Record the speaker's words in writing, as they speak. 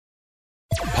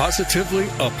Positively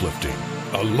uplifting.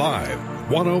 Alive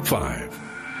 105.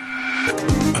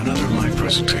 Another live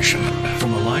presentation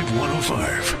from Alive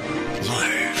 105.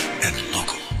 Live and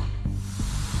local.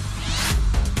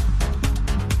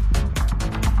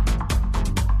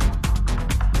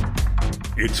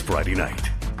 It's Friday night.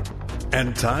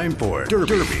 And time for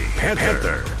Derby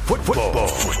Panther Football.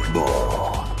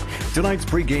 Tonight's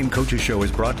pregame coaches show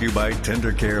is brought to you by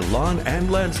TenderCare Lawn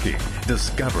and Landscape.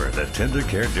 Discover the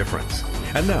TenderCare difference.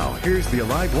 And now, here's the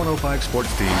Alive 105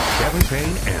 sports team, Kevin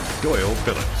Payne and Doyle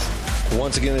Phillips.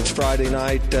 Once again, it's Friday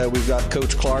night. We've got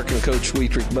Coach Clark and Coach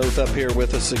Wietrich both up here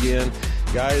with us again.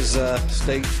 Guys,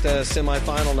 state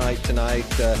semifinal night tonight.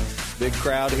 Big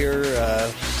crowd here.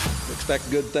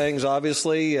 Expect good things,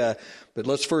 obviously. But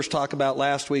let's first talk about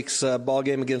last week's ball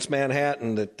game against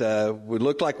Manhattan. That we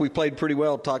looked like we played pretty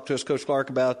well. Talk to us, Coach Clark,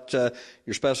 about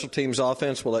your special teams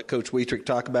offense. We'll let Coach Wietrich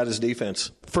talk about his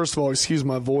defense. First of all, excuse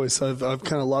my voice. I've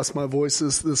kind of lost my voice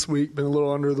this week. Been a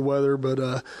little under the weather,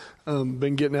 but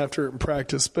been getting after it in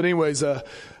practice. But anyways,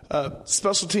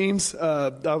 special teams.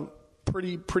 I'm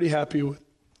pretty happy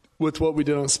with what we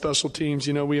did on special teams.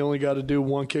 You know, we only got to do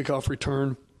one kickoff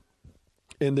return,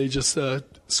 and they just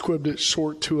squibbed it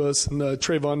short to us. And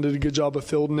Trayvon did a good job of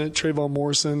fielding it, Trayvon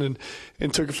Morrison,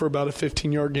 and took it for about a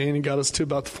 15-yard gain and got us to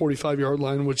about the 45-yard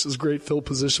line, which is great field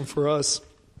position for us.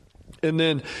 And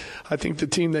then I think the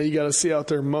team that you got to see out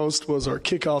there most was our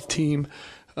kickoff team.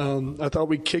 I thought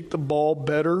we kicked the ball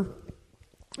better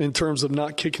in terms of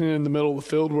not kicking it in the middle of the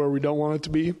field where we don't want it to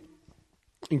be,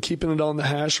 and keeping it on the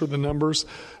hash or the numbers.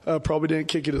 Probably didn't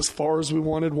kick it as far as we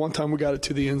wanted. One time we got it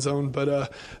to the end zone,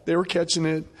 but they were catching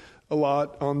it a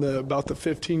lot on about the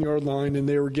 15-yard line, and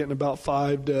they were getting about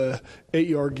 5 to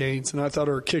 8-yard gains. And I thought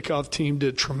our kickoff team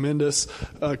did tremendous.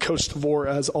 Coach DeVore,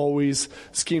 as always,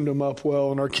 schemed them up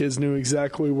well, and our kids knew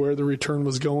exactly where the return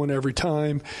was going every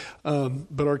time.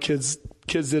 But our kids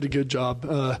did a good job.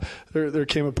 There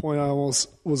came a point I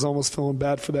was almost feeling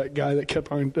bad for that guy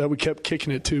that we kept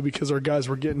kicking it to, because our guys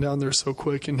were getting down there so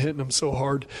quick and hitting them so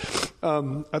hard.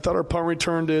 I thought our punt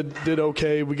return did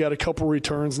okay. We got a couple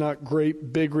returns, not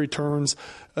great big returns.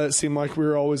 It seemed like we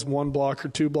were always 1 block or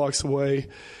 2 blocks away.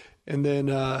 And then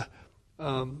I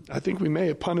think we may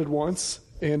have punted once,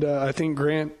 and I think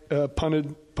Grant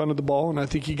punted the ball, and I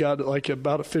think he got like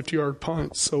about a 50-yard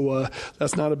punt. So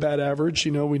that's not a bad average.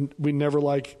 You know, we never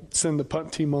send the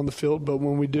punt team on the field, but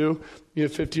when we do, you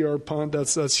have a 50-yard punt,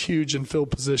 that's huge in field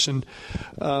position.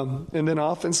 And then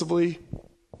offensively,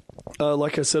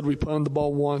 like I said, we punted the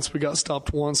ball once. We got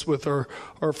stopped once with our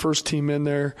first team in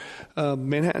there.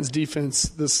 Manhattan's defense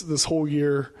this whole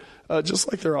year,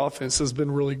 just like their offense, has been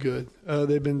really good.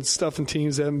 They've been stuffing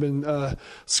teams. They haven't been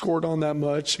scored on that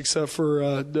much, except for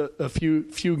a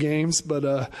few games.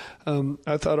 But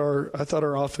I thought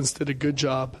our offense did a good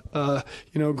job.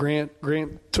 You know,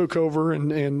 Grant took over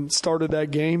and started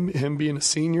that game. Him being a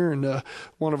senior and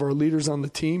one of our leaders on the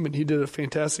team, and he did a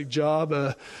fantastic job.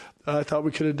 I thought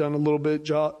we could have done a little bit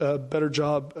better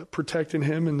job protecting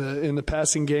him in the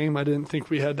passing game. I didn't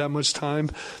think we had that much time,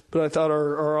 but I thought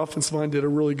our offensive line did a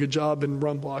really good job in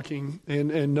run blocking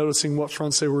and noticing what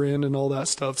fronts they were in and all that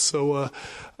stuff. So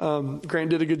Grant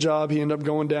did a good job. He ended up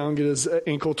going down, get his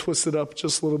ankle twisted up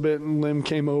just a little bit, and Lim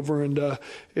came over and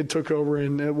it took over.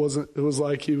 And it was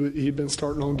like he'd been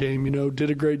starting on game. You know,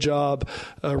 did a great job,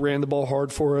 ran the ball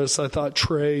hard for us. I thought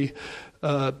Trey.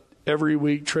 Every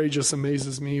week, Trey just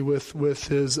amazes me with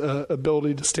his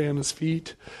ability to stay on his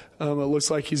feet. It looks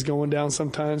like he's going down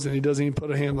sometimes, and he doesn't even put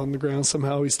a hand on the ground.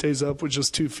 Somehow he stays up with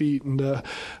just 2 feet, and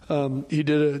he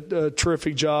did a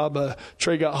terrific job.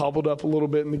 Trey got hobbled up a little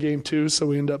bit in the game too, so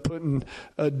we ended up putting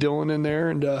Dylan in there.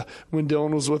 And when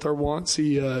Dylan was with our once,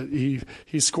 he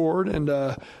scored, and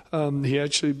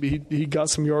he got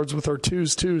some yards with our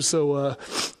twos too. So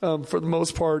for the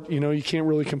most part, you know, you can't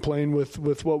really complain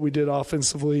with what we did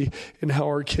offensively and how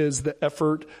our kids, the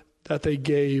effort that they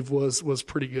gave was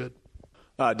pretty good.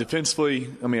 Defensively,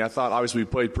 I mean, I thought obviously we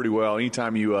played pretty well.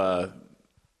 Anytime you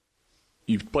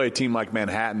play a team like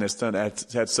Manhattan that's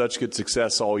had such good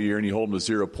success all year, and you hold them to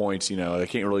 0 points, you know, they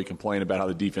can't really complain about how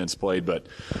the defense played. But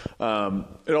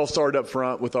it all started up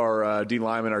front with our D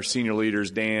linemen, our senior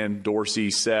leaders, Dan, Dorsey,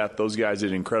 Seth. Those guys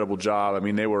did an incredible job. I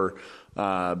mean, they were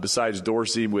besides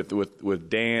Dorsey with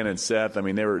Dan and Seth. I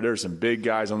mean, there were some big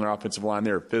guys on their offensive line.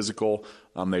 They were physical.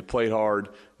 They played hard,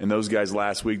 and those guys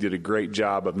last week did a great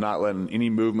job of not letting any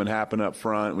movement happen up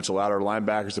front, which allowed our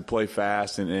linebackers to play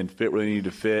fast and fit where they needed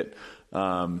to fit.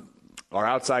 Our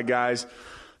outside guys,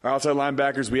 our outside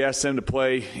linebackers, we asked them to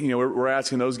play. You know, we're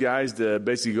asking those guys to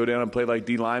basically go down and play like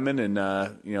D linemen, and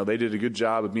you know, they did a good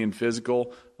job of being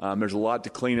physical. There's a lot to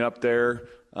clean up there.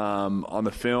 on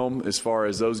the film as far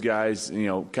as those guys,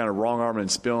 kind of wrong arming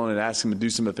and spilling and asking them to do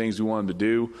some of the things we want them to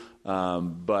do.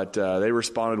 But they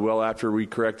responded well after we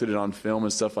corrected it on film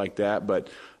and stuff like that. But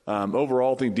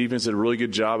overall, I think defense did a really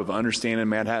good job of understanding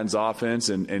Manhattan's offense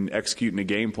and executing a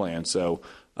game plan. So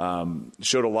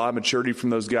showed a lot of maturity from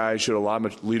those guys, showed a lot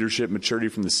of leadership maturity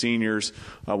from the seniors.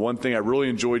 One thing I really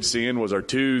enjoyed seeing was our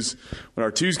twos. When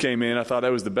our twos came in, I thought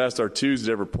that was the best our twos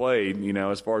had ever played,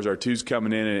 as far as our twos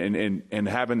coming in and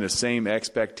having the same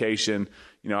expectation.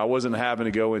 I wasn't having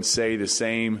to go and say the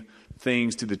same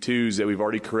things to the twos that we've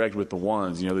already corrected with the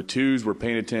ones. The twos were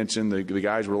paying attention, the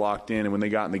guys were locked in, and when they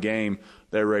got in the game,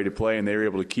 they were ready to play, and they were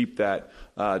able to keep that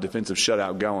defensive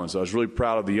shutout going. So I was really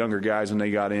proud of the younger guys when they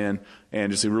got in,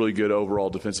 and just a really good overall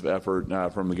defensive effort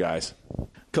from the guys.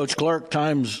 Coach Clark,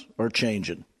 times are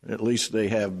changing. At least they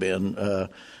have been.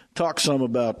 Talk some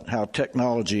about how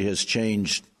technology has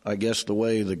changed, I guess, the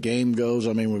way the game goes.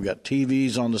 I mean, we've got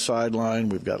TVs on the sideline.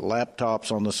 We've got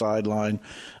laptops on the sideline.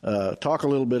 Talk a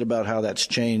little bit about how that's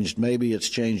changed. Maybe it's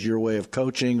changed your way of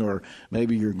coaching or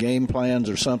maybe your game plans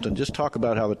or something. Just talk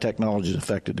about how the technology has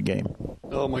affected the game.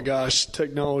 Oh, my gosh.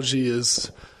 Technology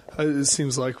is – it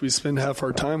seems like we spend half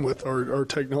our time with our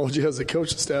technology as a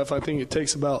coaching staff. I think it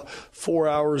takes about 4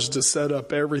 hours to set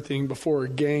up everything before a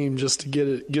game just to get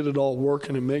it all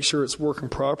working and make sure it's working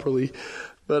properly.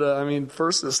 But,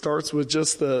 first it starts with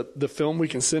just the film we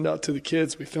can send out to the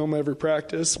kids. We film every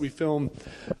practice. We film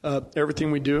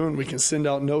everything we do, and we can send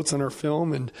out notes on our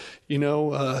film. And,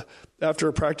 after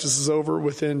a practice is over,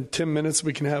 within 10 minutes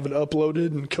we can have it uploaded,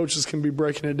 and coaches can be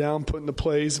breaking it down, putting the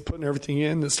plays and putting everything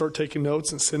in, and start taking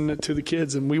notes and sending it to the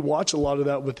kids. And we watch a lot of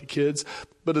that with the kids,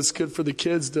 but it's good for the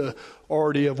kids to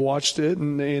already have watched it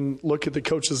and look at the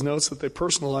coach's notes that they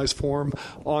personalize for them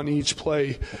on each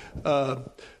play.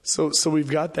 So we've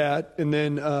got that. And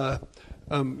then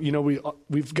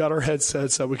we've got our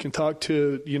headsets that we can talk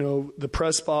to, the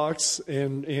press box,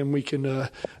 and we can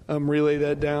relay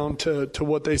that down to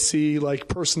what they see, like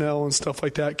personnel and stuff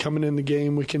like that coming in the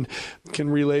game. We can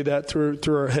relay that through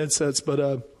our headsets.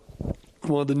 But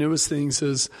one of the newest things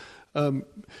is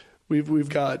we've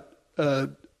got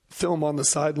film on the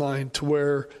sideline to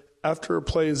where after a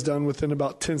play is done, within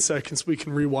about 10 seconds, we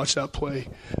can rewatch that play.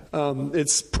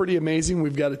 It's pretty amazing.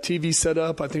 We've got a TV set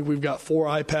up. I think we've got 4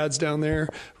 iPads down there.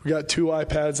 We've got 2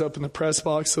 iPads up in the press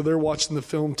box, so they're watching the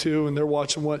film too, and they're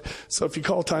watching So if you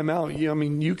call timeout,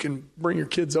 you can bring your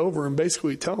kids over and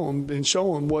basically tell them and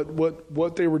show them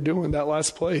what they were doing that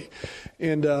last play.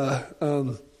 And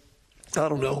I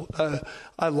don't know.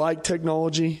 I like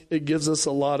technology. It gives us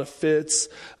a lot of fits.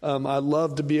 I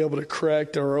love to be able to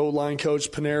correct. Our O-line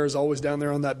coach, Panera, is always down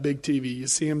there on that big TV. You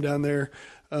see him down there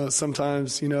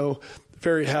sometimes,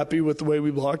 very happy with the way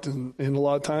we blocked. And a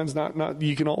lot of times, not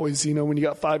you can always, when you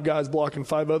got 5 guys blocking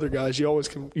 5 other guys, you always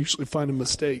can usually find a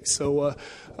mistake. So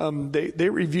they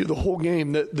review the whole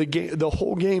game. The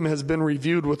whole game has been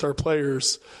reviewed with our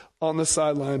players on the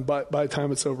sideline by the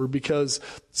time it's over, because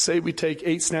say we take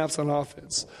 8 snaps on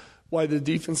offense, while the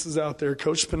defense is out there,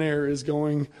 Coach Panera is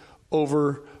going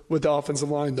over with the offensive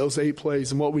line those 8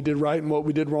 plays and what we did right and what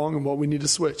we did wrong and what we need to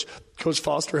switch. Coach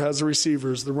Foster has the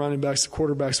receivers, the running backs, the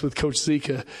quarterbacks with Coach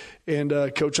Zika and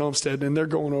Coach Olmstead, and they're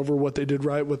going over what they did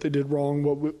right, what they did wrong,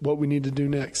 what we need to do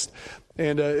next.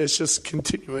 And it's just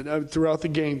continuing throughout the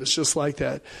game. It's just like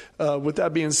that. With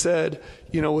that being said,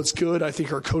 what's good, I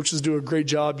think our coaches do a great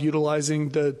job utilizing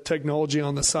the technology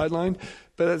on the sideline.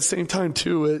 But at the same time,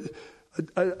 too,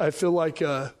 I feel like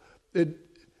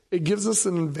it gives us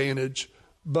an advantage.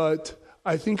 But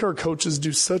I think our coaches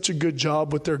do such a good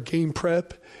job with their game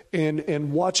prep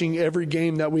and watching every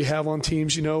game that we have on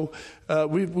teams.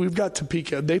 We've got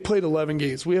Topeka. They played 11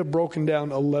 games. We have broken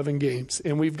down 11 games,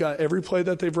 and we've got every play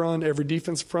that they've run, every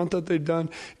defensive front that they've done,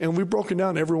 and we've broken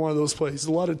down every one of those plays.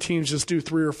 A lot of teams just do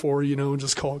 3 or 4, and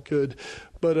just call it good.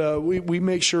 But we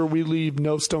make sure we leave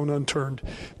no stone unturned.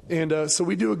 And so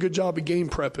we do a good job of game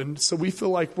prepping. So we feel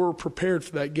like we're prepared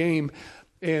for that game.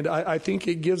 And I think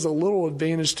it gives a little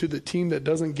advantage to the team that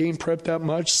doesn't game prep that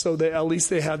much, so that at least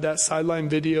they have that sideline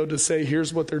video to say,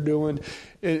 here's what they're doing,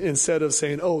 instead of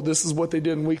saying, oh, this is what they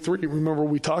did in week 3. Remember,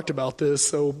 we talked about this,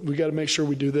 so we got to make sure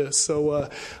we do this.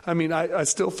 So, I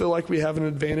still feel like we have an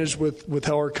advantage with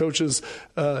how our coaches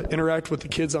interact with the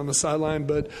kids on the sideline,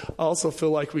 but I also feel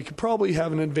like we could probably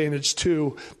have an advantage,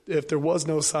 too, if there was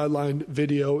no sideline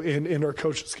video and our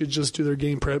coaches could just do their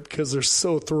game prep, because they're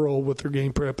so thorough with their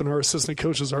game prep, and our assistant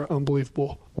coaches are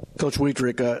unbelievable. Coach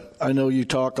Wietrich, I know you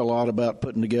talk a lot about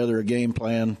putting together a game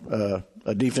plan,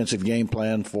 a defensive game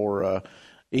plan for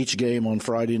each game on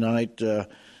Friday night. Tell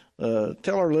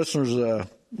our listeners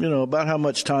about how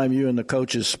much time you and the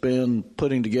coaches spend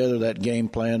putting together that game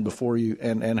plan before you,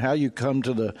 and how you come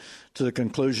to the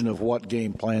conclusion of what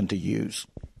game plan to use.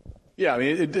 Yeah, I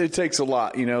mean, it takes a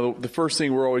lot. The first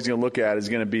thing we're always going to look at is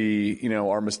going to be,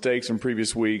 our mistakes from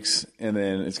previous weeks, and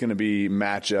then it's going to be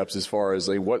matchups as far as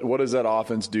what does that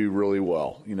offense do really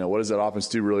well? What does that offense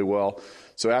do really well?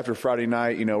 So after Friday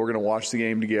night, we're going to watch the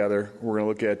game together. We're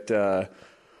going to look at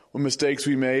what mistakes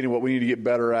we made and what we need to get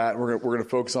better at. We're going to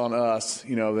focus on us.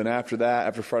 Then after that,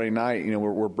 after Friday night,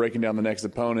 we're breaking down the next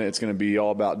opponent. It's going to be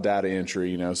all about data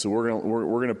entry. So we're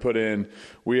going to put in.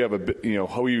 We have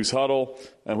we use Huddle,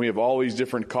 and we have all these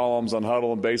different columns on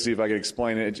Huddle. And basically, if I could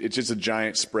explain it, it's just a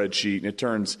giant spreadsheet, and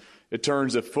it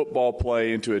turns a football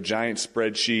play into a giant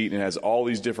spreadsheet and has all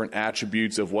these different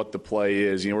attributes of what the play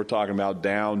is. We're talking about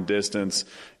down, distance,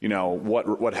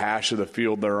 what hash of the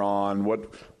field they're on,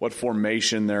 what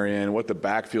formation they're in, what the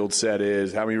backfield set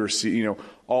is, how many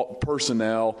all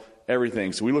personnel,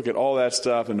 everything. So we look at all that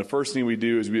stuff, and the first thing we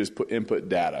do is we just input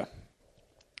data.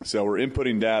 So we're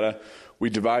inputting data. We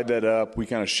divide that up. We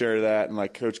kind of share that, and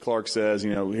like Coach Clark says,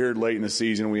 here late in the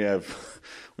season we have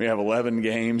 11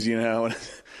 games,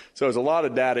 So it's a lot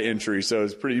of data entry. So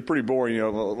it's pretty boring, a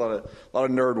lot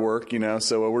of nerd work,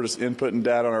 So we're just inputting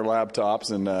data on our laptops,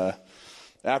 and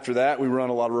after that we run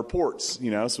a lot of reports,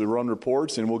 So we run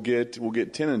reports, and we'll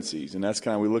get tendencies, and that's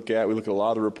kind of we look at a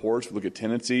lot of the reports. We look at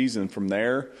tendencies, and from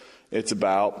there it's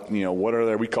about what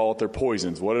are we call it their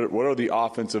poisons. What are the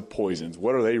offensive poisons?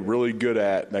 What are they really good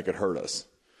at that could hurt us?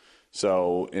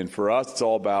 So, and for us, it's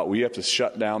all about we have to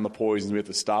shut down the poisons. We have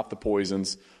to stop the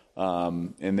poisons.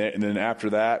 And then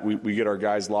after that, we get our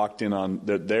guys locked in on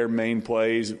their main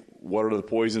plays. What are the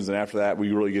poisons? And after that,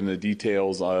 we really get into the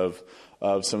details of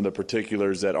some of the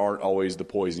particulars that aren't always the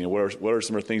poison. What are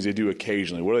some of the things they do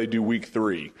occasionally? What do they do week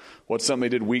 3? What's something they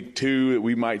did week 2 that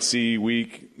we might see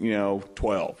week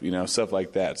 12? Stuff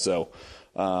like that. So,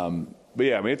 but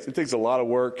yeah, I mean, it takes a lot of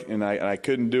work, and I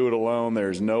couldn't do it alone.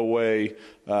 There's no way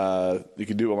you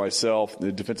could do it myself.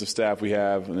 The defensive staff we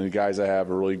have and the guys I have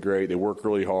are really great. They work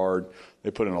really hard. They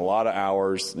put in a lot of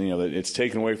hours. It's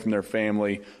taken away from their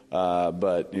family,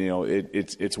 but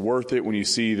it's worth it when you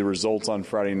see the results on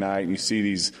Friday night and you see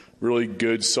these really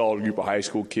good, solid group of high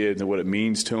school kids and what it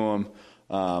means to them,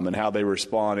 and how they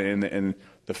respond and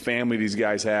the family these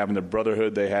guys have and the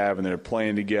brotherhood they have, and they're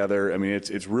playing together. I mean,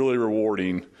 it's really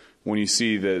rewarding when you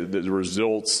see the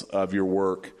results of your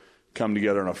work come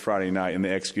together on a Friday night and they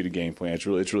execute a game plan. It's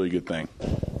really a good thing.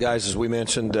 Guys, as we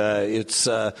mentioned, it's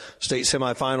state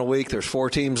semifinal week. There's 4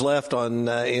 teams left in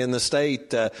the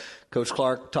state. Coach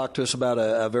Clark talked to us about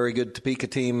a very good Topeka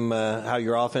team, how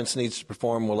your offense needs to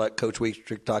perform. We'll let Coach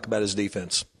Wietrich talk about his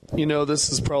defense. This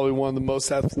is probably one of the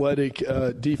most athletic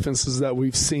defenses that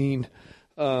we've seen.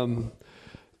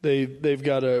 They've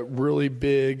got a really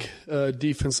big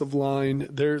defensive line.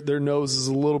 Their nose is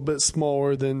a little bit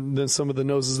smaller than some of the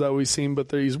noses that we've seen,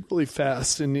 but he's really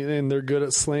fast and they're good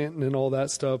at slanting and all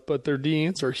that stuff. But their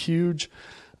DNs are huge.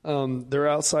 Their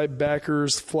outside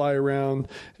backers fly around.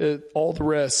 All the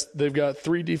rest, they've got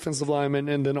 3 defensive linemen,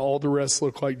 and then all the rest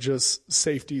look like just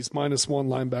safeties, minus 1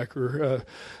 linebacker.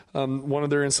 One of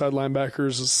their inside linebackers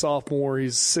is a sophomore.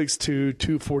 He's 6'2",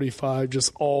 245,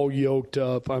 just all yoked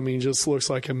up. I mean, just looks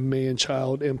like a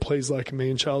man-child and plays like a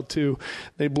man-child too.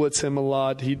 They blitz him a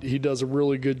lot. He does a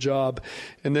really good job.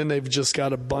 And then they've just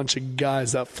got a bunch of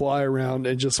guys that fly around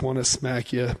and just want to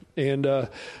smack you. And,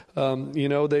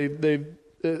 they've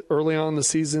early on in the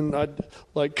season,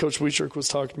 like Coach Wietrich was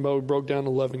talking about, we broke down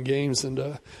 11 games,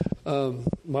 and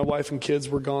my wife and kids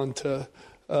were gone to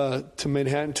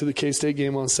Manhattan to the K-State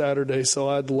game on Saturday, so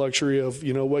I had the luxury of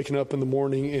waking up in the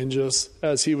morning and just,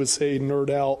 as he would say, nerd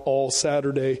out all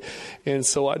Saturday. And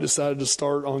so I decided to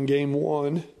start on game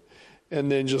 1 and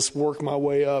then just work my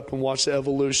way up and watch the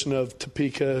evolution of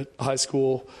Topeka High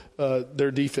School,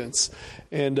 their defense.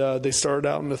 And they started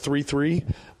out in a 3-3.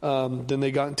 Then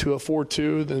they got into a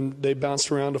 4-2. Then they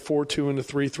bounced around to 4-2 into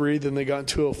 3-3. Then they got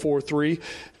into a 4-3.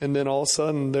 And then all of a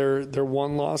sudden, their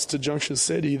one loss to Junction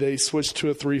City, they switched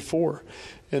to a 3-4.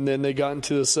 And then they got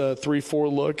into this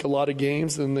 3-4 look, a lot of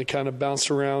games. Then they kind of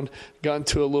bounced around, got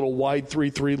into a little wide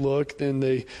 3-3 look. Then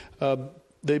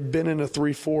they've been in a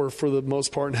 3-4 for the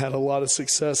most part and had a lot of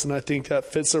success, and I think that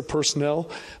fits their personnel.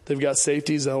 They've got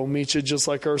safeties that will meet you just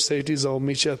like our safeties that will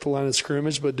meet you at the line of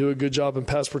scrimmage, but do a good job in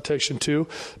pass protection too.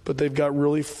 But they've got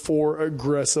really 4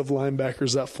 aggressive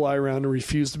linebackers that fly around and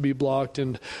refuse to be blocked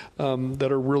and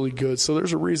that are really good. So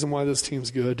there's a reason why this team's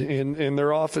good, and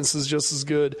their offense is just as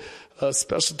good.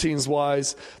 Special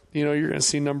teams-wise, you're going to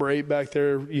see number 8 back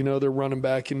there, their running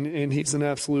back, and he's an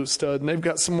absolute stud. And they've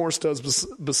got some more studs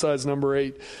besides number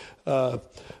 8.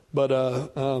 we've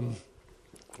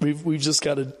just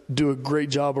got to do a great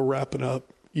job of wrapping up.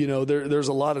 There's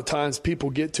a lot of times people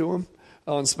get to him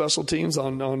on special teams,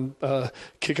 on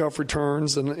kickoff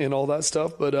returns and all that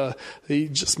stuff, but he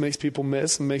just makes people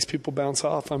miss and makes people bounce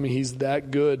off. I mean, he's that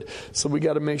good. So we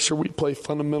got to make sure we play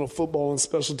fundamental football on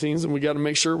special teams, and we got to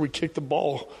make sure we kick the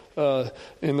ball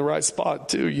in the right spot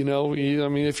too.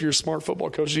 If you're a smart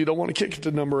football coach, you don't want to kick it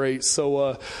to number 8.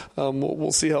 So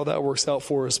we'll see how that works out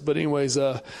for us. But anyways,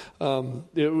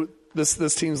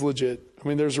 this team's legit. I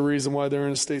mean, there's a reason why they're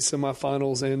in the state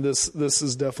semifinals, and this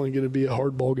is definitely going to be a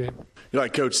hard ball game.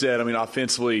 Like Coach said, I mean,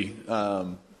 offensively,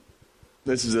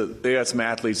 they got some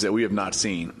athletes that we have not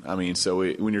seen. I mean,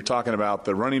 when you're talking about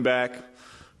the running back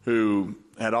who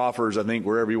had offers, I think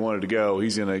wherever he wanted to go,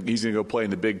 he's gonna go play in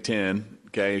the Big Ten.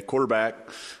 Okay,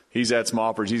 quarterback, he's had some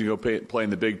offers. He's going to play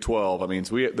in the Big 12. I mean,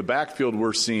 so the backfield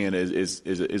we're seeing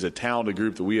is a talented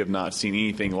group that we have not seen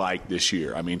anything like this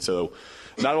year. I mean, so.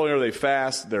 Not only are they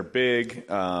fast, they're big.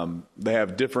 They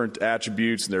have different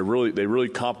attributes, and they really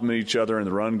complement each other in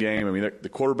the run game. I mean, the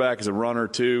quarterback is a runner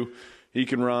too. He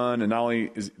can run, and not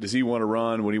only does he want to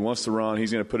run, when he wants to run,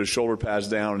 he's going to put his shoulder pads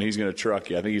down and he's going to truck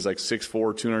you. I think he's like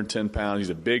 6'4", 210 pounds. He's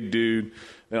a big dude.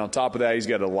 And on top of that, he's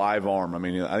got a live arm. I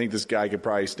mean, I think this guy could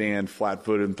probably stand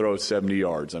flat-footed and throw it 70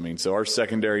 yards. I mean, so our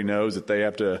secondary knows that they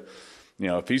have to.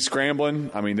 If he's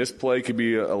scrambling, I mean, this play could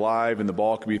be alive and the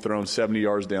ball could be thrown 70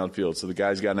 yards downfield. So the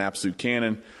guy's got an absolute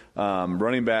cannon.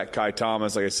 Running back Kai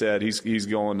Thomas, like I said, he's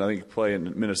going, I think, play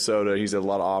in Minnesota. He's had a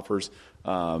lot of offers.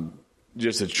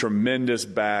 Just a tremendous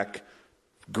back,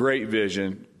 great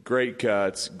vision, great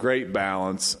cuts, great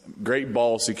balance, great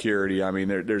ball security. I mean,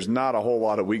 there's not a whole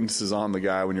lot of weaknesses on the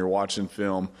guy when you're watching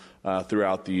film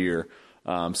throughout the year.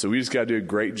 So we just got to do a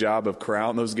great job of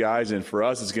corralling those guys. And for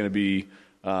us, it's going to be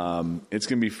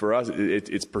for us.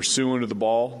 It's pursuing to the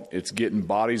ball. It's getting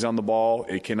bodies on the ball.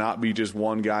 It cannot be just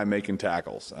one guy making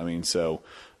tackles. I mean,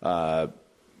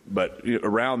 but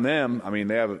around them, I mean,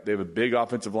 they have a big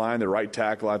offensive line. The right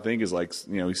tackle, I think, is like, he's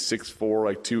 6'4",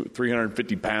 like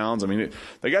 350 pounds. I mean,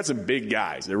 they got some big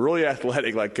guys. They're really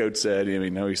athletic, like Coach said. I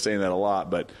mean, he's saying that a lot,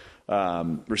 but.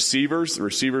 The receivers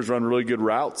run really good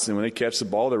routes, and when they catch the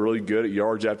ball, they're really good at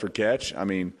yards after catch. I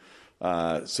mean.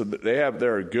 So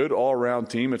they're a good all-around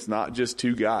team. It's not just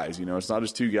two guys, it's not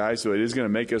just two guys. So it is going to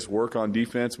make us work on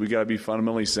defense. We got to be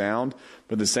fundamentally sound,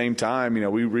 but at the same time,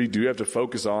 we really do have to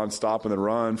focus on stopping the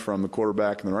run from the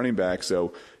quarterback and the running back.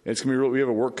 So it's going to be we have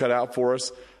a work cut out for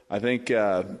us. I think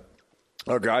our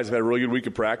guys have had a really good week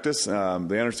of practice. They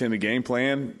understand the game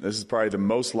plan. This is probably the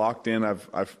most locked in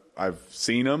I've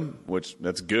seen them, which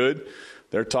that's good.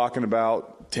 They're talking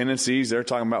about tendencies. They're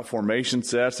talking about formation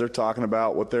sets. They're talking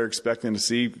about what they're expecting to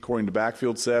see according to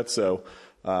backfield sets. So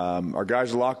our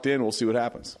guys are locked in. We'll see what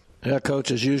happens. Yeah,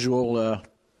 Coach, as usual,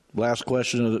 last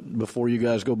question before you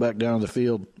guys go back down to the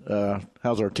field.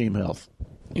 How's our team health?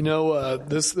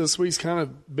 This week's kind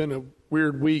of been a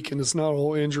weird week, and it's not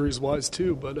all injuries-wise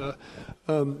too. But,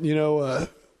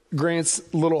 Grant's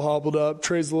a little hobbled up.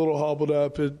 Trey's a little hobbled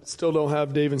up. Still don't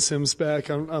have David Sims back.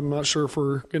 I'm not sure if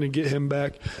we're going to get him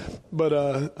back. But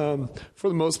for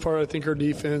the most part, I think our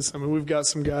defense, we've got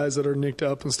some guys that are nicked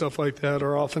up and stuff like that.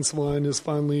 Our offensive line is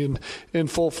finally in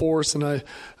full force. And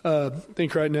I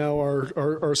think right now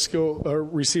our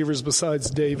receivers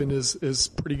besides David is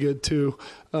pretty good too.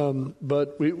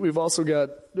 But we've also got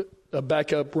a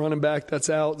backup running back that's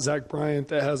out, Zach Bryant,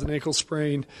 that has an ankle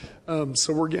sprain.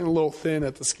 So we're getting a little thin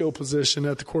at the skill position,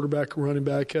 at the quarterback and running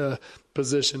back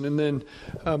position. And then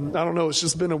I don't know, it's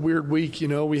just been a weird week.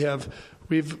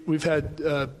 We've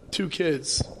had 2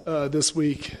 kids this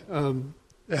week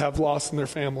have lost in their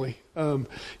family.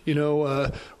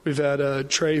 We've had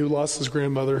Trey who lost his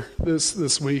grandmother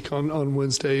this week on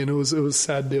Wednesday, and it was a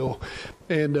sad deal.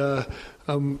 And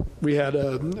we had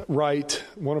Wright,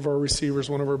 one of our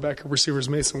backup receivers,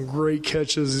 made some great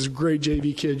catches. He's a great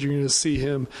JV kid. You're going to see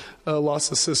him. Lost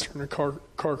his sister in a car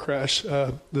crash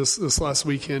this last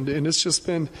weekend, and it's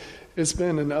been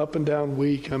an up and down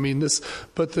week.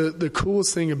 But the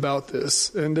coolest thing about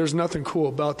this, and there's nothing cool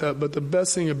about that, but the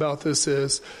best thing about this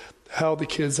is how the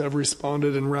kids have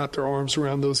responded and wrapped their arms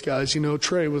around those guys.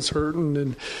 Trey was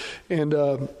hurting, and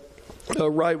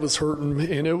Wright was hurting,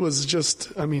 and it was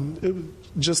just, it was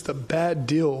just a bad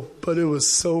deal. But it was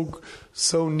so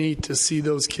neat to see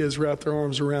those kids wrap their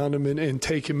arms around him and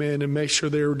take him in and make sure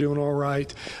they were doing all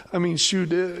right. A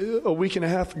week and a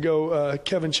half ago,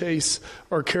 Kevin Chase,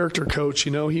 our character coach,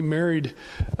 he married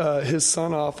his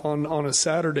son off on a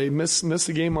Saturday, missed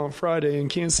the game on Friday, and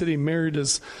Kansas City married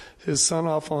his son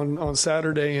off on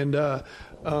Saturday, and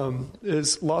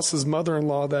lost his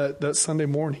mother-in-law that Sunday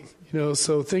morning.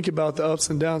 So think about the ups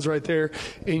and downs right there.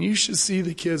 And you should see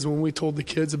the kids when we told the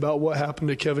kids about what happened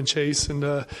to Kevin Chase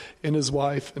and his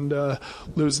wife and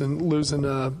losing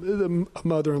a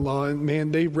mother-in-law. And,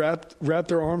 man, they wrapped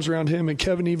their arms around him. And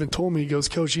Kevin even told me, he goes,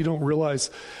 Coach, you don't realize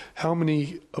how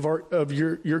many of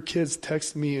your kids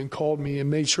texted me and called me and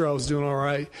made sure I was doing all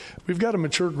right. We've got a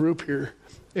mature group here.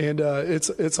 And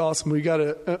it's awesome. We got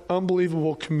an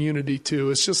unbelievable community,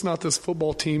 too. It's just not this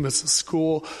football team. It's a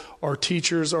school. Our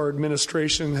teachers, our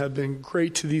administration have been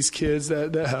great to these kids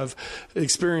that have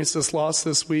experienced this loss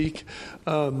this week.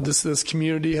 This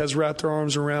community has wrapped their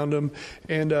arms around them.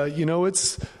 And,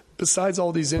 it's – besides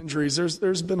all these injuries,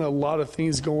 there's been a lot of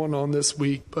things going on this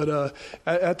week. But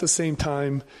at the same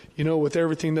time, with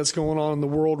everything that's going on in the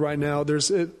world right now,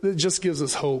 it just gives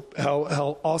us hope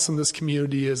how awesome this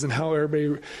community is and how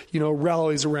everybody,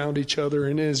 rallies around each other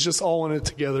and is just all in it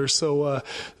together. So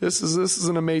this is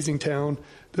an amazing town.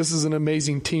 This is an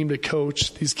amazing team to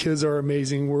coach. These kids are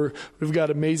amazing. We've got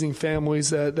amazing families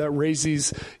that raise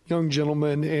these young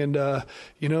gentlemen, and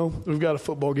we've got a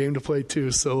football game to play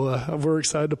too. So we're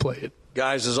excited to play it.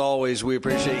 Guys, as always, we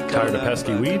appreciate you coming. Tired of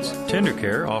pesky weeds?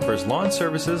 TenderCare offers lawn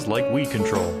services like weed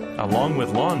control. Along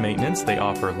with lawn maintenance, they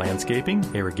offer landscaping,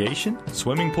 irrigation,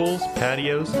 swimming pools,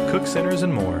 patios, cook centers,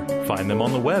 and more. Find them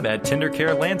on the web at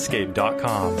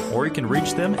tendercarelandscape.com, or you can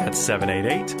reach them at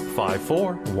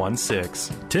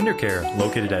 788-5416. TenderCare,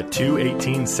 located at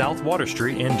 218 South Water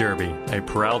Street in Derby, a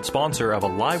proud sponsor of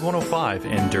Alive 105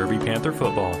 and Derby Panther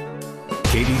football.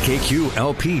 KDKQ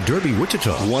LP Derby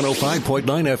Wichita 105.9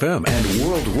 FM and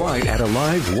worldwide at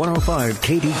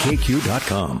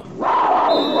alive105kdkq.com.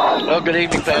 Well, good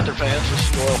evening, Panther fans. This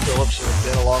is Doyle Phillips,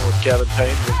 and along with Kevin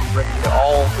Payne, we'll be bringing you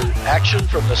all the action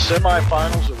from the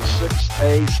semifinals of the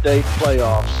 6A state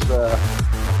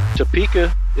playoffs.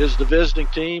 Topeka is the visiting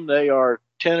team. They are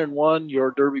 10-1.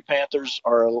 Your Derby Panthers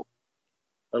are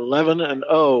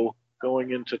 11-0.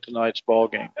 Going into tonight's ball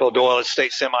game. Well, Doyle, it's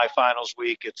state semifinals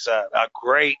week. It's a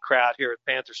great crowd here at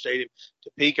Panther Stadium.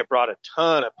 Topeka brought a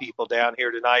ton of people down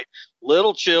here tonight.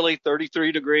 Little chilly,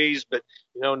 33 degrees, but,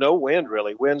 no wind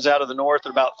really. Wind's out of the north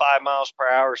at about 5 miles per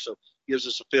hour, so gives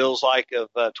us a feels like of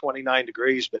 29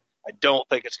 degrees, but I don't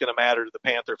think it's going to matter to the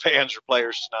Panther fans or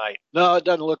players tonight. No, it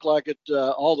doesn't look like it.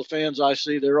 All the fans I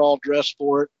see, they're all dressed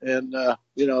for it, and,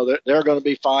 they're going to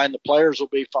be fine. The players will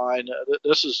be fine.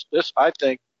 I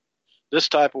think, this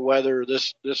type of weather,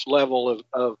 this level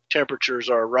of temperatures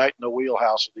are right in the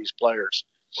wheelhouse of these players.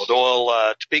 Well,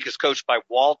 Doyle, Topeka's coached by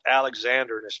Walt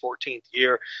Alexander in his 14th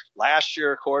year. Last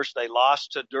year, of course, they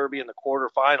lost to Derby in the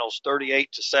quarterfinals,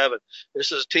 38-7.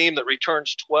 This is a team that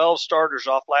returns 12 starters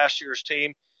off last year's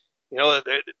team.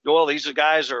 Doyle, these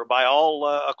guys are by all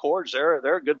accords,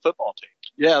 they're a good football team.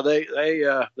 Yeah,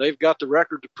 they've got the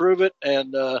record to prove it,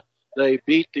 and they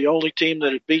beat the only team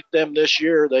that had beat them this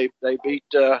year. They beat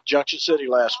Junction City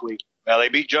last week. Well, they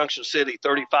beat Junction City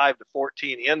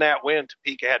 35-14. In that win,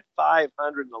 Topeka had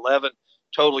 511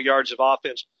 total yards of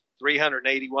offense,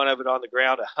 381 of it on the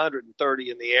ground, 130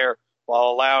 in the air, while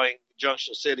allowing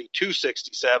Junction City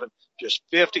 267, just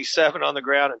 57 on the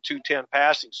ground and 210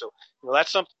 passing. So,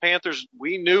 that's something Panthers,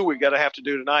 we knew we got to have to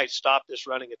do tonight, stop this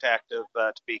running attack of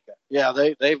Topeka. Yeah,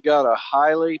 they've got a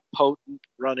highly potent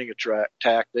running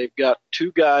attack. They've got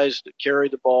two guys that carry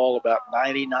the ball about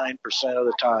 99% of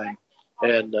the time,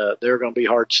 and they're going to be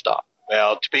hard to stop.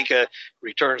 Well, Topeka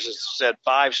returns, as I said,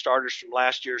 5 starters from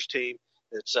last year's team.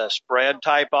 It's a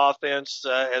spread-type offense,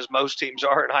 as most teams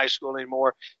are in high school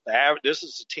anymore. This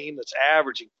is a team that's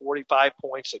averaging 45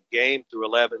 points a game through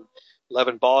 11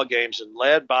 ball games and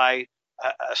led by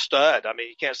a stud. I mean,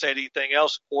 you can't say anything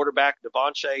else. Quarterback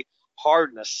Devontae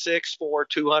Harden, a 6'4",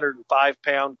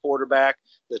 205-pound quarterback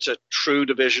that's a true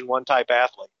Division I type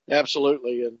athlete.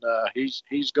 Absolutely, and he's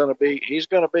going to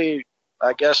be.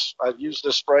 I guess I've used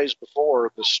this phrase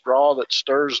before, the straw that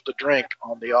stirs the drink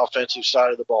on the offensive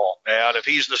side of the ball. And if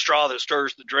he's the straw that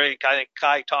stirs the drink, I think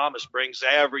Kai Thomas brings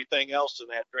everything else in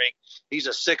that drink. He's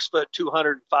a 6',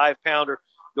 205-pounder.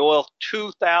 Doyle,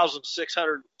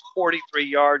 2,643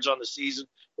 yards on the season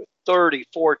with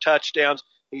 34 touchdowns.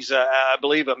 He's, I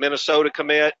believe, a Minnesota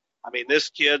commit. I mean, this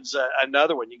kid's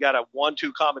another one. You got a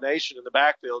 1-2 combination in the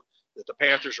backfield that the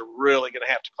Panthers are really going to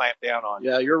have to clamp down on.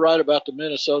 Yeah, you're right about the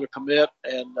Minnesota commit,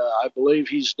 and I believe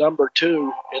he's number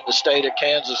 2 in the state of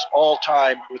Kansas all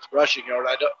time with rushing yard.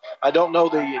 I don't know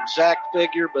the exact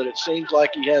figure, but it seems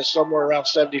like he has somewhere around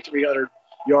 7,300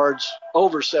 yards,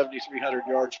 over 7,300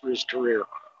 yards for his career.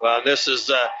 Well, this is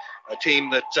a team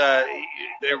that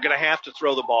they're going to have to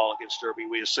throw the ball against Derby,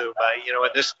 we assume.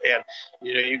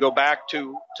 You go back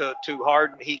to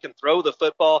Harden, he can throw the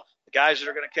football. The guys that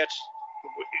are going to catch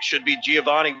It should be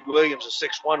Giovanni Williams, a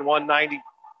 6'1",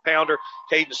 190-pounder,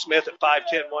 Caden Smith at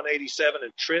 5'10", 187,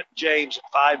 and Trent James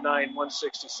at 5'9",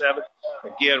 167.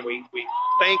 Again, we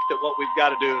think that what we've got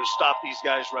to do is stop these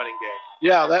guys' running game.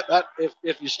 Yeah, that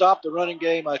if you stop the running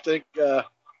game, I think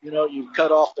you've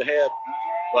cut off the head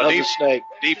of the snake.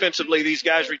 Defensively, these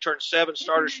guys returned 7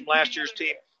 starters from last year's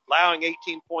team, allowing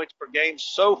 18 points per game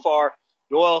so far.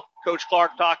 Doyle, Coach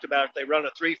Clark talked about it. They run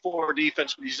a 3-4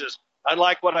 defense, but he says,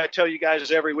 unlike what I tell you guys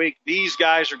every week, these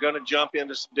guys are going to jump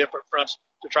into some different fronts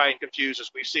to try and confuse us.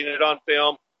 We've seen it on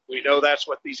film. We know that's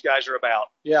what these guys are about.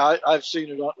 Yeah, I've seen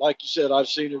it on, like you said, I've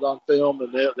seen it on film,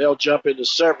 and they'll jump into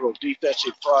several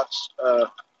defensive fronts.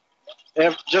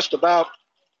 Just about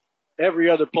every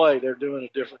other play, they're doing a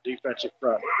different defensive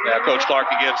front. Yeah, Coach Clark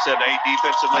again said, hey,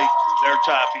 defensively, they're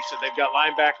tough. He said they've got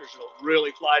linebackers that will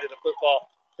really fly to the football.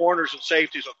 Corners and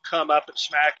safeties will come up and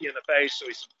smack you in the face. So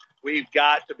he said, we've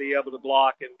got to be able to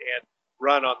block and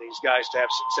run on these guys to have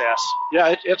success.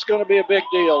 Yeah, it's going to be a big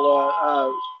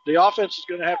deal. The offense is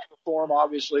going to have to perform,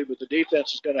 obviously, but the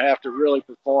defense is going to have to really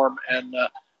perform. And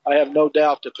I have no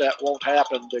doubt that won't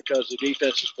happen because the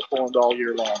defense has performed all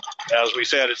year long. As we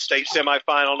said, it's state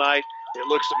semifinal night. It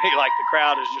looks to me like the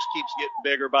crowd just keeps getting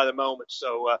bigger by the moment.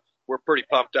 So we're pretty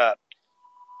pumped up.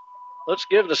 Let's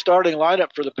give the starting lineup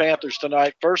for the Panthers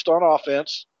tonight. First on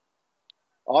offense.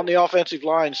 On the offensive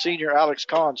line, senior Alex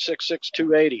Kahn, 6'6",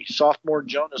 280. Sophomore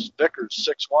Jonas Vickers,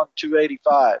 6'1",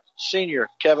 285. Senior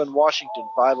Kevin Washington,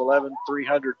 5'11",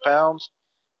 300 pounds.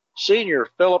 Senior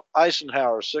Philip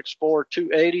Eisenhower, 6'4",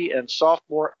 280. And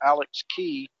sophomore Alex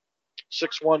Key,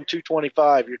 6'1",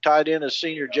 225. Your tight end is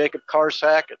senior Jacob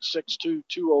Karsak at 6'2",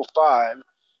 205.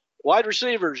 Wide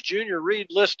receivers, junior Reed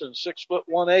Liston, 6',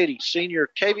 180. Senior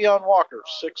Kavion Walker,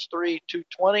 6'3",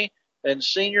 220. And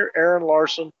senior Aaron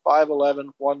Larson,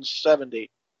 5'11", 170.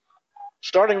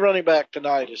 Starting running back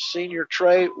tonight is senior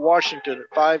Trey Washington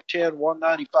at 5'10",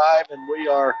 195. And we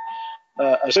are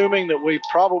assuming that we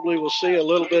probably will see a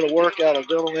little bit of work out of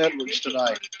Dylan Edwards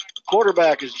tonight.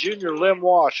 Quarterback is junior Lim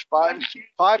Wash, 5'9",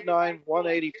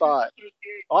 185.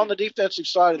 On the defensive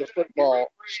side of the football,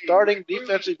 starting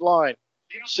defensive line,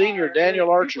 senior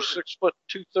Daniel Archer, 6',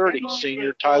 230.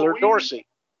 Senior Tyler Dorsey,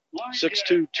 6'2",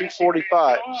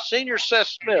 245. Senior Seth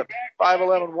Smith,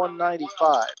 5'11",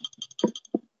 195.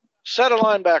 Set of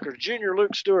linebackers, junior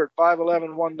Luke Stewart,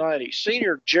 5'11", 190.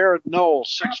 Senior Jared Knoll,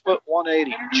 6',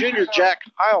 180. Junior Jack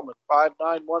Heilman, 5'9",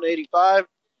 185.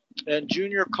 And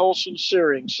junior Colson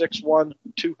Searing, 6'1",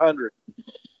 200.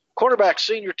 Quarterback,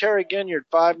 senior Terry Ginyard,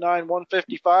 5'9",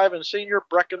 155. And senior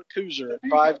Brecken Kuzer at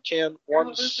 5'10",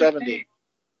 170.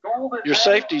 Your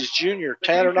safeties, junior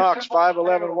Tanner Knox,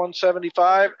 5'11",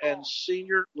 175, and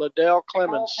senior Liddell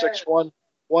Clemens, 6'1",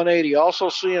 180. Also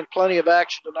seeing plenty of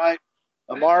action tonight,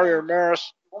 Amari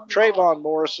Ramirez, Trayvon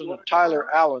Morrison, and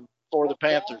Tyler Allen for the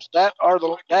Panthers. That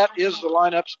is the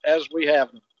lineups as we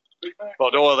have them. Well,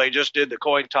 Doyle, they just did the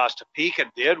coin toss. Topeka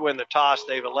did win the toss.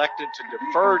 They've elected to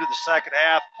defer to the second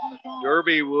half.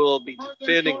 Derby will be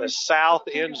defending the south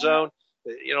end zone.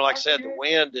 You know, like I said, the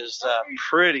wind is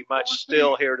pretty much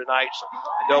still here tonight, so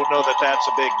I don't know that that's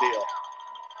a big deal.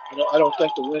 I don't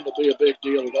think the wind will be a big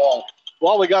deal at all.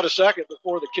 Well, we got a second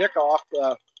before the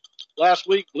kickoff. Last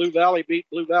week, Blue Valley beat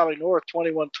Blue Valley North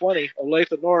 21-20.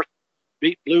 Olathe North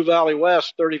beat Blue Valley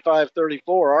West 35-34.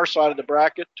 Our side of the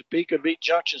bracket, Topeka beat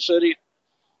Junction City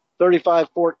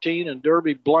 35-14, and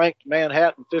Derby blanked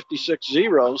Manhattan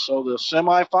 56-0. So the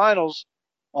semifinals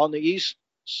on the east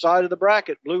side of the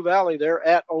bracket, Blue Valley, they're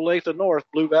at Olathe North.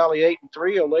 Blue Valley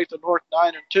 8-3, Olathe North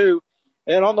 9-2.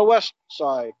 And on the west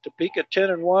side, Topeka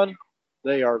 10-1.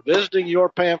 They are visiting your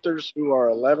Panthers, who are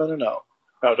 11-0.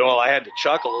 Oh, Doyle, I had to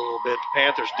chuckle a little bit. The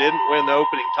Panthers didn't win the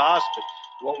opening toss, but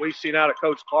what we've seen out of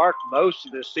Coach Clark most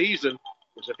of this season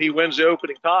is if he wins the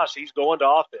opening toss, he's going to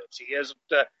offense. He hasn't,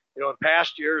 in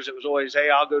past years it was always,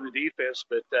 hey, I'll go to defense,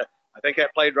 but I think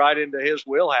that played right into his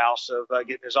wheelhouse of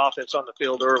getting his offense on the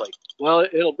field early. Well,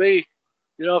 it'll be,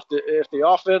 if the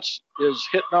offense is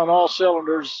hitting on all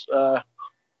cylinders,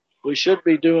 we should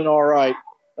be doing all right.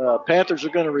 Panthers are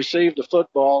going to receive the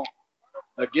football.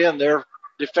 Again, they're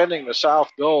defending the south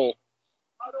goal,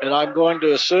 and I'm going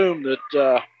to assume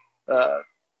that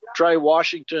Trey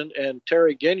Washington and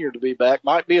Terry Ginyard to be back.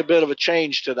 Might be a bit of a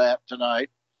change to that tonight,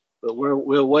 but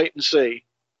we'll wait and see.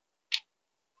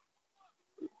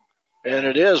 And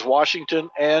it is Washington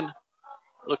and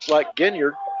looks like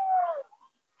Ginyard.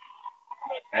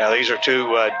 Yeah, these are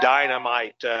two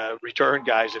dynamite return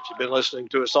guys. If you've been listening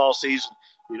to us all season,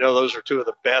 you know those are two of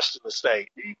the best in the state.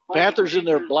 Panthers in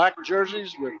their black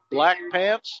jerseys with black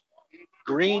pants,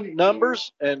 green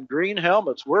numbers, and green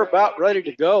helmets. We're about ready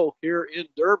to go here in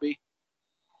Derby.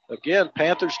 Again,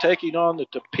 Panthers taking on the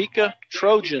Topeka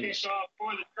Trojans.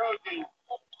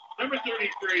 Number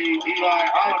 33, Eli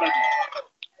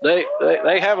Holiday.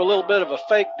 They have a little bit of a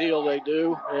fake deal, they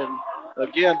do. And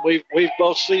again, we've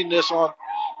both seen this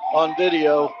on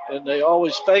video, and they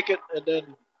always fake it and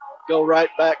then go right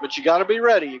back. But you got to be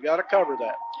ready. You got to cover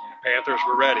that. Panthers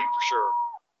were ready for sure.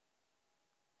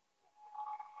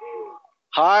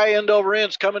 High end over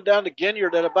ends coming down to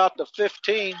Ginyard at about the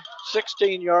 15,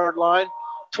 16-yard line.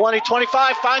 20,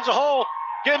 25, finds a hole.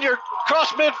 Ginyard cross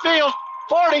midfield,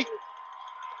 40,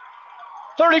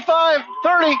 35,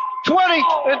 30, 20,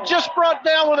 and just brought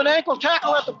down with an ankle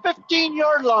tackle at the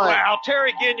 15-yard line. Wow,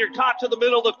 Terry Ginyard caught to the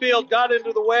middle of the field, got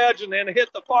into the wedge, and then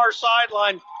hit the far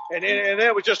sideline, and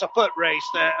it was just a foot race.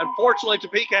 Unfortunately,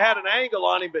 Topeka had an angle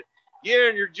on him, but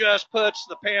Ginyard just puts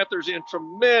the Panthers in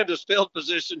tremendous field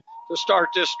position to start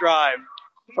this drive.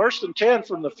 1st and 10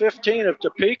 from the 15 of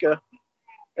Topeka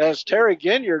as Terry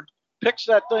Ginyard picks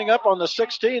that thing up on the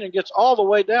 16 and gets all the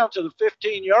way down to the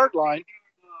 15-yard line.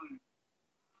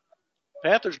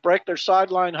 Panthers break their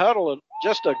sideline huddle, and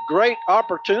just a great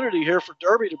opportunity here for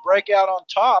Derby to break out on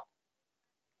top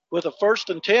with a 1st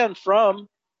and 10 from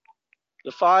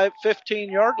the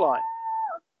 15-yard line.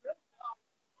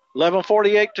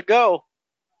 11:48 to go.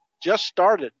 Just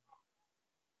started.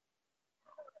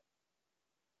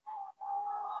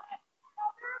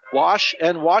 Wash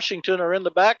and Washington are in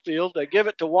the backfield. They give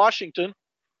it to Washington.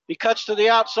 He cuts to the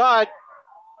outside,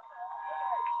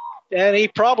 and he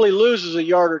probably loses a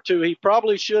yard or two. He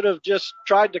probably should have just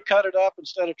tried to cut it up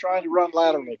instead of trying to run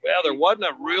laterally. Well, there wasn't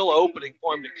a real opening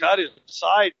for him to cut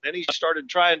inside. Then he started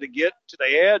trying to get to the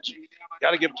edge.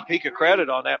 Got to give Topeka credit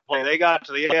on that play. They got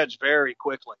to the edge very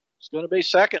quickly. It's going to be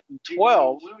 2nd and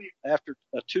 12 after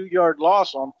a 2-yard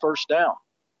loss on 1st down.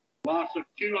 Loss of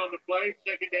 2 on the play,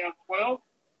 2nd down 12.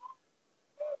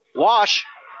 Wash,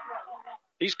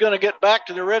 he's going to get back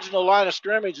to the original line of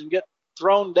scrimmage and get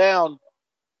thrown down.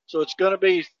 So it's going to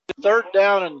be 3rd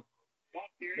down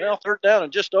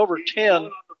and just over 10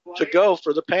 to go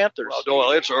for the Panthers. Well,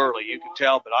 Doyle, it's early, you can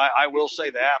tell, but I will say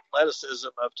the athleticism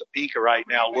of Topeka right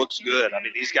now looks good. I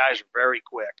mean, these guys are very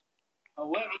quick.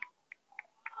 11.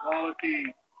 Ball at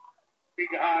the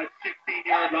Topeka High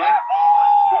 16-yard line.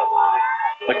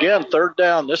 Again, 3rd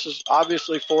down. This is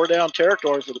obviously 4-down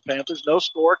territory for the Panthers. No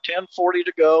score, 10:40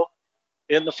 to go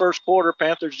in the 1st quarter.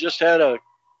 Panthers just had a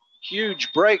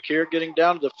huge break here, getting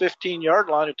down to the 15-yard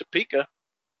line at Topeka.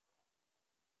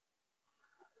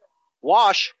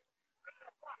 Wash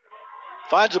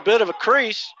finds a bit of a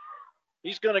crease.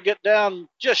 He's going to get down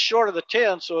just short of the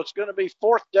 10, so it's going to be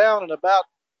 4th down and about,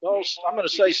 I'm going to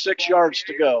say 6 yards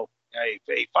to go.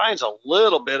 Yeah, he finds a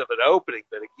little bit of an opening,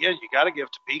 but again, you got to give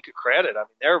Topeka credit. I mean,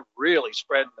 they're really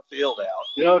spreading the field out.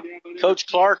 You know, Coach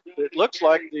Clark, it looks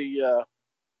like the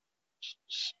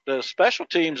special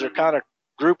teams are kind of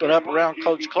grouping up around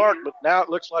Coach Clark, but now it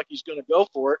looks like he's going to go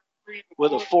for it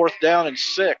with a 4th down and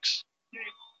 6.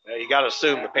 Yeah, you got to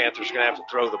assume the Panthers are going to have to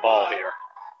throw the ball here.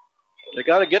 They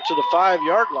got to get to the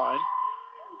 5-yard line.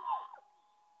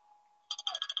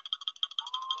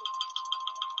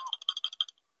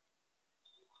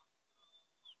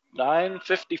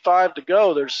 $9:55 to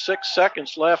go. There's 6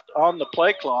 seconds left on the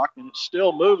play clock, and it's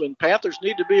still moving. Panthers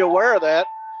need to be aware of that.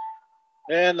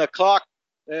 And the clock,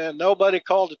 and nobody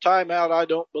called a timeout, I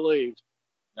don't believe.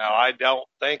 No, I don't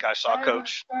think I saw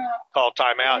Coach call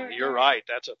timeout. You're right.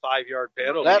 That's a 5-yard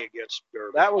penalty against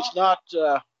Derby. That was not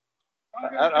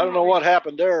I don't know what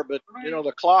happened there, but, you know,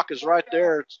 the clock is right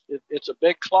there. It's a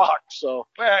big clock. So.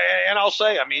 Well, and I'll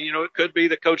say, I mean, you know, it could be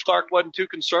that Coach Clark wasn't too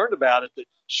concerned about it, that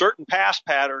certain pass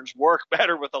patterns work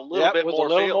better with a little bit more field.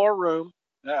 With a little more room.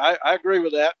 I agree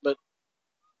with that, but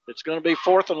it's going to be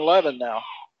 4th and 11 now.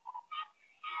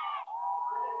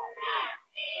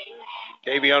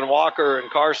 Kavion Walker and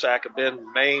Karsak have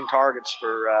been main targets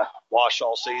for Wash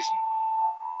all season.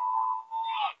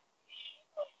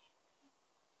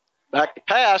 Back to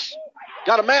pass.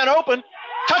 Got a man open.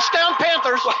 Touchdown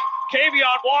Panthers. Kavion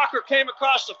Walker came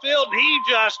across the field, and he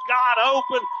just got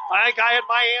open. I think I had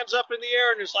my hands up in the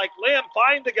air, and it's like, Lim,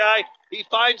 find the guy. He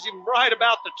finds him right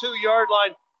about the 2-yard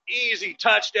line. Easy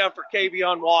touchdown for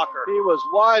Kavion Walker. He was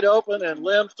wide open, and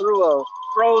Lim threw a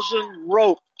frozen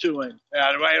rope to him.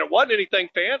 And it wasn't anything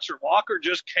fancy. Walker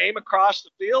just came across the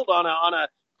field on a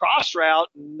cross route,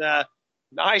 and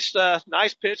nice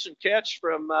pitch and catch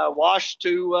from Wash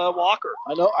to Walker.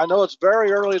 I know it's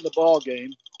very early in the ball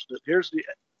game, but here's the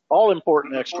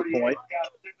all-important extra point.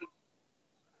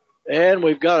 And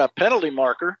we've got a penalty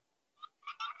marker.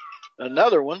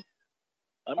 Another one.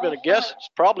 I'm going to guess it's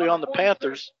probably on the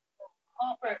Panthers.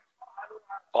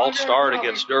 False start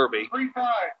against Derby.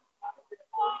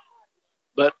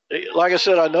 But like I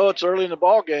said, I know it's early in the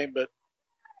ball game, but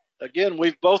again,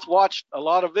 we've both watched a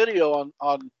lot of video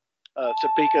on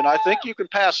Topeka, and I think you can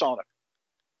pass on it.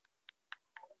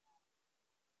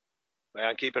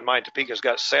 Man, keep in mind Topeka's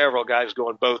got several guys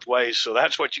going both ways, so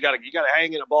that's what you got to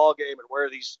hang in a ball game and wear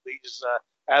these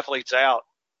athletes out.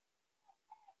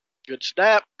 Good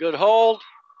snap, good hold,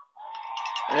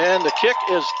 and the kick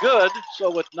is good.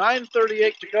 So with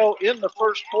 9:38 to go in the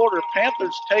first quarter,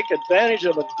 Panthers take advantage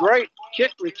of a great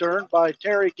kick return by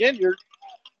Terry Ginyard,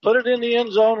 put it in the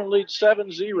end zone, and lead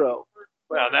 7-0.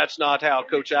 Well, that's not how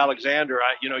Coach Alexander,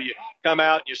 you come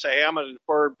out and you say, hey, I'm going to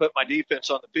defer and put my defense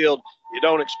on the field. You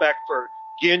don't expect for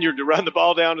Ginyard to run the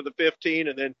ball down to the 15,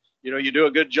 and then, you do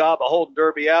a good job of holding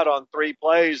Derby out on 3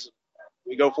 plays.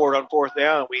 We go for it on 4th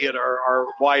down, and we hit our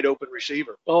wide open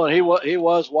receiver. Oh, and he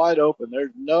was wide open.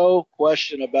 There's no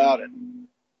question about it.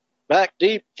 Back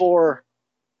deep for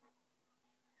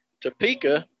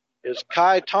Topeka is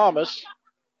Kai Thomas.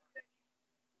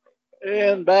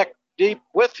 And back deep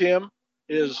with him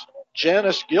is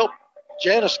Janice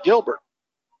Gilbert.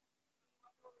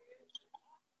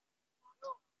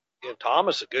 Yeah,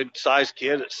 Thomas, a good-sized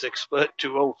kid at 6 foot,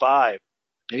 205.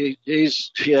 He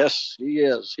is.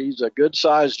 He's a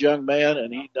good-sized young man,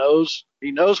 and he knows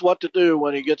what to do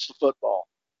when he gets the football.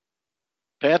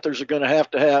 Panthers are going to have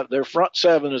their front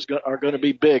 7 are going to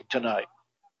be big tonight.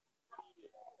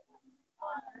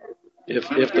 If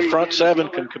the front 7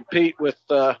 can compete with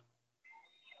the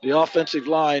offensive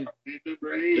line,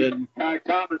 then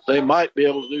they might be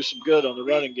able to do some good on the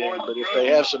running game. But if they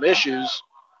have some issues,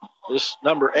 this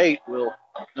number 8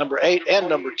 and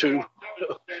number 2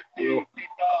 will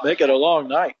make it a long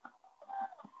night.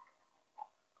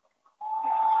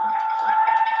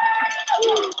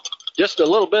 Just a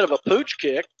little bit of a pooch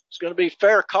kick. It's going to be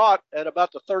fair caught at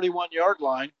about the 31-yard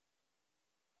line.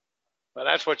 Well,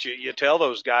 that's what you tell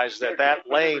those guys, that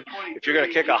lane, if you're going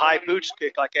to kick a high pooch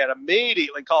kick like that,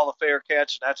 immediately call a fair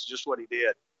catch, and that's just what he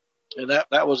did. And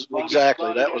that was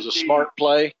a smart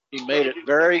play. He made it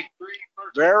very,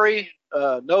 very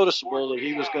noticeable that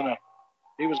he was going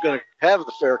to have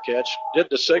the fair catch. Did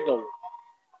the signal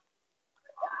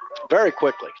very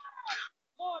quickly.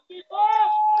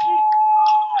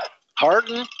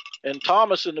 Harden and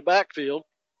Thomas in the backfield.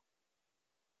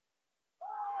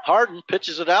 Harden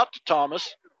pitches it out to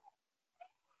Thomas.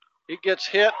 He gets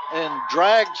hit and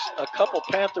drags a couple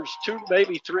Panthers 2,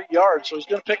 maybe 3 yards. So he's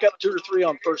going to pick up 2 or 3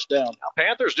 on first down. Now,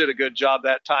 Panthers did a good job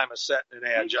that time of setting an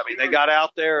edge. I mean, they got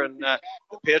out there and the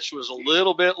pitch was a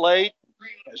little bit late.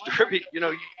 As Derby,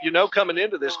 coming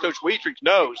into this, Coach Wietrich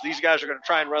knows these guys are going to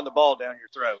try and run the ball down your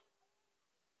throat.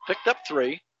 Picked up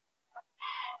 3.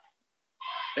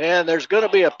 And there's going to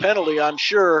be a penalty, I'm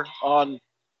sure, on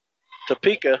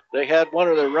Topeka. They had one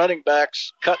of their running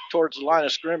backs cut towards the line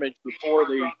of scrimmage before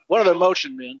one of their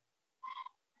motion men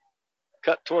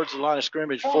cut towards the line of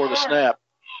scrimmage before the snap.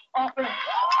 Offense,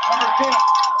 number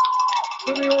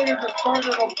 10. Simulated the start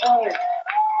of a play.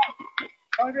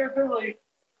 Tiger Billy,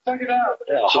 second out.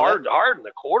 Yeah, Harden,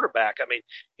 the quarterback. I mean,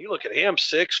 you look at him,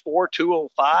 6'4",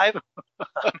 205.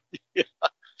 Yeah.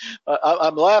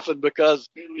 I'm laughing because,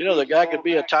 the guy could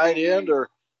be a tight end or,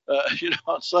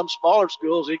 on some smaller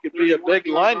schools, he could be a big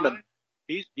lineman.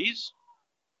 He's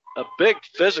a big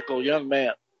physical young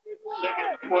man.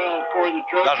 Second 12 for the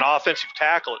Trojans. Got an offensive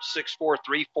tackle at 6'4",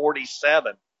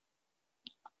 347.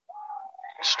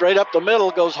 Straight up the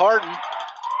middle goes Harden.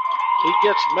 He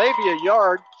gets maybe a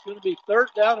yard. It's going to be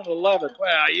 3rd down and 11.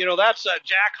 Well, that's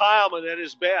Jack Heilman at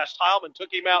his best. Heilman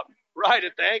took him out right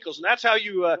at the ankles, and that's how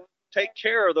you take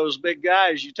care of those big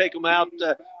guys. You take them out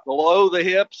below the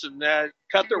hips and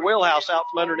cut their wheelhouse out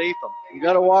from underneath them. You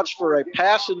got to watch for a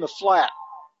pass in the flat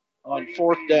on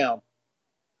 4th down.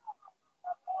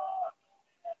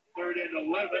 3rd and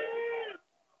 11.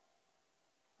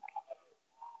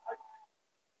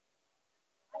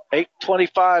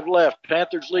 .8:25 left.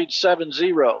 Panthers lead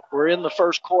 7-0. We're in the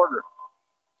first quarter.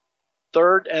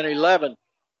 3rd and 11.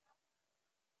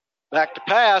 Back to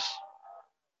pass.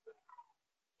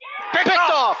 Picked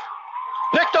off.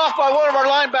 Picked off by one of our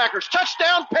linebackers.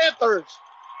 Touchdown, Panthers.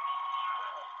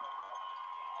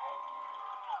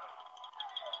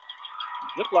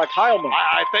 Looked like Heilman.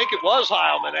 I think it was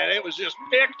Heilman, and it was just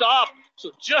picked off.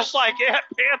 So just like that,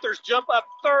 Panthers jump up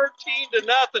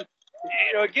 13-0.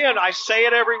 Again, I say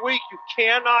it every week. You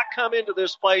cannot come into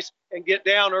this place and get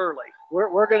down early.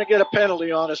 We're going to get a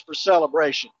penalty on us for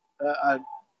celebration.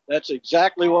 That's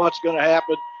exactly what's going to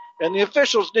happen. And the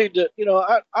officials need to,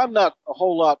 I'm not a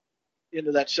whole lot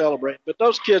into that celebrating, but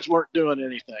those kids weren't doing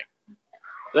anything.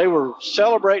 They were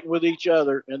celebrating with each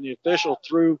other, and the official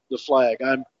threw the flag.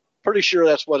 I'm pretty sure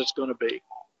that's what it's going to be.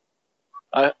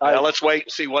 Let's wait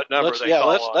and see what number they call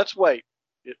on. Let's wait.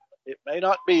 It may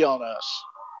not be on us.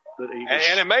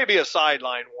 And it may be a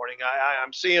sideline warning.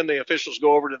 I'm seeing the officials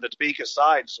go over to the Topeka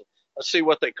side, so let's see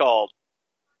what they called.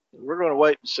 We're going to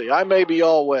wait and see. I may be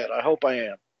all wet. I hope I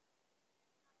am.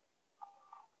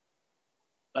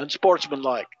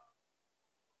 Unsportsmanlike.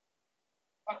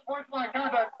 Unsportsmanlike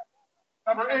conduct,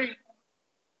 number 8,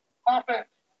 offense.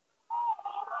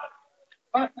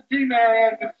 Let the team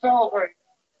area to celebrate.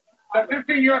 The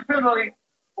 15-yard penalty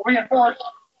will be enforced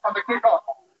on the kickoff.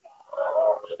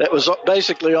 That was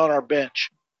basically on our bench,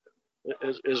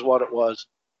 is what it was.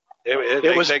 They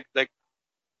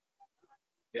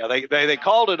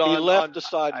called it on. He left the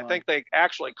sideline. I think they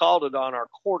actually called it on our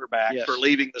quarterback for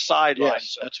leaving the sideline.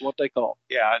 Yes, so, that's what they call.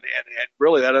 Yeah, and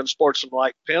really that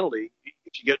unsportsmanlike penalty,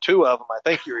 if you get 2 of them, I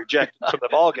think you're ejected from the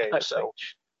ball game. So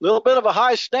a little bit of a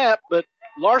high snap, but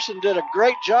Larson did a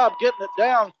great job getting it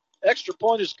down. Extra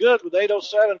point is good with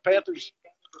 8:07. Panthers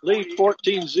lead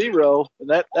 14-0, and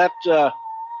that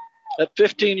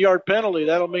 15-yard penalty,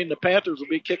 that'll mean the Panthers will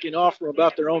be kicking off from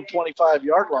about their own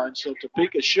 25-yard line. So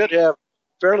Topeka should have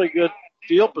fairly good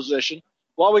field position.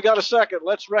 While we got a second,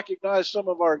 let's recognize some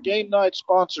of our game night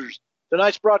sponsors.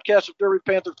 Tonight's broadcast of Derby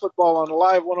Panther football on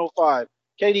Live 105,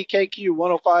 KDKQ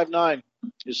 105.9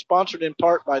 is sponsored in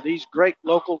part by these great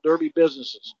local Derby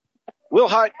businesses. Will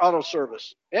Height Auto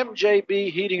Service,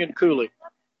 MJB Heating and Cooling,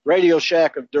 Radio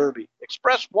Shack of Derby,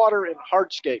 Express Water and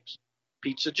Hardscapes,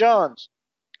 Pizza John's,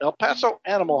 El Paso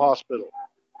Animal Hospital,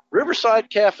 Riverside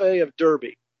Cafe of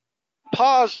Derby,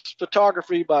 Paz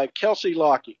Photography by Kelsey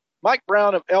Lockey, Mike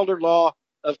Brown of Elder Law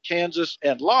of Kansas,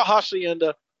 and La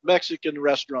Hacienda Mexican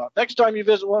Restaurant. Next time you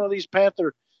visit one of these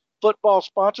Panther football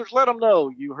sponsors, let them know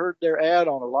you heard their ad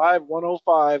on Live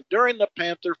 105 during the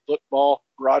Panther football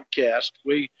broadcast.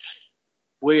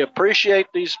 We appreciate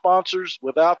these sponsors.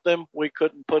 Without them, we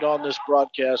couldn't put on this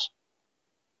broadcast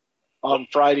on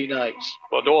Friday nights.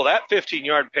 Well, Noel, that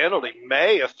 15-yard penalty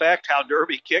may affect how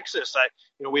Derby kicks this.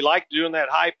 We like doing that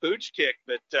high pooch kick,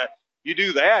 but you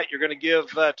do that, you're going to give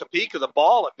Topeka the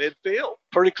ball at midfield.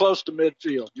 Pretty close to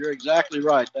midfield. You're exactly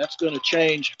right. That's going to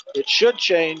change. It should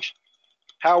change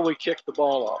how we kick the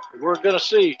ball off. We're going to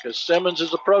see because Simmons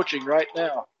is approaching right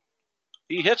now.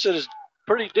 He hits it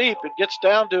pretty deep. It gets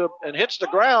down to and hits the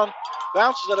ground,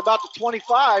 bounces at about the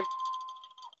 25.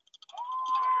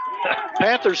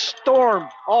 Panthers storm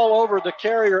all over the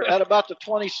carrier at about the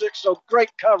 26, so great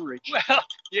coverage. Well,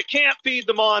 you can't feed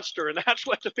the monster, and that's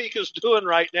what Topeka's doing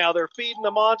right now. They're feeding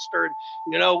the monster,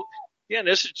 and, again,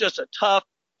 this is just a tough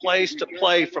place to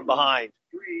play from behind.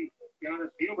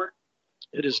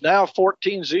 It is now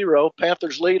 14-0.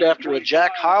 Panthers lead after a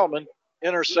Jack Heilman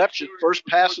interception. First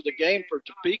pass of the game for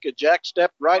Topeka. Jack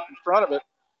stepped right in front of it,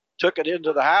 took it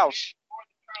into the house.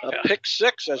 Pick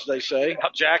 6, as they say.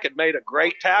 Jack had made a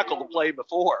great tackle the play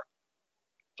before.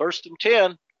 1st and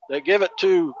 10. They give it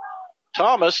to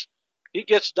Thomas. He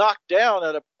gets knocked down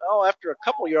after a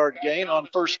couple-yard gain on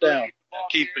 1st down.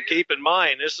 Keep in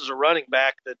mind, this is a running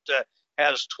back that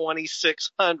has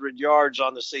 2,600 yards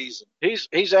on the season.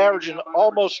 He's averaging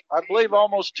almost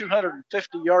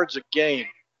 250 yards a game.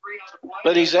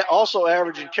 But he's also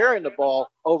averaging carrying the ball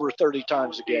over 30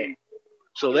 times a game.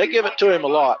 So they give it to him a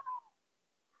lot.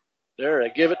 There,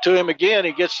 they give it to him again.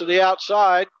 He gets to the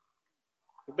outside.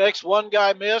 He makes one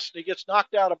guy miss, and he gets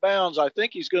knocked out of bounds. I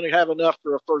think he's going to have enough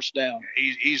for a 1st down.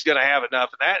 He's going to have enough.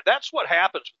 And that's what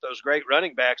happens with those great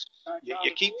running backs.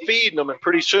 You keep feeding them, and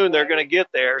pretty soon they're going to get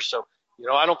there. So,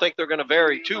 I don't think they're going to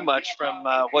vary too much from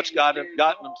what's gotten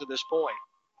them to this point.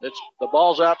 The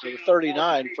ball's out to the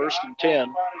 39, 1st and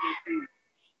 10.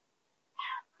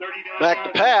 Back to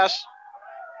pass.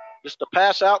 Just a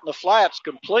pass out in the flats,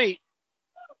 complete.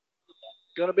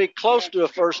 Going to be close to a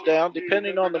 1st down,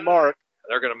 depending on the mark.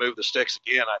 They're going to move the sticks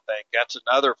again, I think. That's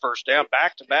another 1st down,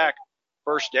 back-to-back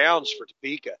 1st downs for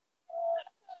Topeka.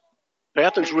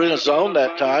 Panthers were in a zone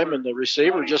that time, and the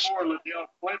receiver just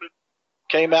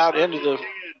came out into the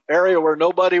area where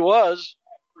nobody was,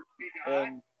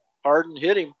 and Harden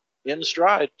hit him in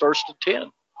stride, 1st and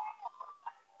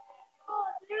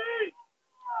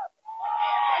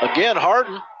 10. Again,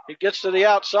 Harden, he gets to the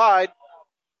outside.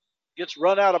 Gets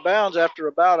run out of bounds after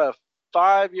about a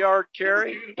 5-yard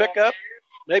carry, pickup,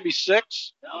 maybe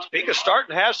 6. Topeka's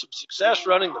starting to have some success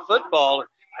running the football, and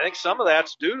I think some of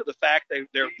that's due to the fact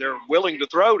they're willing to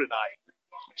throw tonight.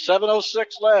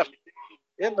 7:06 left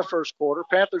in the 1st quarter.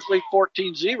 Panthers lead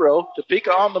 14-0.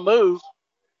 Topeka on the move.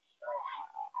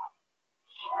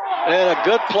 And a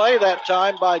good play that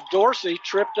time by Dorsey,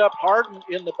 tripped up Harden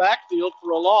in the backfield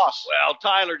for a loss. Well,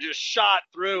 Tyler just shot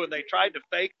through, and they tried to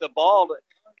fake the ball,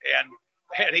 and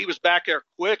Man, he was back there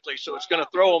quickly, so it's going to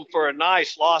throw him for a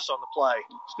nice loss on the play.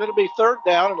 It's going to be third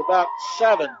down and about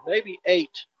 7, maybe 8.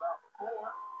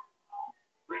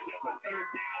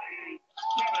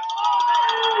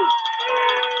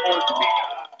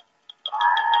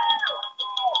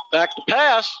 Back to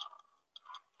pass.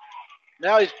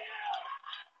 Now he's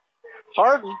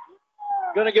Harden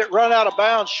going to get run out of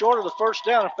bounds short of the first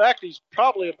down. In fact, he's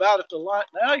probably about at the line.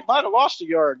 Now he might have lost a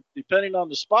yard, depending on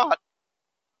the spot.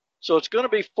 So it's going to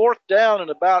be fourth down and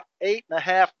about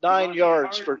 8.5, 9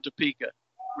 yards for Topeka.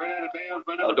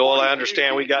 Doyle, I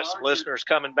understand we got some listeners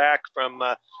coming back from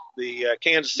the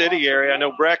Kansas City area. I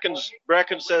know Brecken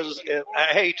says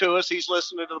hey to us. He's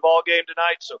listening to the ball game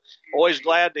tonight. So always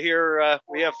glad to hear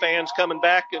we have fans coming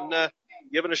back and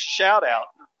giving us a shout out.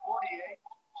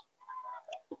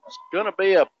 It's going to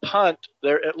be a punt.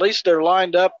 At least they're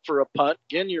lined up for a punt.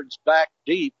 Ginyard's back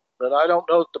deep, but I don't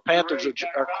know if the Panthers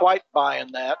are quite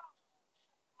buying that.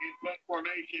 In punt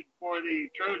formation for the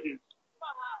Trojans.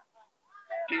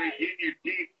 Gary Ginyard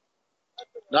deep.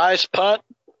 Nice punt.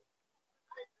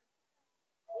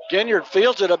 Ginyard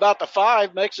fields it about the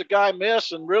 5, makes a guy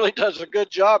miss, and really does a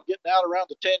good job getting out around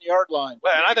the 10-yard line.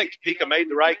 Well, and I think Topeka made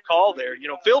the right call there.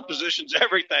 Field position's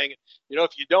everything.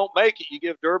 If you don't make it, you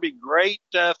give Derby great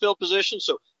field position.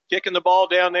 So kicking the ball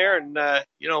down there, and,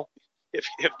 if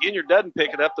Ginyard doesn't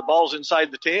pick it up, the ball's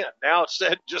inside the 10. Now it's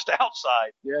set just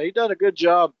outside. Yeah, he done a good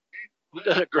job. He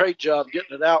done a great job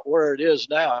getting it out where it is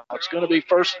now. It's going to be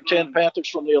 1st and 10 Panthers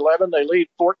from the 11. They lead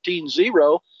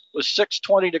 14-0 with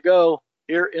 6:20 to go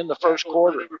here in the first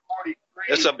quarter.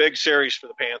 It's a big series for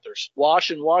the Panthers. Wash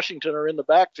and Washington are in the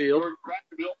backfield.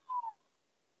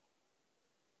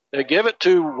 They give it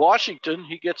to Washington.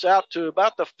 He gets out to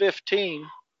about the 15,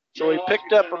 so he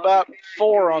picked up about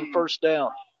 4 on first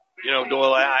down.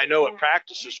 Doyle, I know at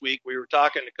practice this week we were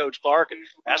talking to Coach Clark, and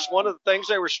that's one of the things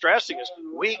they were stressing is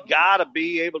we got to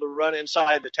be able to run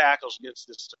inside the tackles against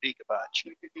this Topeka bunch.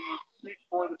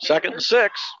 2nd and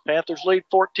 6. Panthers lead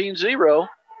 14-0.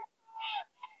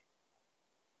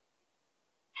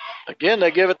 Again,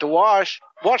 they give it to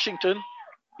Washington.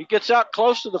 He gets out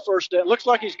close to the first down. Looks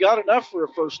like he's got enough for a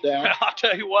first down. I'll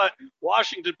tell you what,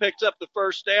 Washington picked up the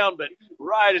first down, but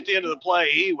right at the end of the play,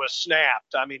 he was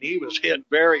snapped. I mean, he was hit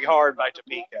very hard by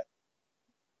Topeka.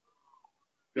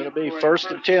 Going to be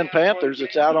 1st and 10 Panthers.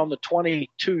 It's out on the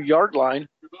 22-yard line.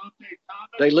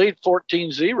 They lead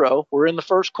 14-0. We're in the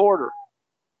first quarter.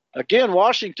 Again,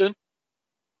 Washington.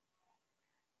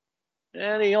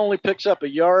 And he only picks up a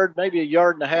yard, maybe a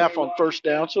yard and a half on first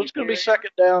down. So it's going to be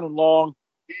 2nd down and long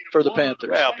for the Panthers.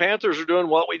 Well, Panthers are doing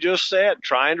what we just said,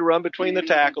 trying to run between the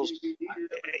tackles.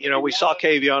 We saw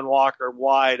Kavion Walker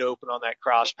wide open on that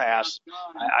cross pass.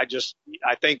 I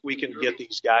think we can get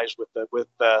these guys with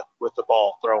the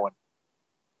ball throwing.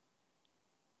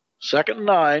 2nd and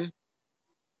 9.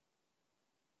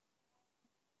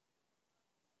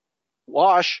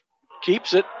 Wash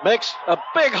keeps it, makes a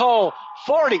big hole.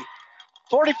 40,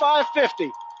 45,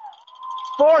 50,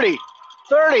 40,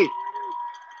 30.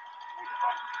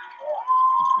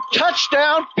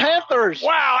 Touchdown, Panthers.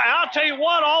 Wow, and I'll tell you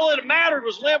what, all that mattered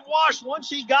was Lim Wash. Once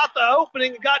he got the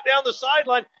opening and got down the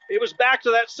sideline, it was back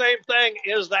to that same thing.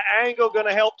 Is the angle going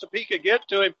to help Topeka get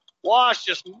to him? Wash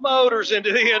just motors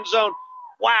into the end zone.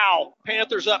 Wow,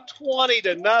 Panthers up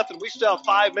 20-0. We still have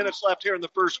 5 minutes left here in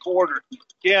the first quarter.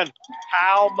 Again,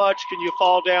 how much can you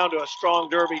fall down to a strong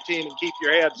Derby team and keep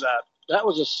your heads up? That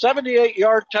was a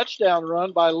 78-yard touchdown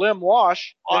run by Lim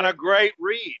Wash. On a great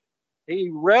read. He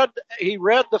read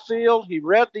the field. He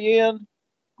read the end,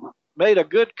 made a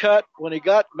good cut when he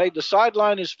made the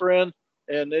sideline his friend,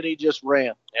 and then he just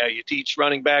ran. Yeah, you teach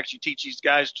running backs, you teach these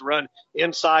guys to run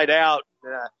inside out.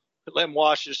 Lim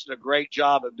Wash just did a great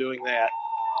job of doing that.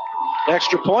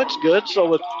 Extra point's good, so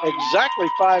with exactly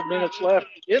 5 minutes left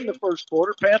in the first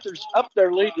quarter, Panthers up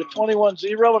their lead to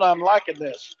 21-0, and I'm liking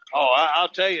this. Oh, I'll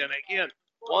tell you, and again,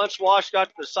 once Wash got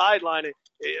to the sideline,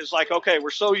 it's like, okay, we're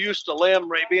so used to Lim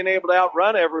being able to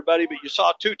outrun everybody, but you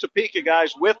saw 2 Topeka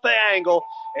guys with the angle,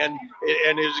 and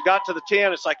as he got to the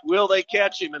 10, it's like, will they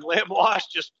catch him? And Lim Wash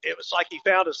it was like he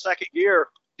found a second gear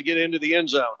to get into the end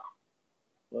zone.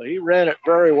 Well, he ran it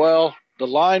very well. The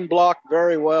line blocked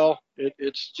very well.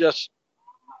 It's just,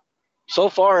 so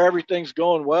far, everything's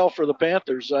going well for the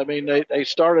Panthers. I mean, they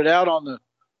started out on the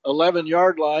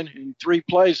 11-yard line. In 3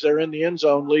 plays, they're in the end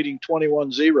zone, leading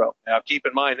 21-0. Now, keep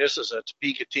in mind, this is a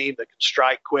Topeka team that can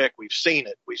strike quick. We've seen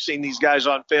it. We've seen these guys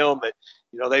on film that,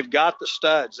 they've got the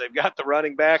studs. They've got the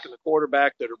running back and the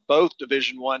quarterback that are both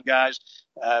Division I guys.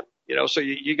 So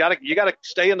you got to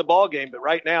stay in the ball game. But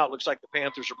right now, it looks like the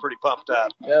Panthers are pretty pumped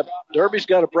up. Yeah, Derby's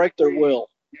got to break their will.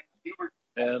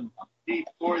 And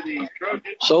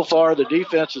so far, the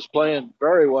defense is playing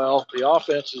very well. The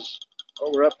offense is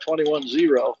we're up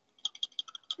 21-0.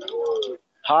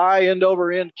 High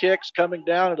end-over-end kicks coming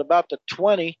down at about the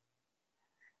 20.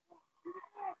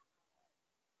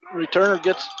 Returner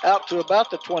gets out to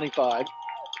about the 25.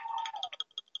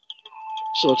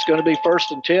 So it's going to be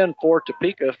 1st and 10 for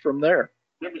Topeka from there.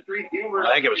 I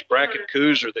think it was Brecken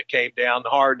Kuzer that came down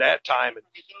hard that time. And,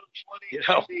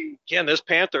 again, this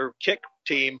Panther kick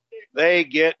team, they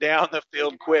get down the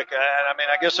field quick. I mean,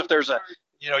 I guess if there's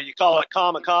you call it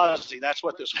kamikaze, that's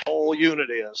what this whole unit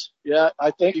is. Yeah,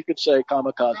 I think you could say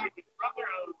kamikaze.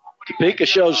 Topeka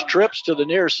shows trips to the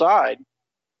near side.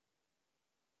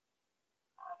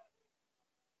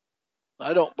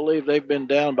 I don't believe they've been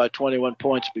down by 21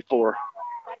 points before.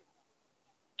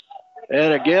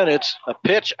 And again, it's a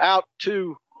pitch out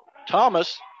to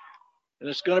Thomas, and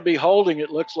it's going to be holding, it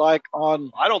looks like,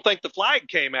 on. I don't think the flag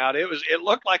came out. It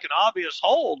looked like an obvious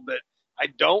hold, but I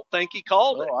don't think he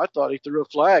called it. Oh, I thought he threw a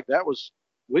flag.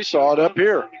 We saw it up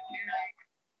here.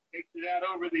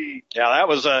 Yeah, that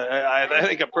was I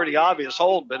think a pretty obvious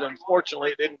hold, but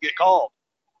unfortunately it didn't get called.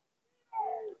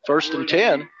 1st and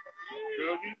 10.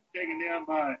 Taken down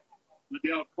by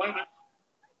Liddell Clement.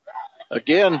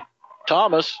 Again,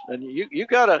 Thomas, and you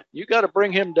gotta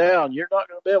bring him down. You're not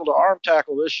going to be able to arm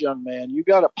tackle this young man. You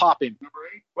got to pop him.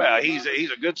 Well, he's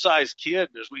a good sized kid,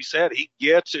 as we said. He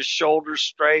gets his shoulders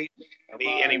straight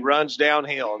and he runs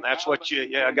downhill, and that's what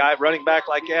a guy running back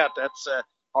like that. That's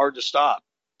hard to stop.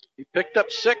 He picked up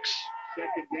 6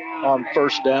 on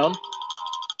 1st down.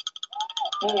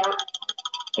 4.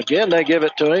 Again, they give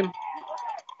it to him.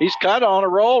 He's kind of on a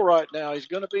roll right now. He's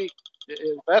going to be,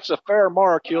 if that's a fair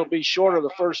mark, he'll be short of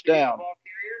the 1st down.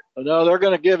 No, they're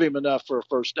going to give him enough for a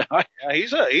 1st down.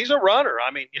 Yeah, he's a runner. I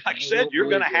mean, like you said, you're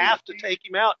going to have to take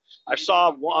him out. I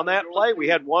saw on that play, we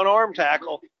had one arm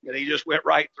tackle, and he just went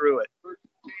right through it.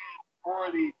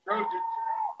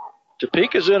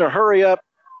 Topeka's in a hurry-up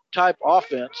type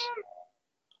offense.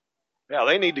 Yeah,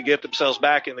 they need to get themselves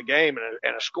back in the game,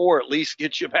 and a score at least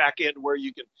gets you back into where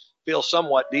you can feel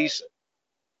somewhat decent.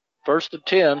 1st and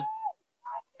 10.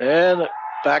 And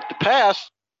back to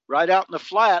pass right out in the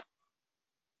flat.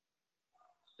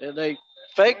 And they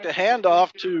fake the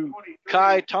handoff to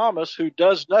Kai Thomas, who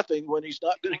does nothing when he's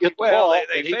not going to get the ball.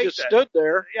 They he just stood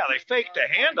there. Yeah, they faked the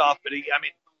handoff, but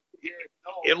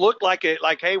it looked like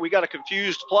hey, we got a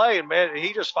confused play, and man,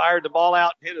 he just fired the ball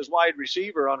out and hit his wide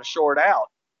receiver on a short out.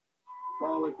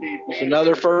 It's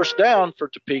another 1st down for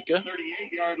Topeka.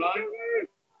 38-yard line.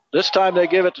 This time they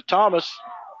give it to Thomas.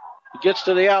 He gets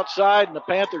to the outside, and the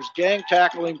Panthers gang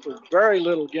tackle him for very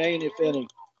little gain, if any.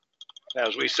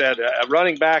 As we said, a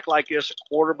running back like this, a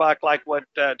quarterback like what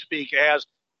Topeka has,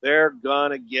 they're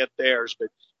going to get theirs. But,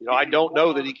 I don't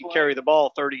know that he can carry the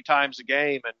ball 30 times a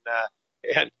game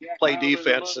and play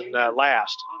defense and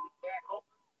last.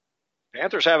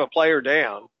 Panthers have a player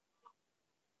down.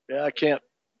 Yeah,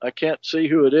 I can't see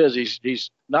who it is.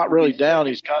 He's not really down.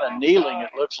 He's kind of kneeling, it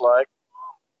looks like.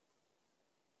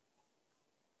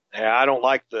 Yeah, I don't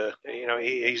like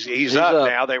he's up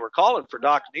now. They were calling for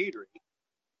Doc Needry.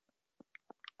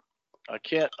 I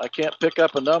can't pick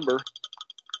up a number.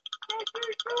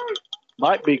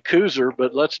 Might be Kuzer,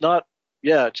 but let's not.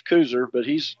 Yeah, it's Kuzer, but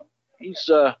he's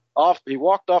off. He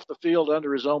walked off the field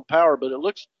under his own power, but it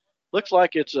looks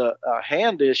like it's a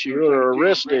hand issue or a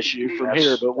wrist issue from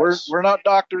here. But we're not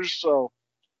doctors, so.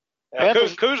 Yeah,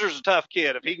 Kuzer's a tough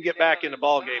kid. If he can get back in the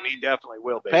ball game, he definitely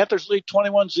will be. Panthers lead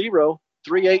 21-0.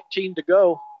 3:18 to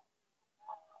go.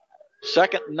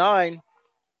 2nd and 9.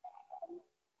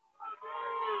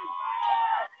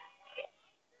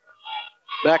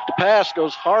 Back to pass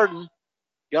goes Harden.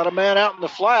 Got a man out in the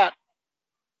flat.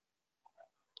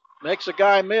 Makes a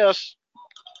guy miss.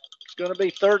 It's going to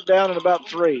be 3rd down and about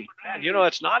 3. And,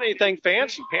 it's not anything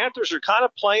fancy. Panthers are kind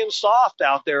of playing soft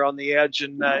out there on the edge,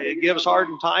 and it gives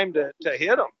Harden time to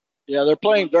hit them. Yeah, they're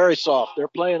playing very soft. They're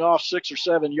playing off 6 or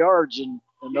 7 yards, and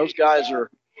those guys are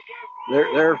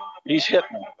he's hitting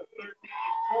them.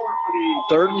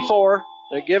 3rd and 4.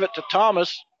 They give it to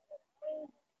Thomas.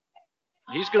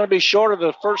 He's going to be short of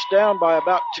the 1st down by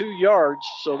about 2 yards.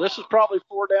 So this is probably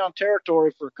 4-down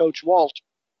territory for Coach Walt.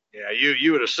 Yeah,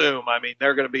 you would assume. I mean,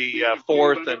 they're going to be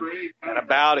 4th and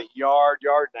about a yard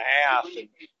and a half. And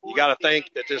you got to think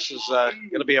that this is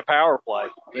going to be a power play.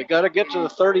 They got to get to the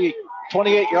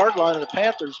 28-yard line of the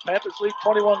Panthers. Panthers lead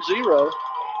 21-0.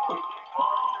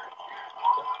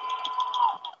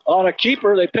 On a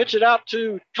keeper, they pitch it out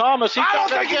to Thomas. He's not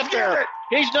going to get there.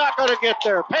 He's not going to get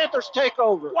there. Panthers take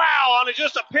over. Wow, on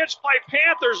just a pitch play,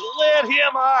 Panthers lit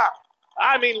him up.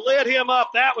 Lit him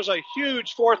up. That was a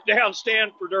huge 4th down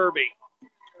stand for Derby.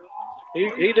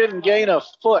 He didn't gain a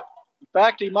foot. In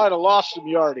fact, he might have lost some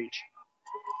yardage.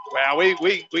 Well,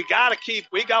 we got to keep.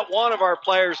 We got one of our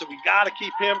players that we got to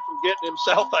keep him from getting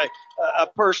himself a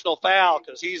personal foul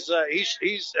because he's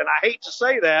and I hate to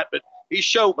say that, but he's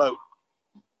showboat.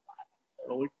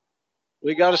 Well,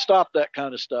 we got to stop that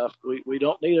kind of stuff. We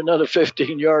don't need another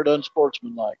 15-yard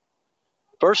unsportsmanlike.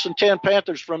 1st and 10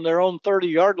 Panthers from their own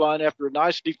 30-yard line after a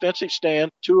nice defensive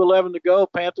stand. 2:11 to go.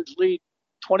 Panthers lead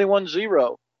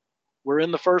 21-0. We're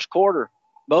in the first quarter.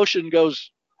 Motion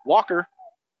goes Walker.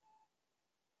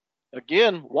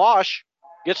 Again, Wash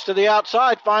gets to the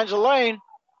outside, finds a lane.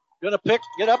 Going to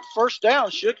get up first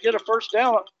down. Should get a first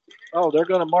down. Oh, they're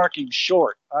going to mark him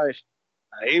short.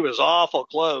 He was awful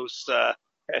close.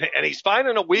 And he's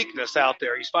finding a weakness out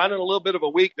there. He's finding a little bit of a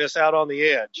weakness out on the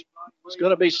edge. It's going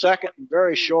to be second and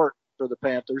very short for the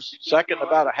Panthers. Second,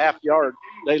 about a half yard.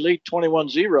 They lead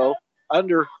 21-0.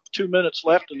 Under 2 minutes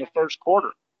left in the first quarter.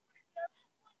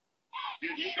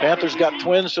 Panthers got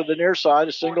twins to the near side,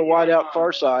 a single wide out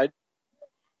far side.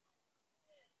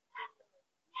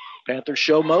 Panthers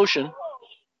show motion.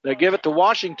 They give it to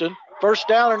Washington. First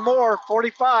down and more,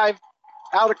 45.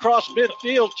 Out across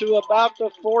midfield to about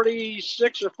the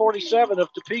 46 or 47 of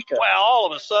Topeka. Well, all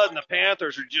of a sudden the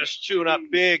Panthers are just chewing up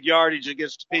big yardage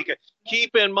against Topeka.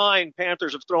 Keep in mind,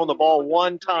 Panthers have thrown the ball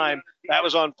one time. That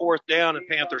was on 4th down, and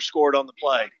Panthers scored on the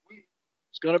play.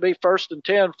 It's going to be 1st and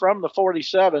 10 from the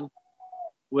 47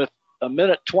 with a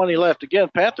minute 20 left. Again,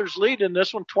 Panthers lead in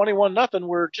this one 21-0.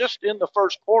 We're just in the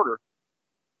first quarter.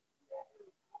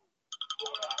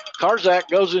 Karzak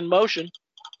goes in motion.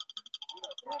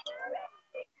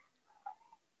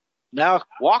 Now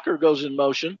Walker goes in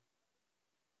motion.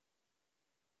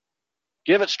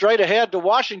 Give it straight ahead to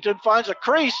Washington. Finds a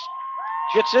crease.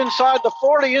 Gets inside the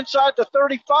 40, inside the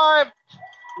 35,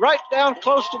 right down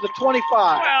close to the 25.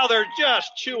 Well, they're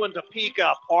just chewing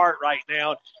Topeka apart right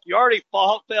now. You already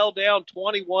fell down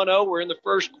 21-0. We're in the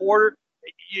first quarter.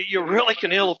 You really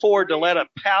can ill afford to let a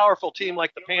powerful team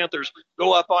like the Panthers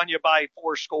go up on you by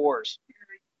 4 scores.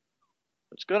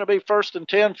 It's going to be 1st and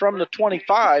 10 from the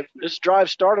 25. This drive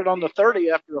started on the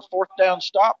 30 after a 4th down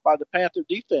stop by the Panther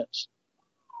defense.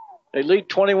 They lead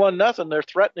 21-0. They're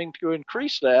threatening to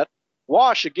increase that.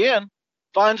 Wash again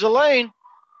finds a lane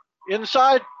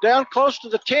inside, down close to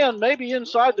the 10, maybe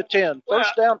inside the 10.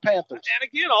 First down Panthers. And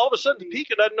again, all of a sudden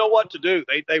Topeka doesn't know what to do.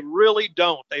 They really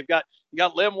don't. You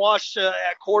got Lem Wash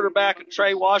at quarterback and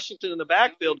Trey Washington in the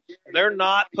backfield. They're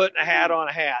not putting a hat on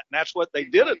a hat. And that's what they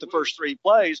did at the first 3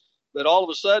 plays. But all of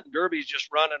a sudden, Derby's just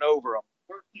running over them.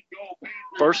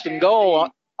 1st and goal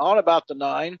on about the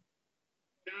 9.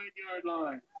 9-yard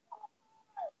line.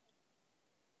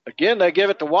 Again, they give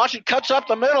it to Washington. Cuts up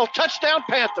the middle. Touchdown,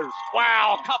 Panthers.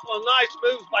 Wow, a couple of nice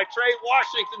moves by Trey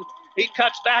Washington. He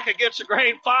cuts back against the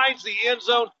grain, finds the end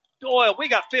zone. Doyle, we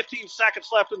got 15 seconds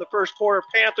left in the first quarter.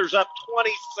 Panthers up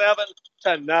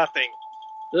 27-0.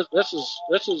 This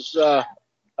is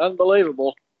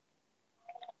unbelievable.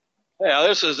 Yeah,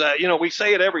 this is, we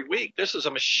say it every week. This is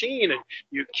a machine, and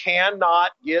you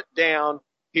cannot get down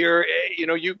here.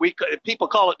 People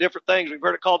call it different things. We've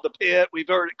heard it called the pit. We've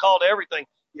heard it called everything.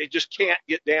 You just can't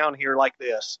get down here like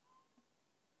this.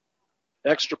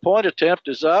 Extra point attempt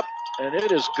is up, and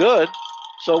it is good.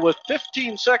 So with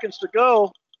 15 seconds to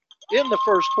go in the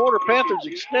first quarter, Panthers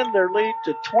extend their lead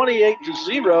to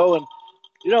 28-0.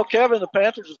 And, Kevin, the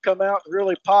Panthers have come out and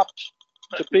really popped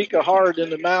Topeka hard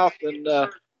in the mouth. And,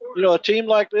 a team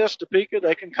like this, Topeka,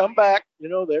 they can come back.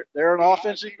 They're an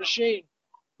offensive machine.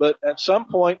 But at some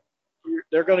point,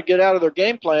 they're going to get out of their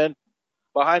game plan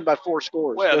behind by 4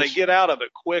 scores. Well, they get out of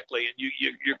it quickly, and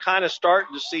you're kind of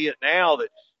starting to see it now that,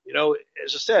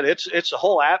 as I said, it's a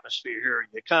whole atmosphere here.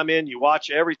 You come in, you watch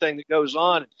everything that goes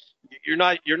on. You're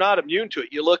not immune to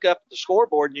it. You look up at the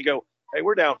scoreboard and you go, hey,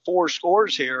 we're down 4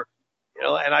 scores here.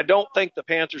 And I don't think the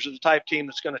Panthers are the type team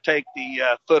that's going to take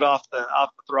the foot off the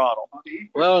throttle.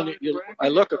 Well, I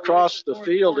look across the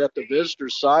field at the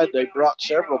visitors' side. They brought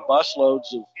several busloads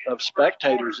of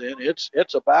spectators in.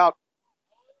 It's about,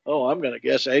 I'm going to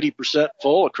guess 80%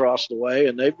 full across the way,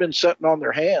 and they've been sitting on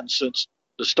their hands since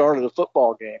the start of the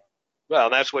football game. Well,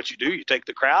 that's what you do. You take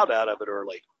the crowd out of it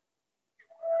early.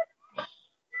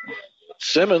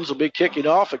 Simmons will be kicking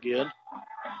off again.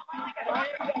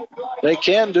 They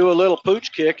can do a little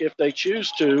pooch kick if they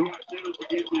choose to.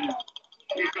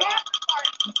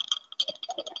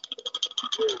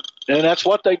 And that's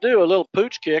what they do, a little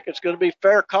pooch kick. It's going to be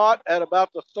fair caught at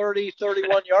about the 30,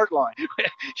 31-yard line.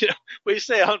 We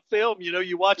say on film,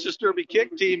 you watch this Derby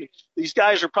kick team, these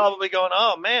guys are probably going,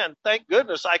 oh, man, thank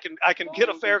goodness I can get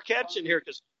a fair catch in here,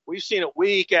 because we've seen it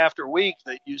week after week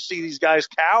that you see these guys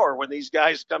cower when these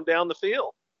guys come down the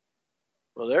field.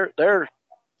 Well, they're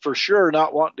for sure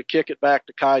not wanting to kick it back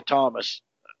to Kai Thomas.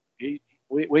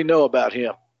 We know about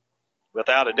him.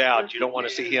 Without a doubt, you don't want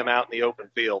to see him out in the open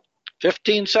field.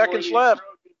 15 seconds left.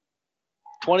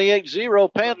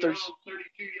 28-0 Panthers.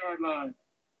 32-yard line.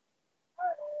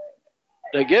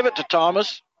 They give it to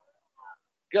Thomas.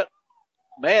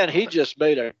 Man, he just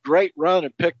made a great run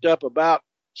and picked up about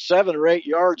 7 or 8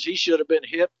 yards. He should have been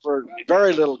hit for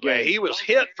very little gain. He was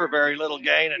hit for very little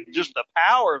gain, and just the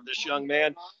power of this young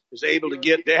man is able to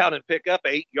get down and pick up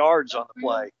 8 yards on the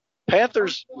play.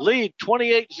 Panthers lead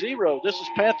 28-0. This is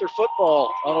Panther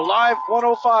football on a live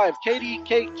 105,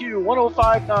 KDKQ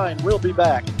 105.9. We'll be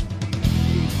back.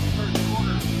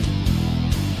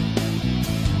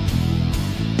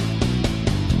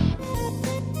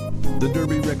 The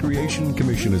Derby Recreation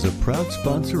Commission is a proud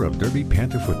sponsor of Derby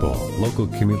Panther football, local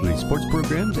community sports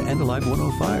programs, and Alive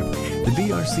 105. The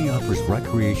DRC offers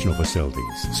recreational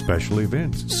facilities, special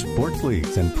events, sports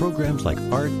leagues, and programs like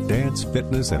art, dance,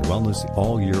 fitness, and wellness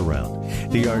all year round.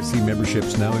 DRC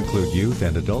memberships now include youth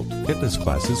and adult fitness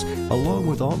classes, along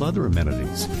with all other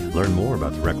amenities. Learn more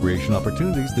about the recreation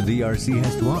opportunities the DRC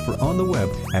has to offer on the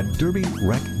web at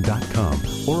derbyrec.com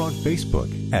or on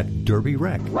Facebook at Derby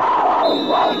Rec.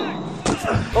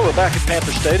 Well, we're back at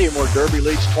Panther Stadium where Derby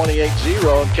leads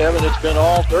 28-0. And, Kevin, it's been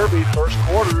all Derby first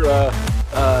quarter.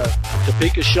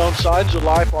 Topeka's shown signs of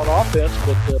life on offense,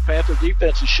 but the Panther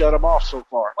defense has shut them off so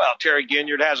far. Well, Terry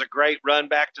Ginyard has a great run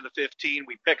back to the 15.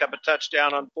 We pick up a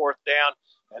touchdown on 4th down,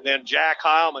 and then Jack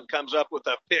Heilman comes up with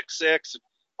a pick 6. And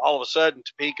all of a sudden,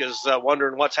 Topeka's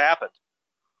wondering what's happened.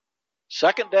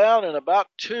 2nd down and about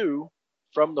 2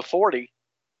 from the 40.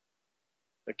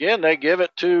 Again, they give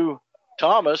it to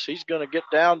Thomas. He's going to get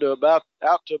down to about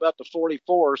the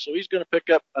 44, so he's going to pick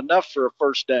up enough for a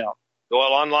 1st down.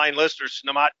 Well, online listeners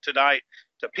tonight,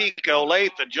 Topeka,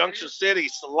 Olathe, Junction City,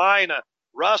 Salina,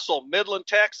 Russell, Midland,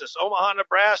 Texas, Omaha,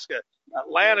 Nebraska,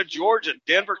 Atlanta, Georgia,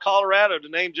 Denver, Colorado, to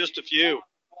name just a few.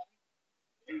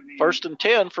 1st and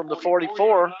 10 from the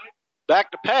 44.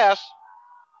 Back to pass.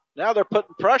 Now they're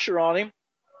putting pressure on him.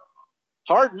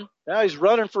 Harden, now he's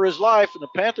running for his life, and the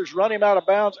Panthers run him out of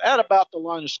bounds at about the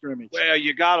line of scrimmage. Well,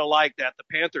 you got to like that. The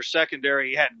Panther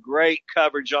secondary had great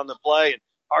coverage on the play, and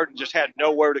Harden just had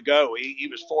nowhere to go. He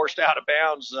was forced out of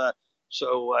bounds,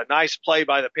 so nice play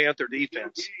by the Panther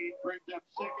defense.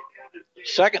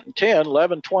 2nd and 10,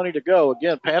 11:20 to go.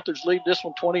 Again, Panthers lead this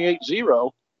one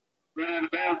 28-0. Run out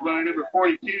of bounds by number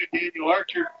 42, Daniel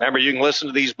Archer. Remember, you can listen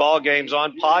to these ball games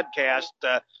on podcast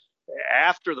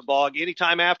after the ball,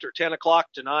 anytime after 10 o'clock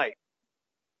tonight.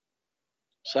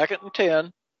 2nd and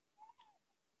 10.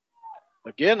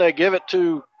 Again, they give it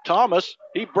to Thomas.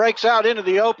 He breaks out into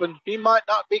the open. He might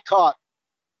not be caught.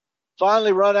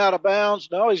 Finally run out of bounds.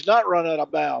 No, he's not run out of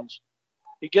bounds.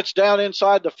 He gets down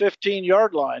inside the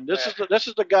 15-yard line. This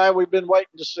is the guy we've been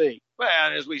waiting to see. Well,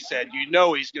 and as we said,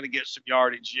 he's going to get some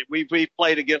yardage. We've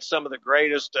played against some of the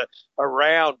greatest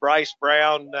around. Bryce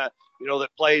Brown, that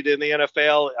played in the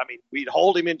NFL. I mean, we'd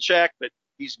hold him in check, but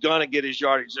he's going to get his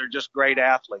yardage. They're just great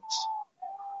athletes.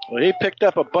 Well, he picked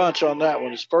up a bunch on that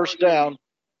one. His 1st down,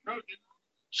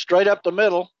 straight up the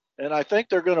middle, and I think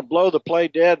they're going to blow the play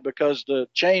dead because the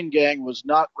chain gang was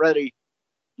not ready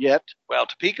yet. Well,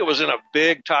 Topeka was in a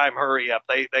big-time hurry-up.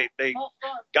 They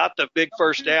got the big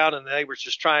 1st down, and they were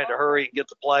just trying to hurry and get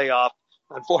the play off.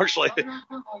 Unfortunately,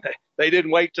 they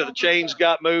didn't wait till the chains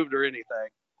got moved or anything.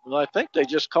 Well, I think they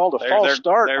just called a false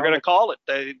start. They're going to call it.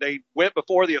 They went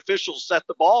before the officials set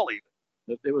the ball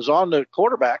even. It was on the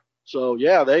quarterback. So,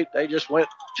 yeah, they just went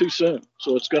too soon.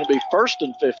 So it's going to be 1st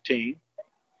and 15.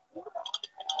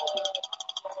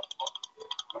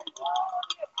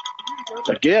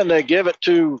 Again, they give it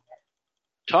to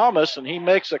Thomas, and he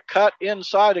makes a cut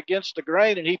inside against the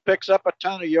grain, and he picks up a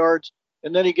ton of yards,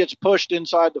 and then he gets pushed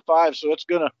inside the 5. So it's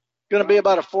going to be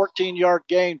about a 14-yard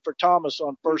gain for Thomas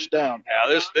on 1st down.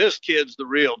 Yeah, this kid's the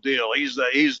real deal. He's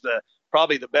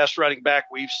probably the best running back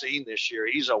we've seen this year.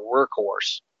 He's a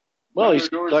workhorse. Well,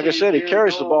 he's like I said, he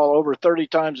carries the ball over 30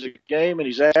 times a game, and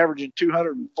he's averaging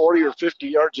 240 or 50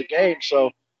 yards a game.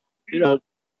 So,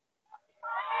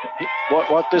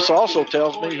 what this also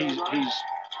tells me, he's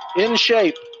in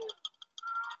shape,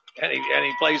 and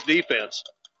he plays defense.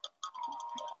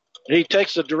 He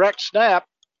takes a direct snap.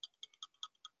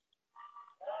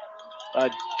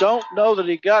 I don't know that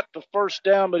he got the 1st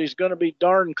down, but he's going to be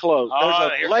darn close.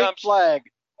 There's a late flag.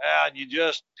 And you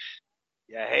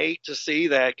hate to see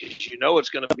that because it's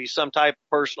going to be some type of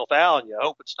personal foul, and you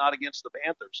hope it's not against the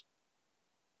Panthers.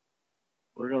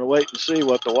 We're going to wait and see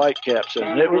what the Whitecaps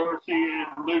say.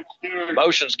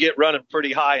 Emotions get running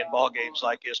pretty high in ball games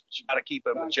like this, but you got to keep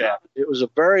them in check. It was a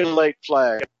very late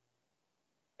flag.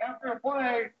 After a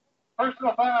play,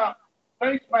 personal foul,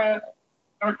 face mask,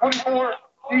 number 24,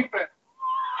 defense.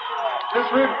 This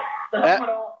ripped the helmet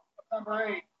off of number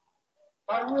 8.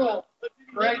 By rule,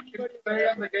 Drake can stay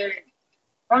in the game.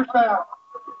 First down.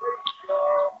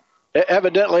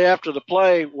 Evidently, after the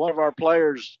play, one of our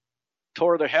players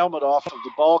tore the helmet off of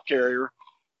the ball carrier,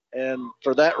 and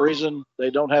for that reason, they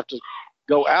don't have to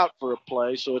go out for a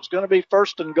play. So it's going to be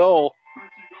first and goal.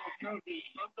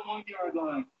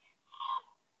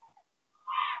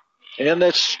 And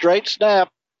it's straight snap.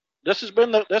 This has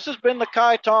been the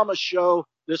Kai Thomas show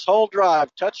this whole drive.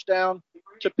 Touchdown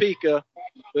Topeka,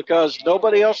 because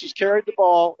nobody else has carried the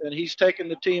ball, and he's taken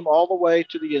the team all the way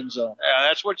to the end zone. Yeah,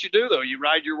 that's what you do, though. You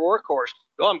ride your workhorse.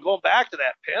 Well, I'm going back to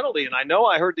that penalty, and I know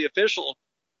I heard the official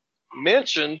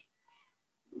mention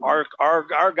our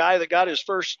guy that got his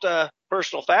first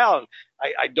personal foul. And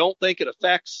I don't think it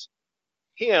affects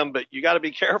him, but you got to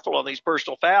be careful on these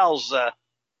personal fouls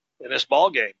in this ball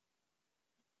game.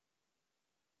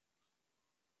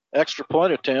 Extra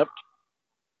point attempt.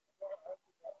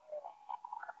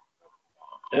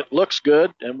 It looks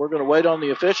good, and we're going to wait on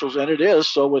the officials, and it is.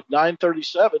 So with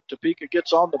 9:37, Topeka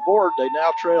gets on the board. They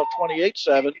now trail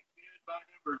 28-7.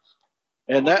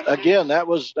 And that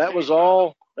was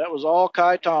all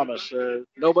Kai Thomas.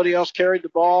 Nobody else carried the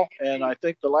ball, and I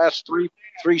think the last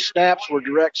three snaps were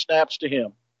direct snaps to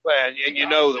him. Well, and you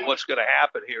know that what's going to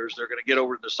happen here is they're going to get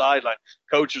over to the sideline.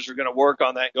 Coaches are going to work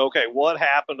on that and go, okay, what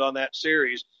happened on that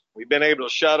series? We've been able to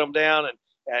shut him down and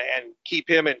keep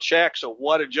him in check. So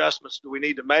what adjustments do we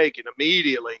need to make? And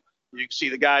immediately you can see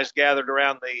the guys gathered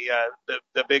around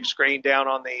the big screen down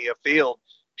on the field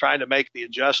trying to make the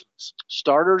adjustments.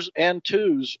 Starters and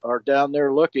twos are down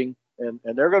there looking, and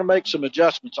they're going to make some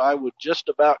adjustments. I would just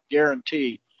about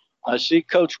guarantee. I see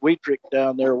Coach Wietrich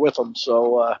down there with them,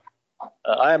 so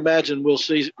I imagine we'll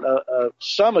see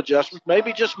some adjustments,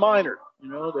 maybe just minor.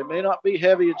 They may not be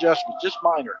heavy adjustments, just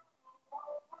minor.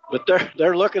 But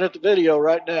they're looking at the video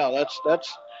right now. That's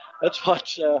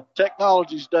what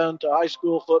technology's done to high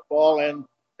school football and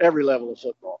every level of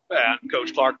football. And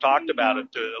Coach Clark talked about it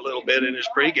a little bit in his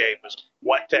pregame, is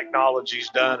what technology's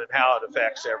done and how it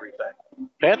affects everything.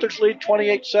 Panthers lead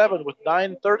 28-7 with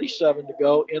 9:37 to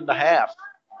go in the half.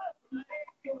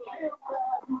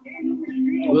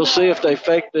 We'll see if they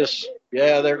fake this.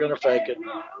 Yeah, they're going to fake it.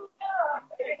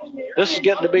 This is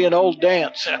getting to be an old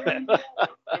dance.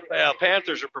 Well,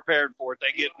 Panthers are prepared for it.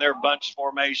 They get in their bunch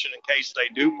formation in case they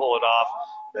do pull it off.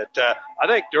 But I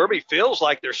think Derby feels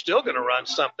like they're still going to run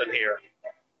something here.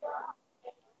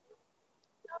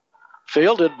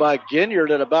 Fielded by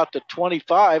Ginyard at about the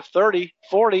 25, 30,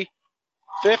 40,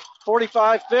 50,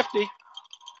 45, 50.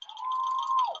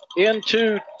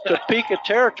 Into Topeka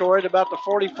territory at about the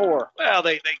 44. Well,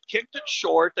 they kicked it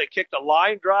short. They kicked a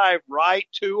line drive right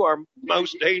to our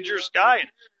most dangerous guy. And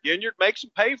Ginyard makes him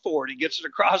pay for it. He gets it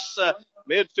across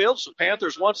midfield. So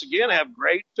Panthers once again have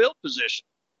great field position.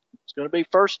 It's going to be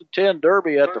 1st and 10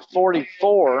 Derby at the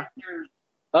 44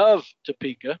 of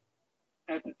Topeka.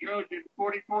 At the Trojan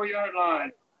 44-yard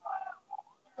line.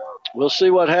 We'll see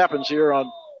what happens here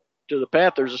to the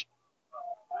Panthers.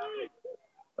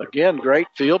 Again, great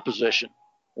field position.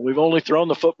 We've only thrown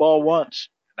the football once.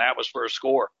 That was for a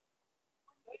score.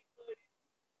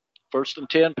 1st and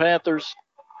 10 Panthers.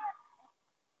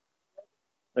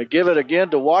 They give it again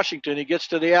to Washington. He gets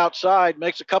to the outside,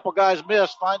 makes a couple guys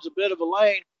miss, finds a bit of a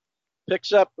lane,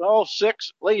 picks up 6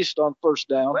 at least on first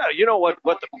down. Well, you know what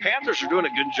the Panthers are doing a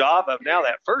good job of now.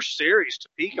 That first series,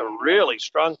 Topeka really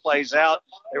strung plays out.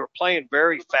 They were playing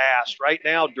very fast. Right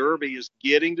now, Derby is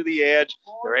getting to the edge.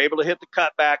 They're able to hit the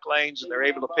cutback lanes, and they're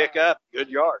able to pick up good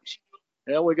yards.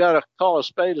 Yeah, we got to call a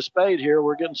spade here.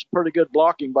 We're getting some pretty good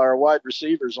blocking by our wide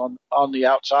receivers on the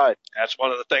outside. That's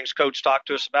one of the things Coach talked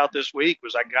to us about this week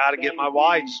was I got to get my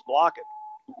wides blocking.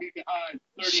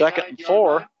 2nd and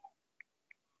 4.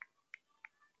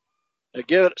 They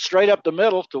give it straight up the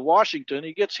middle to Washington.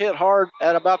 He gets hit hard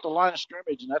at about the line of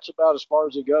scrimmage, and that's about as far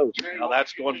as he goes. Now,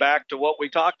 that's going back to what we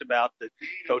talked about, that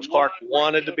Coach Clark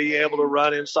wanted to be able to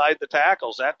run inside the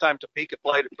tackles. That time Topeka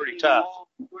played it pretty tough.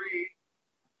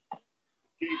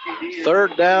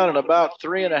 3rd down and about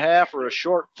 3.5 or a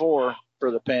short 4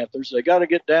 for the Panthers. They got to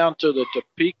get down to the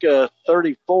Topeka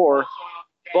 34.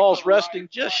 Ball's resting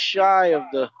just shy of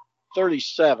the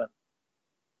 37.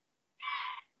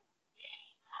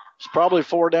 It's probably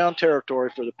 4 down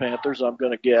territory for the Panthers, I'm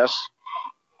going to guess.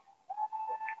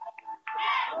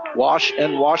 Wash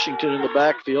and Washington in the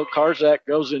backfield. Karzak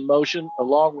goes in motion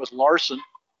along with Larson.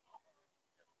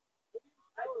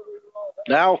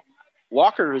 Now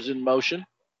Walker is in motion.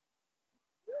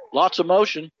 Lots of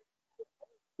motion.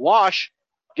 Wash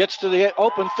gets to the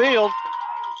open field,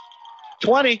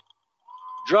 20.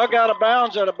 Drug out of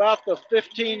bounds at about the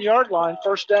 15-yard line.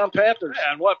 First down, Panthers.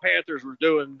 And what Panthers were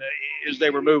doing is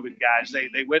they were moving guys.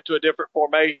 They went to a different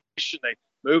formation. They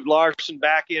moved Larson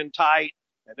back in tight,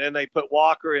 and then they put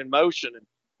Walker in motion. And,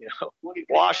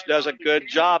 Wash does a good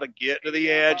job of getting to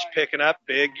the edge, picking up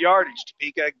big yardage.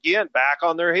 Topeka, again, back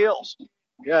on their heels.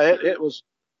 Yeah, it was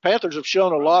 – Panthers have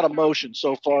shown a lot of motion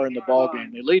so far in the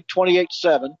ballgame. They lead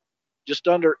 28-7, just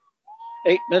under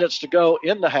 8 minutes to go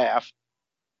in the half.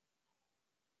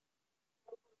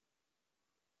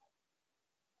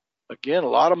 Again, a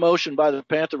lot of motion by the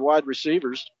Panther wide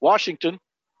receivers. Washington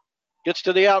gets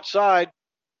to the outside,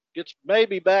 gets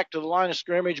maybe back to the line of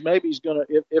scrimmage. Maybe he's going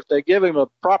to, if they give him a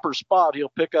proper spot, he'll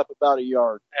pick up about a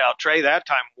yard. Now, Trey that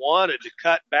time wanted to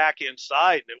cut back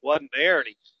inside, and it wasn't there, and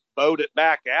he bowed it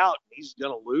back out, and he's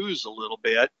going to lose a little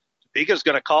bit. Topeka's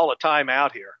going to call a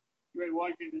timeout here.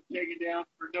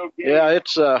 Yeah,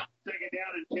 it's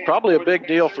probably a big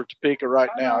deal for Topeka right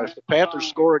now. If the Panthers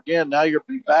score again, now you're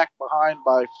back behind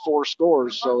by 4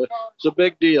 scores, so it's a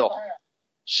big deal.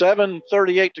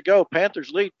 7:38 to go.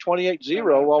 Panthers lead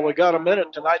 28-0. While we got a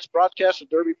minute, tonight's broadcast of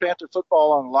Derby Panther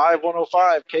football on Live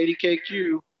 105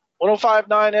 KDKQ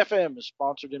 105.9 FM is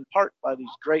sponsored in part by these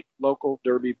great local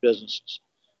Derby businesses.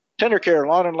 TenderCare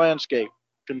Lawn and Landscape,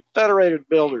 Confederated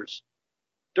Builders,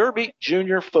 Derby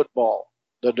Junior Football,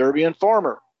 the Derby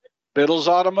Informer, Biddle's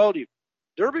Automotive,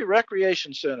 Derby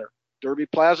Recreation Center, Derby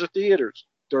Plaza Theaters,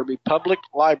 Derby Public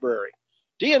Library,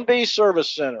 D&B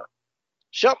Service Center,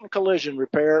 Shelton Collision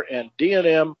Repair, and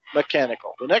D&M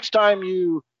Mechanical. The next time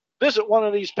you visit one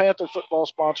of these Panther football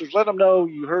sponsors, let them know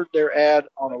you heard their ad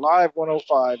on Live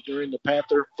 105 during the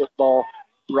Panther football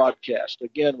broadcast.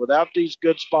 Again, without these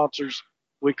good sponsors,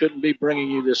 we couldn't be bringing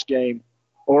you this game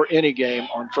or any game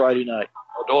on Friday night.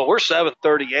 Well, we're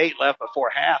 7:38 left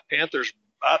before half. Panthers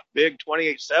up big,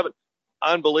 28-7.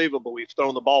 Unbelievable. We've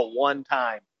thrown the ball one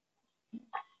time.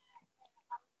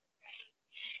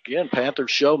 Again, Panthers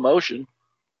show motion.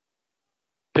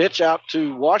 Pitch out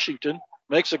to Washington.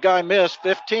 Makes a guy miss.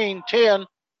 15-10.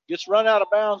 Gets run out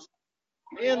of bounds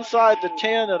inside the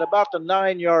 10 at about the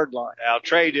 9-yard line. Now,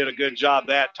 Trey did a good job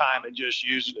that time and just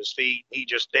using his feet. He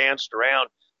just danced around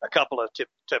a couple of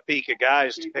Topeka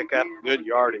guys to pick up good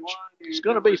yardage. It's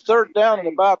going to be third down and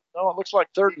about, it looks like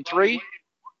 3rd and 3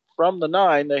 from the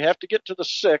 9. They have to get to the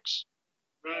 6.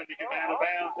 Running to get out of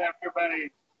bounds after about a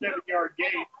 7-yard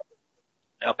gain.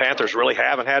 Now, Panthers really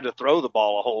haven't had to throw the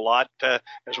ball a whole lot,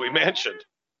 as we mentioned.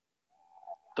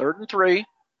 3rd and 3.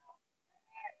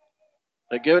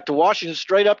 They give it to Washington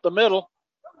straight up the middle.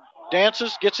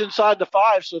 Dances, gets inside the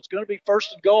 5, so it's going to be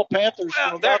 1st and goal, Panthers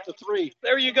from about the 3.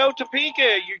 There you go,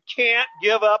 Topeka. You can't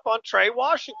give up on Trey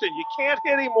Washington. You can't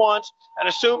hit him once and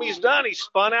assume he's done. He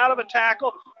spun out of a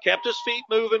tackle, kept his feet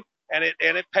moving, and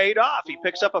it paid off. He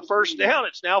picks up a 1st down.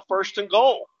 It's now 1st and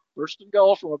goal. 1st and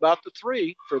goal from about the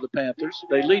 3 for the Panthers.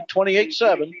 They lead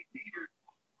 28-7.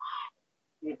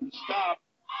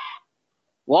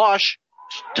 Wash.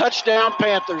 Touchdown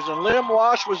Panthers, and Lim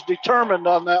Wash was determined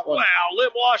on that one. Wow, Lim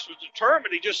Wash was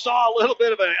determined. He just saw a little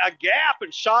bit of a gap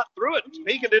and shot through it.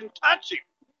 Topeka didn't touch him.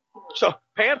 So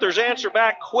Panthers answer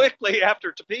back quickly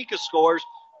after Topeka scores.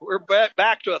 We're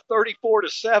back to a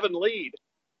 34-7 lead.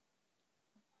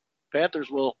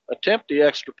 Panthers will attempt the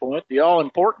extra point, the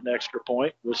all-important extra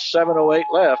point, with 7:08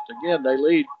 left. Again, they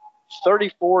lead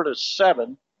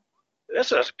 34-7.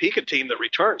 This is a Topeka team that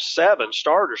returned 7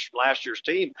 starters from last year's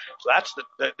team. So that's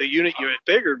the unit you had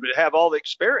figured would have all the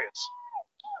experience.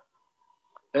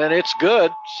 And it's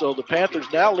good. So the Panthers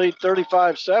now lead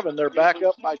 35-7. They're back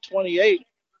up by 28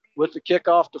 with the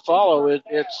kickoff to follow.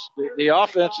 It's the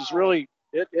offense is really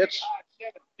it's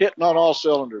hitting on all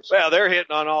cylinders. Well, they're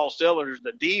hitting on all cylinders.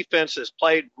 The defense has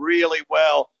played really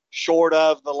well, short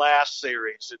of the last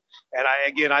series. And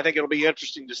I think it'll be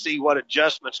interesting to see what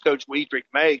adjustments Coach Wietrich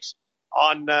makes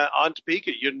on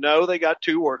Topeka. They got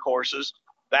 2 workhorses.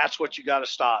 That's what you got to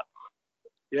stop.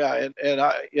 Yeah,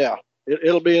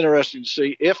 it'll be interesting to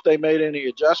see if they made any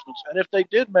adjustments. And if they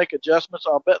did make adjustments,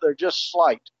 I'll bet they're just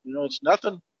slight. It's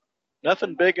nothing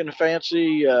big and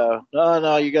fancy.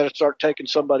 No, you got to start taking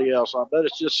somebody else. I bet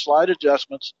it's just slight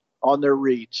adjustments on their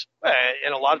reads.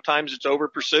 And a lot of times it's over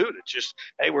pursuit. It's just,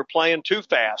 hey, we're playing too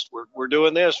fast. We're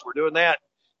doing this. We're doing that.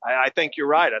 I think you're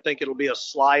right. I think it'll be a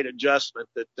slight adjustment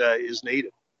that is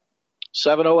needed.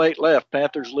 7:08 left.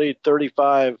 Panthers lead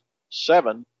 35-7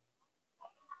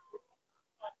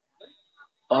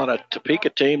 on a Topeka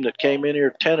team that came in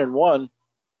here 10-1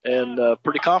 and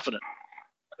pretty confident.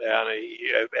 And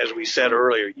as we said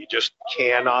earlier, you just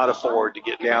cannot afford to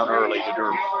get down early to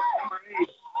Derby.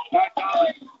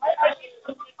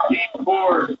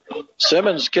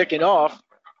 Simmons kicking off.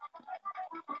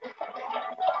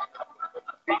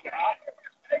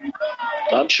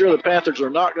 I'm sure the Panthers are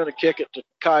not going to kick it to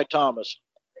Kai Thomas.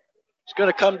 It's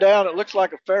going to come down. It looks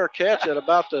like a fair catch at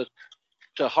about to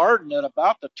Harden at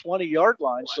about the 20-yard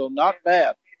line, so not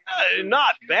bad.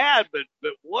 Not bad, but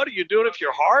what are you doing if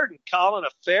you're Harden calling a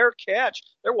fair catch?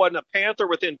 There wasn't a Panther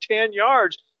within 10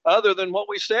 yards other than what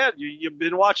we said. You've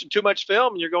been watching too much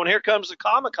film, and you're going, here comes the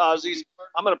kamikazes.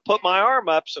 I'm going to put my arm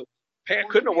up. So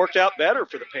couldn't have worked out better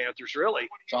for the Panthers, really.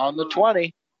 It's on the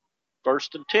 20.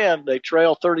 1st and 10. They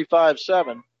trail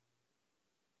 35-7.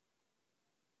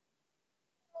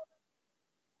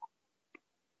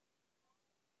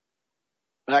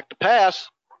 Back to pass.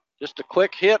 Just a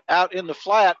quick hit out in the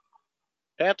flat.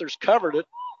 Panthers covered it.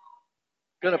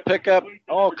 Going to pick up,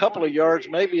 a couple of yards,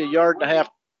 maybe a yard and a half,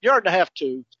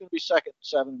 two. It's going to be 2nd and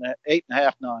 7,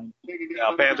 8.5, 9.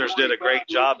 Yeah, Panthers did a great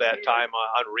job that time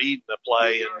on reading the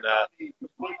play and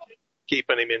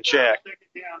keeping him in check.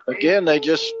 Again, they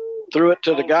just threw it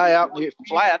to the guy out in the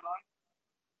flat.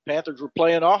 Panthers were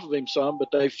playing off of him some,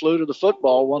 but they flew to the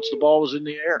football once the ball was in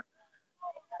the air.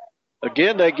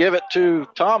 Again, they give it to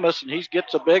Thomas, and he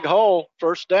gets a big hole.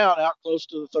 1st down out close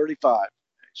to the 35.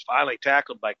 He's finally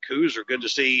tackled by Kuzer. Good to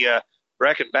see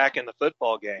Brecken back in the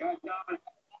football game.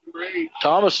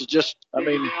 Thomas is just,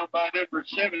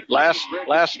 last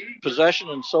possession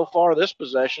and so far this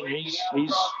possession, he's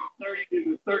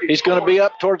going to be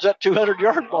up towards that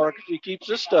 200-yard mark if he keeps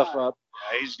this stuff up.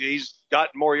 He's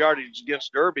gotten more yardage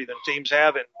against Derby than teams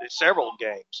have in several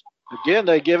games. Again,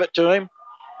 they give it to him.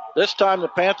 This time the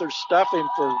Panthers stuff him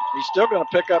he's still going to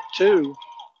pick up 2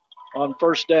 on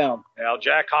 1st down. Well,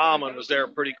 Jack Holman was there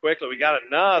pretty quickly. We got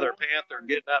another Panther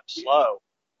getting up slow.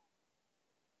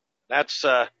 That's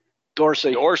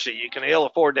Dorsey. You can ill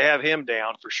afford to have him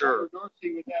down for sure.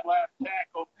 And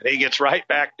he gets right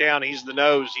back down. He's the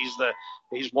nose.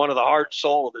 He's one of the heart and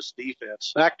soul of this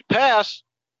defense. Back to pass.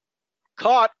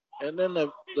 Caught, and then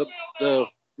the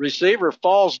receiver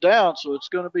falls down, so it's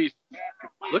going to be,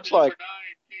 looks like.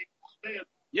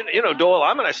 Doyle,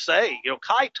 I'm going to say,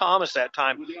 Kai Thomas that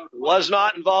time was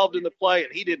not involved in the play,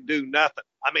 and he didn't do nothing.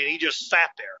 He just sat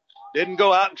there. Didn't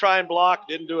go out and try and block,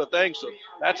 didn't do a thing. So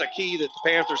that's a key that the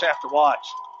Panthers have to watch.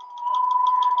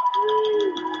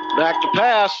 Back to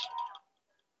pass.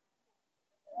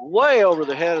 Way over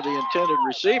the head of the intended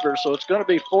receiver, so it's going to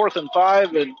be 4th and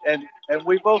 5, and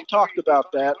we both talked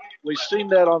about that. We've seen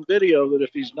that on video, that if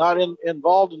he's not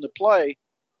involved in the play,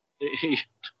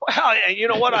 Well, you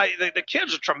know what? The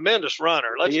kid's a tremendous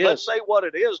runner. Let's say what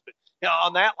it is. But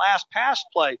on that last pass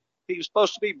play, he was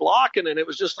supposed to be blocking, and it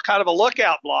was just kind of a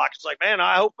lookout block. It's like, man,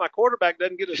 I hope my quarterback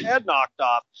doesn't get his head knocked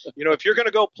off. If you're going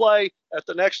to go play at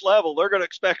the next level, they're going to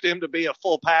expect him to be a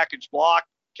full package block,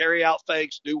 carry out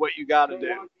fakes, do what you got to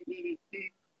do.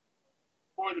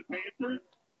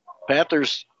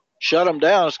 Panthers shut them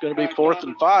down. It's going to be 4th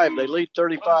and 5. They lead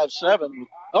 35-7.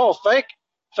 Oh, fake.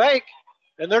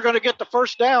 And they're going to get the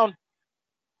 1st down.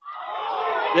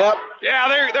 Yep.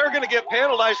 Yeah, they're going to get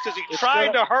penalized because he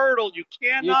tried to hurdle. You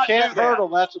can't hurdle.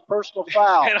 That's a personal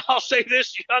foul. And I'll say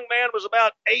this young man was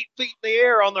about 8 feet in the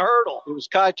air on the hurdle. It was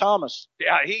Kai Thomas.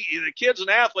 Yeah, the kid's an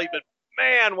athlete, but,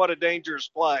 man, what a dangerous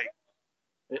play.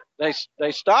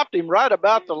 They stopped him right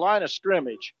about the line of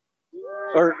scrimmage,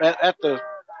 or at the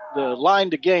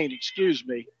line to gain, excuse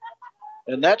me.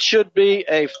 And that should be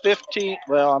a 15.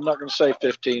 Well, I'm not going to say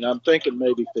 15. I'm thinking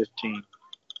maybe 15.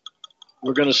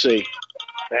 We're going to see.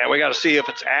 Man, we got to see if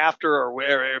it's after or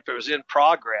if it was in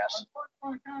progress.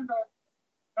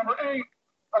 Number 8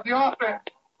 of the offense,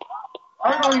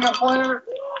 hurdling a player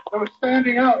that was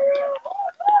standing up.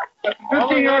 That's a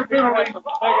 15-yard penalty.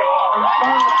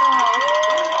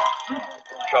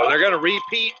 So they're going to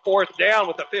repeat 4th down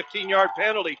with a 15-yard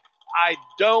penalty. I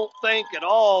don't think at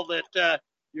all that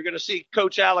you're going to see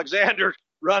Coach Alexander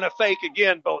run a fake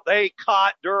again, but they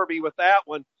caught Derby with that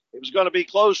one. It was going to be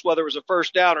close whether it was a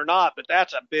 1st down or not, but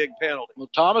that's a big penalty. Well,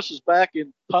 Thomas is back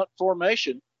in punt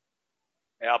formation.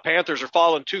 Yeah, Panthers are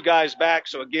falling 2 guys back,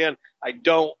 so again, I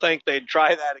don't think they'd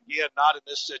try that again, not in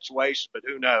this situation, but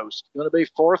who knows. It's going to be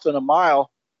 4th and a mile.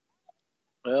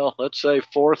 Well, let's say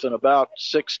 4th and about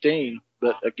 16.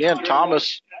 But again,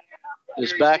 Thomas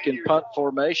is back in punt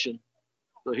formation.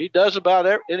 So he does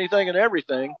about anything and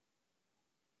everything.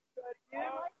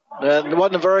 And it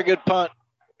wasn't a very good punt.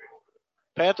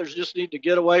 Panthers just need to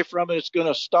get away from it. It's going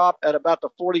to stop at about the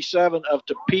 47 of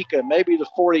Topeka, maybe the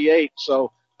 48.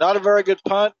 So not a very good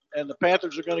punt, and the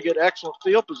Panthers are going to get excellent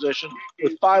field position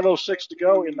with 5:06 to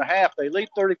go in the half. They lead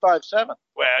 35-7.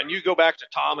 Well, and you go back to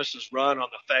Thomas's run on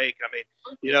the fake.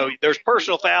 There's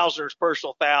personal fouls, and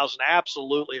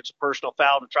absolutely it's a personal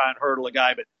foul to try and hurdle a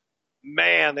guy, but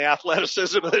man, the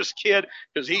athleticism of this kid,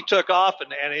 because he took off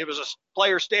and it was a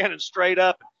player standing straight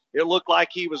up. it looked like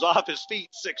he was off his feet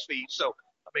 6 feet. So,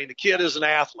 I mean, the kid is an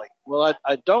athlete. Well,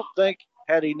 I don't think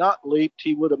had he not leaped,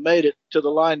 he would have made it to the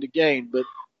line to gain. But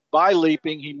by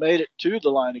leaping, he made it to the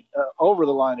line, over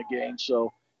the line of gain.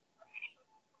 So,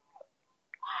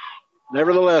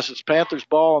 nevertheless, it's Panthers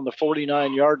ball on the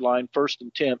 49-yard line, 1st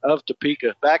and 10 of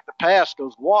Topeka. Back to pass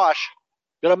goes Wash.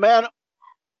 Got a man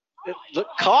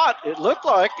caught. It looked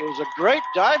like it was a great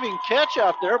diving catch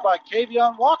out there by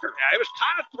Kavion Walker. Yeah, it was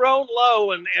kind of thrown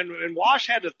low, and Wash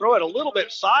had to throw it a little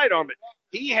bit sidearm. But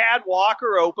he had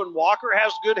Walker open. Walker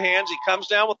has good hands. He comes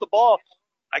down with the ball.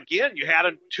 Again, you had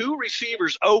 2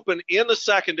 receivers open in the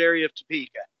secondary of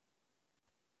Topeka.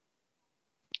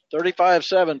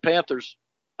 35-7 Panthers.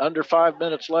 Under 5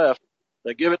 minutes left.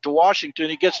 They give it to Washington.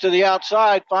 He gets to the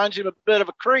outside, finds him a bit of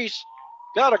a crease.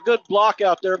 Got a good block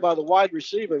out there by the wide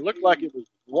receiver. Looked like it was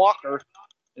Walker,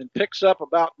 and picks up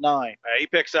about 9. He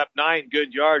picks up 9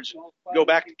 good yards. Go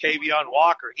back to Kavion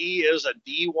Walker. He is a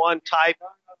D1 type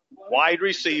wide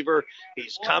receiver.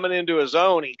 He's coming into his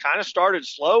own. He kind of started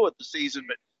slow with the season,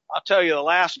 but I'll tell you, the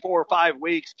last 4 or 5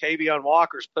 weeks, Kavion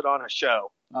Walker's put on a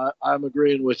show. I'm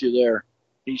agreeing with you there.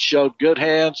 He showed good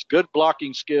hands, good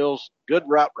blocking skills, good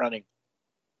route running.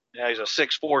 Yeah, he's a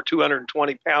 6'4",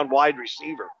 220-pound wide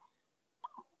receiver.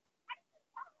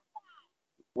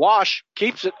 Wash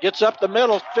keeps it, gets up the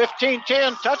middle,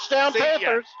 15-10, touchdown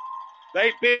Panthers.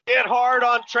 They bit hard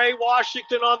on Trey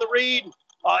Washington on the read,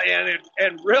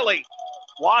 and really,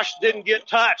 Wash didn't get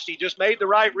touched. He just made the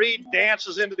right read,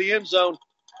 dances into the end zone,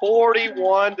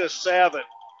 41-7.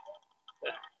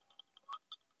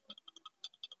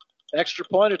 Extra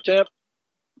point attempt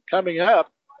coming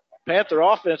up. Panther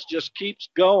offense just keeps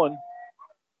going.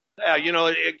 Yeah,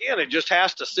 again, it just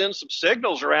has to send some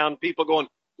signals around people going,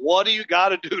 what do you got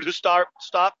to do to stop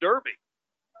Derby?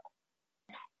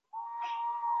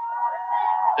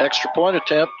 Extra point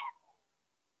attempt.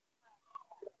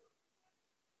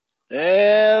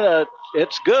 And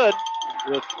it's good.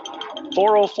 With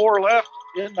 4:04 left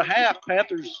in the half,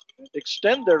 Panthers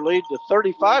extend their lead to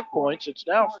 35 points. It's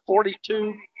now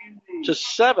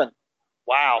 42-7.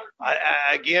 Wow.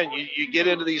 Again, you get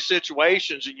into these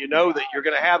situations and you know that you're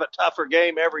going to have a tougher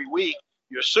game every week.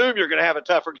 You assume you're going to have a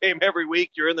tougher game every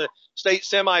week. You're in the state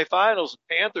semifinals.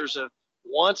 Panthers have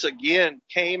once again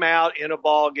came out in a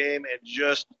ball game and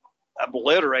just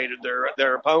obliterated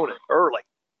their opponent early.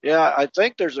 Yeah, I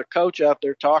think there's a coach out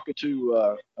there talking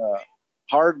to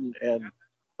Harden and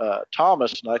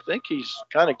Thomas, and I think he's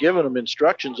kind of giving them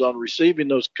instructions on receiving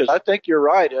those, because I think you're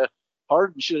right.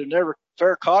 Harden should have never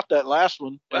fair caught that last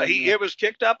one. Well, it was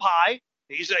kicked up high.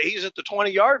 He's at the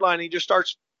 20-yard line. He just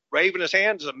starts waving his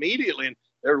hands immediately, and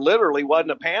there literally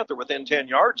wasn't a Panther within 10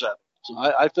 yards of it. So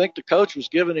I think the coach was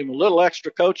giving him a little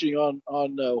extra coaching on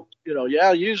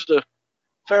use the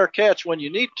fair catch when you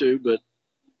need to, but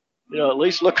at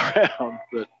least look around.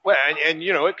 But well, and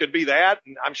it could be that,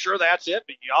 and I'm sure that's it.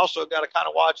 But you also got to kind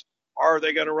of watch: are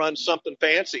they going to run something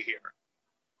fancy here?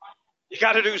 You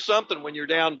got to do something when you're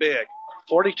down big.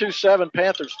 42-7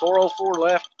 Panthers. 4:04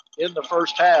 left in the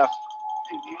first half.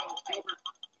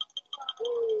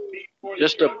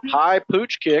 Just a high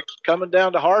pooch kick coming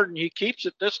down to Harden. He keeps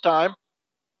it this time.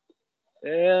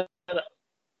 And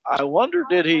I wonder,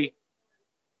 did he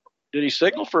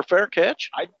signal for a fair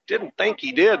catch? I didn't think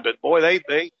he did, but boy,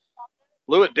 they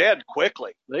blew it dead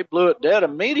quickly. They blew it dead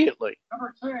immediately.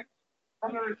 Number 6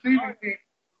 from the receiving team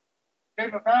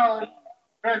gave a foul.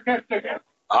 Fair catch ticket.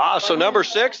 So number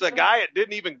 6, the guy it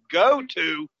didn't even go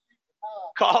to,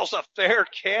 calls a fair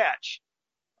catch.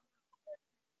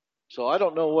 So I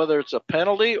don't know whether it's a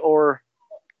penalty or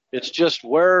it's just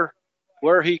where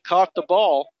he caught the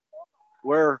ball,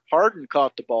 where Harden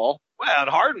caught the ball. Well, and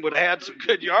Harden would have had some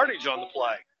good yardage on the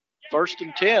play. 1st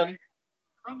and 10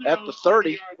 at the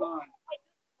 30.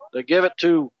 They give it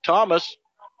to Thomas.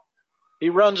 He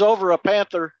runs over a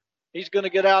Panther. He's going to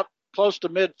get out close to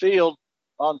midfield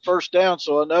on 1st down,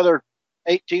 so another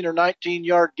 18 or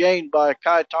 19-yard gain by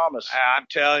Kai Thomas. I'm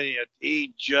telling you,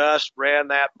 he just ran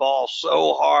that ball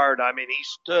so hard. I mean, he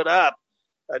stood up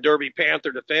a Derby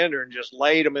Panther defender and just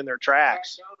laid them in their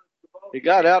tracks. He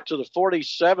got out to the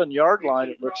 47-yard line,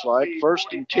 it looks like,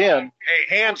 1st and 10. Hey,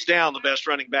 hands down the best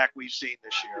running back we've seen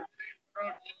this year.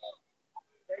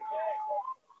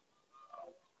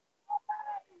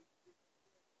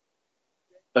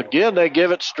 Again, they give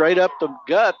it straight up the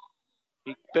gut.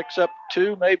 He picks up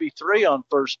 2, maybe 3 on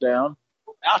 1st down.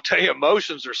 I'll tell you,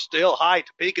 emotions are still high.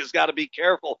 Topeka's got to be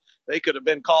careful. They could have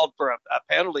been called for a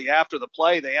penalty after the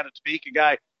play. They had a Topeka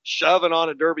guy shoving on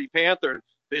a Derby Panther.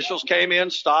 Officials came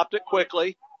in, stopped it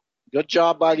quickly. Good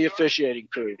job by the officiating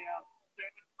crew.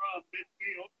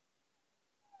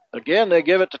 Again, they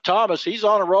give it to Thomas. He's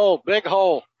on a roll. Big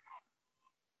hole.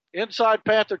 Inside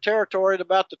Panther territory at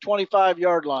about the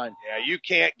 25-yard line. Yeah, you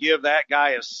can't give that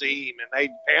guy a seam, and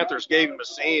Panthers gave him a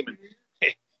seam, and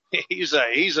he's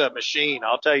a machine.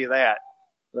 I'll tell you that.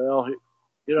 Well,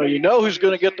 you know who's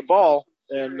going to get the ball,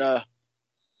 and I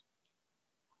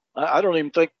don't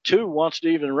even think two wants to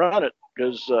even run it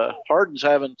because Hardin's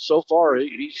having so far.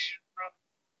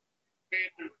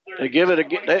 They give it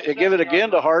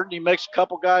again to Hardin. He makes a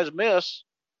couple guys miss.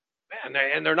 Man,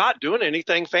 and they're not doing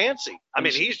anything fancy. I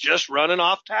mean, he's just running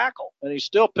off tackle. And he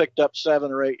still picked up 7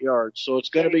 or 8 yards. So it's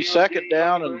going to be 2nd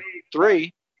down and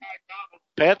 3.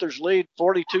 Panthers lead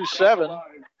 42-7.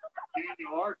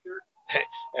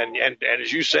 And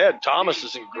as you said, Thomas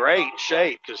is in great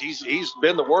shape because he's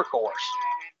been the workhorse.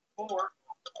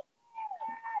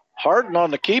 Hardin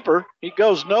on the keeper. He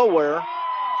goes nowhere.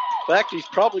 In fact, he's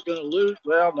probably going to lose.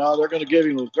 Well, no, they're going to give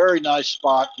him a very nice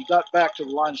spot. He got back to the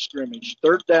line of scrimmage.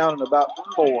 3rd down and about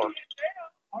 4.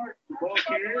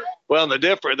 Well,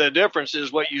 the difference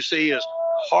is what you see is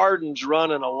Hardin's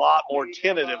running a lot more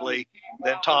tentatively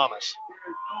than Thomas.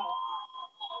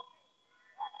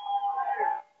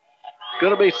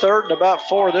 Going to be 3rd and about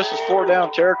 4. This is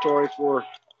 4-down territory for.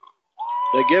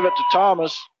 They give it to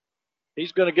Thomas.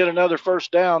 He's going to get another 1st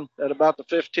down at about the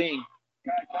 15.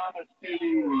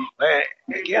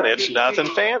 Again, it's nothing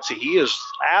fancy. He is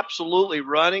absolutely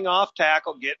running off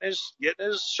tackle, getting his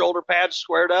shoulder pads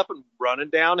squared up and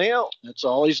running downhill. That's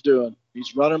all he's doing.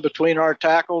 He's running between our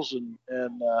tackles, and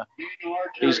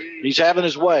he's having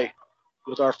his way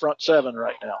with our front 7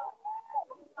 right now.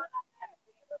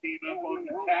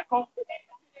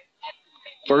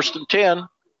 1st and 10.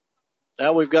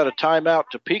 Now we've got a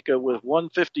timeout. Topeka with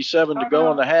 1:57 to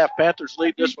go in the half. Panthers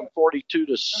lead this one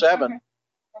 42-7.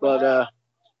 But,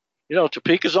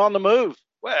 Topeka's on the move.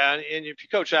 Well, and if you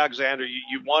coach Alexander,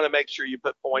 you want to make sure you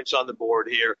put points on the board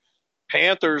here.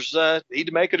 Panthers need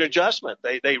to make an adjustment.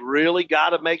 They really got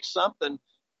to make something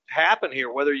happen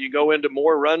here, whether you go into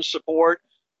more run support.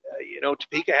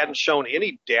 Topeka hadn't shown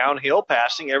any downhill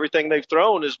passing. Everything they've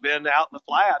thrown has been out in the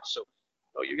flats. So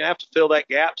you're going to have to fill that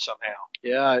gap somehow.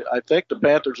 Yeah, I think the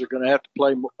Panthers are going to have to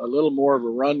play a little more of a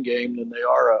run game than they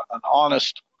are an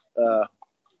honest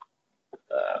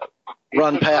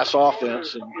run-pass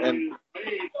offense. And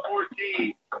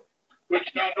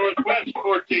Wichita Northwest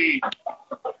 14.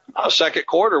 Second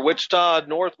quarter, Wichita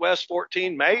Northwest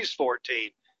 14, Mays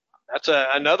 14. That's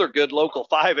another good local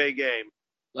 5A game.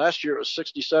 Last year it was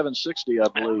 67-60,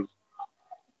 I believe.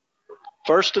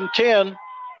 1st and 10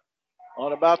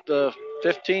 on about the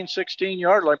 15,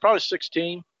 16-yard line, probably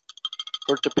 16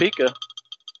 for Topeka.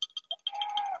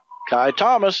 Kai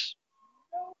Thomas.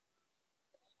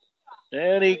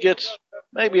 And he gets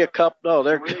maybe a cup. No,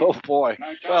 there go, boy.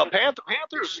 Well,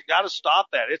 Panthers got to stop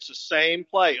that. It's the same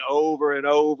play over and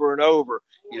over and over.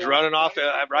 He's running off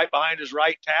right behind his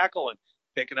right tackle and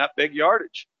picking up big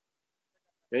yardage.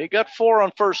 Yeah, he got 4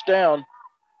 on 1st down.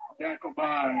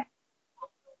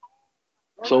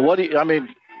 So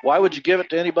why would you give it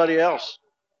to anybody else?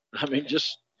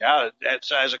 Yeah,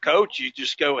 that's, as a coach, you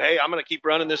just go, hey, I'm going to keep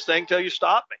running this thing till you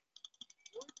stop me.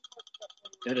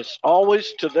 And it's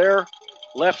always to their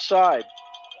left side.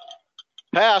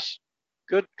 Pass,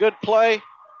 good play.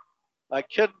 I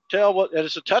couldn't tell and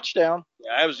it's a touchdown.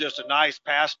 Yeah, it was just a nice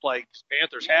pass play.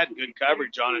 Panthers had good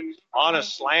coverage on it, on a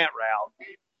slant route.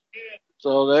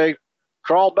 So they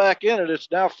crawl back in it. It's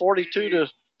now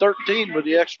 42-13 with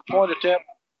the extra point attempt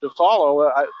to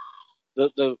follow.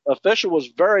 The official was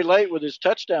very late with his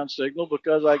touchdown signal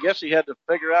because I guess he had to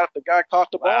figure out if the guy caught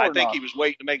the ball or I think not. He was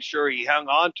waiting to make sure he hung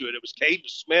on to it. It was Caden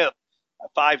Smith,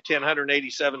 a 5'10",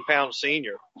 187-pound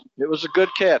senior. It was a good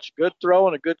catch. Good throw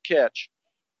and a good catch.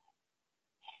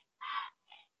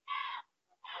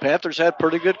 Panthers had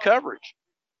pretty good coverage.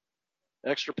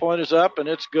 Extra point is up, and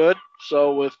it's good.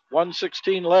 So with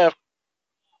 1:16 left,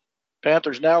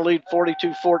 Panthers now lead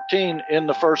 42-14 in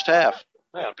the first half.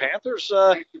 Man, Panthers,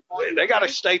 they got to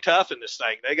stay tough in this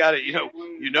thing. They got to,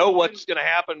 you know what's going to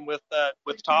happen with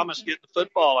Thomas getting the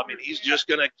football. I mean, he's just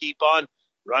going to keep on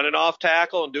running off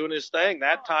tackle and doing his thing.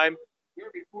 That time,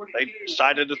 they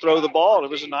decided to throw the ball, and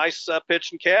it was a nice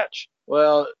pitch and catch.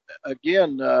 Well,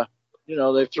 again,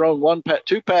 they've thrown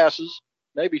 2 passes,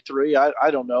 maybe 3.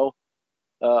 I don't know.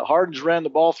 Hardin's ran the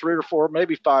ball 3 or 4,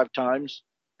 maybe 5 times,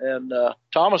 and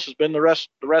Thomas has been the rest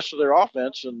of their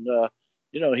offense, and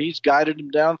he's guided them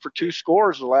down for 2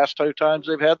 scores the last 2 times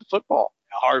they've had the football.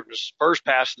 Hardin's first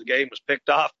pass of the game was picked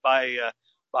off by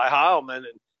Heilman,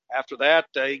 and after that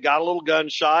he got a little gun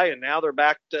shy, and now they're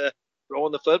back to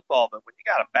throwing the football. But when you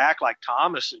got a back like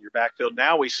Thomas in your backfield,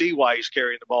 now we see why he's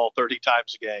carrying the ball 30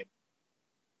 times a game.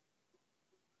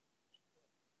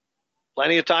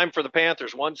 Plenty of time for the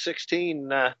Panthers.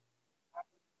 1:16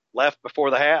 left before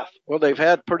the half. Well, they've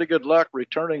had pretty good luck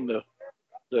returning the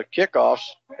kickoffs.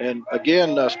 And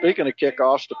again, speaking of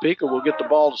kickoffs, Topeka will get the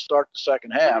ball to start the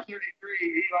second half.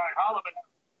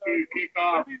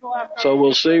 So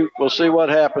we'll see what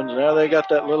happens. Now they got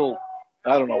that little,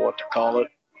 I don't know what to call it.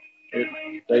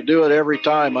 They do it every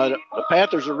time. The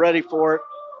Panthers are ready for it.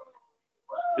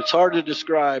 It's hard to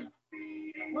describe.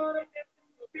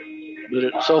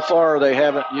 But so far they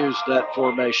haven't used that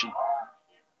formation.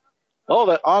 Oh,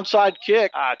 that onside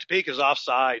kick. Topeka's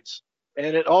offsides.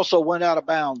 And it also went out of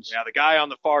bounds. Yeah, the guy on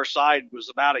the far side was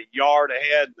about a yard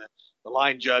ahead. And the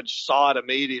line judge saw it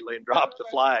immediately and dropped the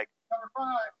flag.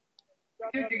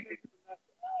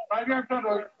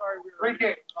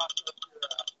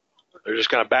 They're just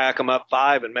going to back them up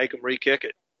 5 and make them re-kick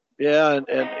it. Yeah,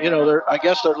 and you know, I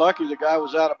guess they're lucky the guy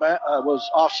was was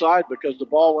offside because the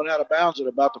ball went out of bounds at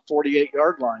about the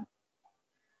 48-yard line.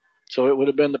 So it would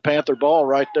have been the Panther ball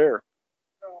right there.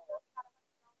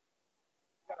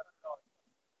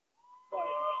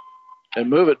 And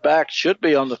move it back should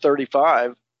be on the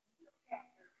 35.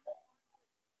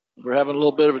 We're having a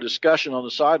little bit of a discussion on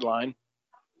the sideline.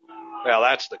 Well,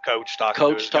 that's the coach talking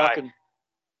to his guy.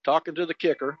 Talking to the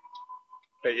kicker.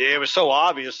 Yeah, it was so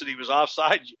obvious that he was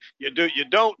offside. You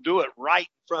don't do it right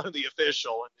in front of the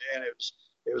official, and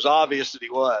it was obvious that he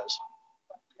was.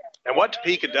 And what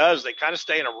Topeka does, they kind of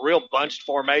stay in a real bunched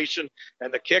formation,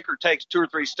 and the kicker takes 2 or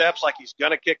 3 steps like he's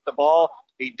going to kick the ball.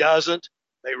 He doesn't.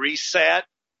 They reset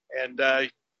and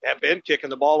have been kicking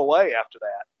the ball away after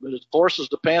that. But it forces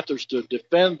the Panthers to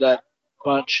defend that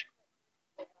bunch.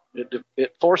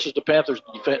 It forces the Panthers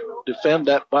to defend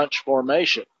that bunch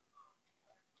formation.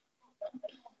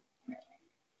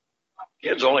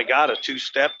 Kids only got a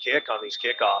 2-step kick on these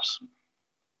kickoffs.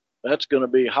 That's going to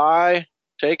be high,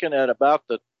 taken at about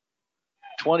the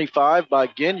 25 by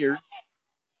Ginyard.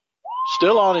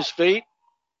 Still on his feet,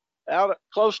 out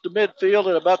close to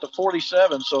midfield at about the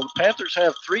 47. So the Panthers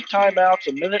have 3 timeouts,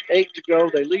 1:08 to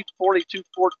go. They lead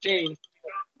 42-14.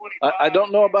 I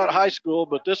don't know about high school,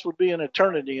 but this would be an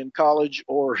eternity in college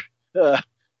or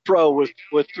pro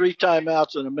with 3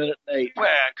 timeouts and 1:08. Well,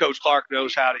 Coach Clark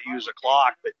knows how to use a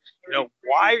clock, but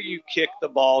why are you kick the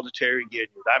ball to Terry Ginyard?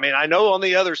 I mean, I know on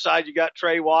the other side you got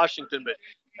Trey Washington, but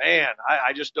man,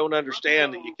 I just don't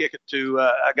understand that you kick it to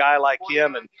a guy like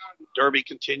him, and Derby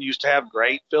continues to have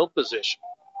great field position.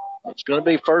 It's going to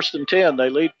be 1st and 10. They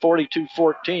lead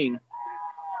 42-14.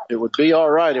 It would be all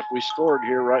right if we scored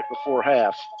here right before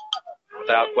half.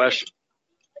 Without question.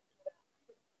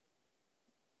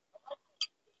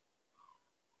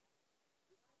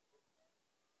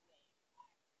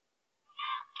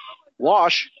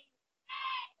 Wash,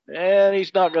 and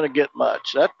he's not going to get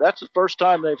much. That's the first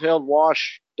time they've held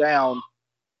Wash down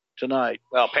tonight.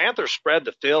 Well, Panthers spread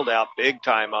the field out big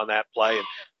time on that play,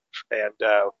 and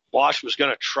Wash was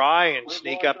going to try and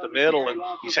sneak up the middle, and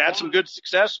he's had some good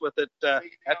success with it. That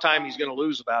time he's going to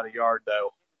lose about a yard,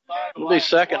 though. It'll be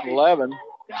 2nd and 11.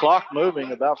 Clock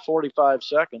moving about 45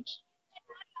 seconds.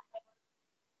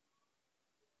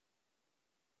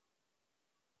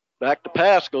 Back to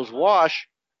pass goes Wash.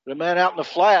 The man out in the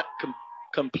flat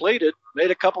completed,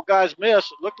 made a couple guys miss.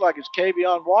 It looked like it's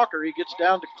Kavion Walker. He gets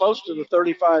down to close to the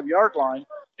 35-yard line.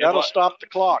 That'll stop the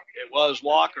clock. It was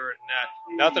Walker,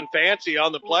 and nothing fancy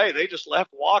on the play. They just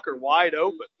left Walker wide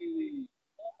open.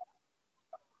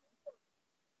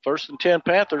 1st and 10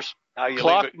 Panthers.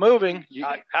 Clock moving.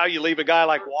 How you leave a guy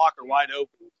like Walker wide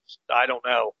open, I don't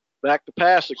know. Back to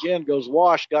pass again goes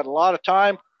Wash. Got a lot of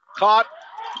time. Caught.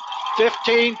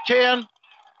 15-10.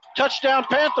 Touchdown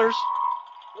Panthers.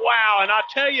 Wow, and I'll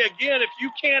tell you again, if you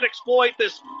can't exploit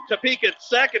this Topeka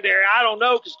secondary, I don't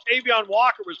know, because Kavion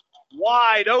Walker was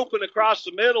wide open across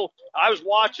the middle. I was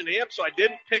watching him, so I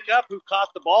didn't pick up who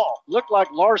caught the ball. Looked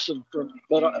like Larson,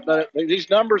 but these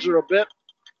numbers are a bit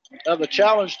of a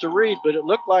challenge to read, but it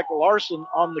looked like Larson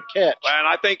on the catch. And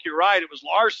I think you're right. It was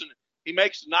Larson. He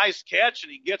makes a nice catch,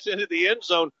 and he gets into the end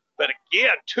zone. But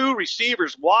again, 2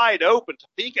 receivers wide open.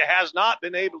 Topeka has not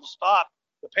been able to stop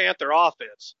the Panther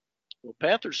offense. Well,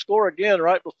 Panthers score again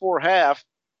right before half.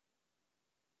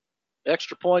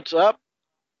 Extra points up,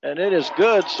 and it is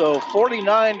good. So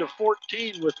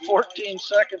 49-14 with 14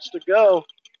 seconds to go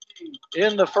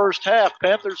in the first half.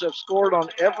 Panthers have scored on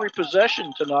every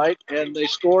possession tonight, and they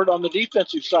scored on the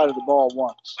defensive side of the ball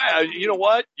once. You know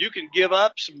what? You can give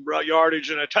up some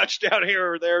yardage and a touchdown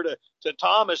here or there to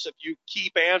Thomas if you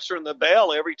keep answering the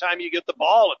bell every time you get the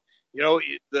ball.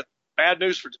 The bad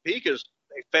news for Topeka is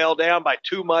they fell down by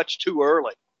too much too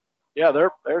early. Yeah,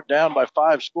 they're down by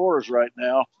 5 scores right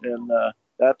now, and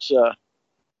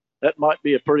that might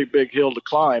be a pretty big hill to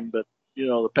climb. But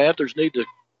the Panthers need to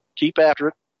keep after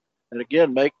it. And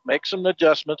again, make some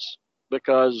adjustments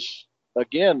because,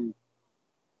 again,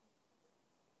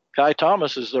 Kai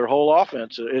Thomas is their whole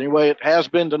offense. Anyway, it has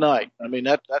been tonight. I mean,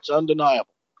 that's undeniable.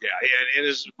 Yeah, and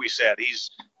as we said, he's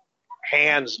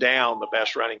hands down the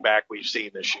best running back we've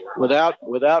seen this year.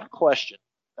 Without question.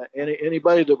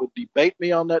 Anybody that would debate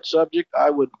me on that subject, I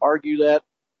would argue that,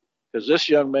 because this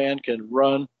young man can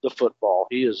run the football.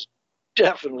 He is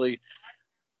definitely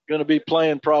going to be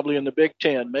playing probably in the Big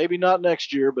Ten. Maybe not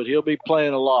next year, but he'll be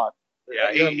playing a lot.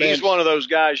 Yeah, he's one of those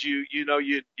guys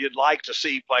you'd like to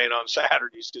see playing on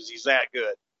Saturdays because he's that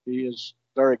good. He is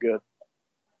very good.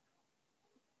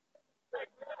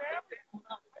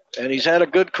 And he's had a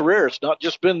good career. It's not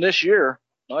just been this year.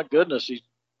 My goodness, he's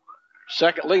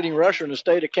second leading rusher in the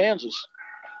state of Kansas.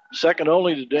 Second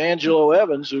only to D'Angelo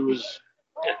Evans, who was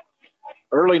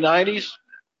early 90s.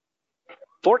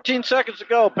 14 seconds to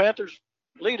go. Panthers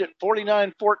lead at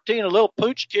 49-14. A little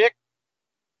pooch kick.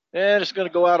 And it's going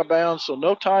to go out of bounds, so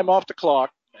no time off the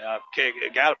clock.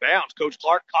 It got out of bounds. Coach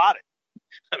Clark caught it.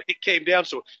 I mean, he came down,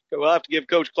 so we'll have to give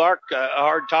Coach Clark a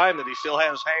hard time that he still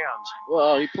has hands.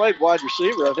 Well, he played wide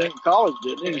receiver, I think, in college,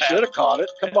 didn't he? He should have caught it.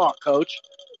 Come on, Coach.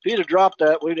 If he'd have dropped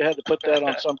that, we'd have had to put that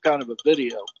on some kind of a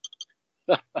video.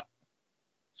 Free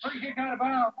kick out of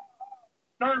bounds.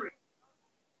 Derby.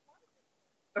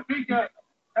 Topeka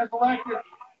has elected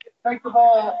to take the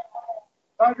ball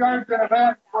 5 yards in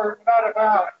advance for not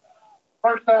about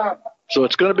first down. So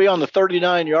it's going to be on the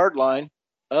 39-yard line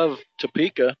of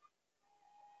Topeka.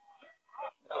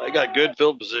 They got good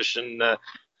field position.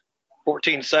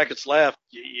 14 seconds left.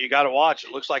 You got to watch.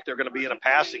 It looks like they're going to be in a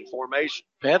passing formation.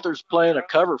 Panthers playing a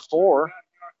cover 4.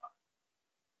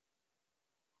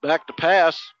 Back to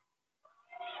pass.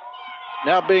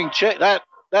 Now being checked. That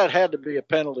had to be a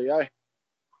penalty.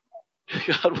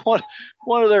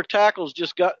 One of their tackles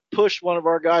just got pushed one of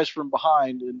our guys from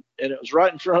behind, and it was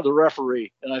right in front of the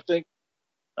referee. And I think,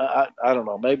 I don't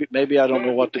know, maybe I don't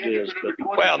know what it is. But.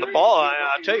 Well, the ball,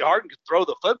 I tell you, Hardin could throw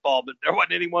the football, but there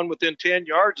wasn't anyone within 10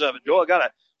 yards of it. Joel got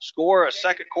to score a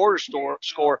second quarter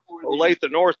score.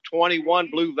 Olathe North 21,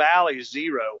 Blue Valley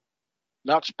 0.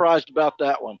 Not surprised about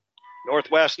that one.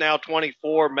 Northwest now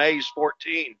 24, Mays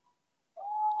 14.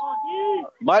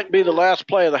 Might be the last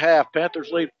play of the half.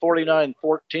 Panthers lead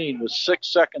 49-14 with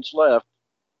 6 seconds left.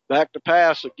 Back to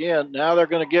pass again. Now they're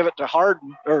going to give it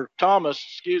to Thomas.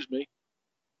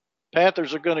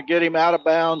 Panthers are going to get him out of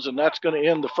bounds, and that's going to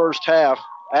end the first half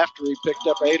after he picked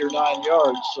up 8 or 9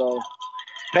 yards. So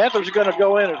Panthers are going to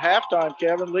go in at halftime,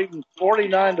 Kevin, leading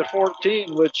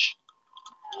 49-14, which,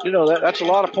 that's a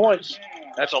lot of points.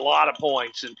 That's a lot of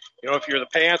points. And, if you're the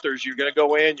Panthers, you're going to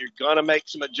go in, you're going to make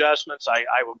some adjustments.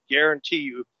 I will guarantee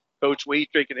you Coach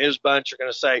Wietrich and his bunch are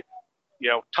going to say,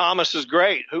 Thomas is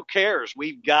great. Who cares?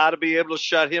 We've got to be able to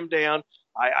shut him down.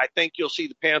 I think you'll see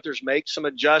the Panthers make some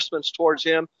adjustments towards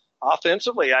him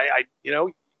offensively.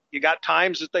 You got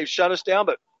times that they've shut us down,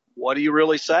 but what do you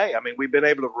really say? I mean, we've been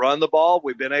able to run the ball.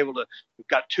 We've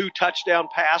got 2 touchdown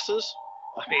passes.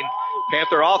 I mean,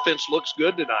 Panther offense looks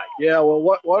good tonight. Yeah,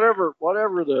 well, whatever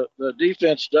the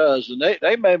defense does, and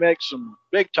they may make some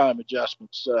big time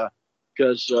adjustments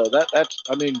because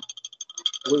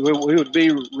we would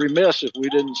be remiss if we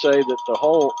didn't say that the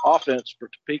whole offense for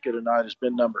Topeka tonight has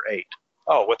been number 8.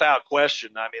 Oh, without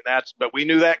question. I mean, but we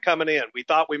knew that coming in. We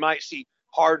thought we might see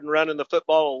Hardin running the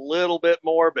football a little bit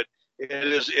more, but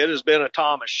it has been a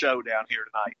Thomas show down here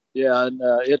tonight. Yeah, and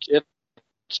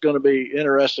it's going to be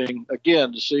interesting,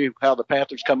 again, to see how the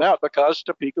Panthers come out because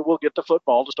Topeka will get the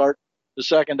football to start the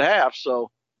second half.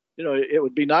 So, it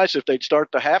would be nice if they'd start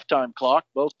the halftime clock.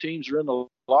 Both teams are in the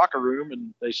locker room,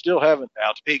 and they still haven't.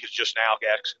 Now, Topeka's just now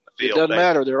getting in the field. It doesn't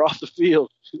matter. They're off the field.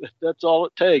 That's all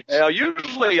it takes. Well,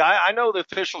 usually, I know the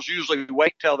officials usually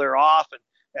wait till they're off.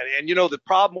 And the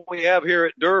problem we have here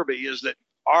at Derby is that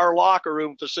our locker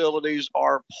room facilities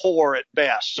are poor at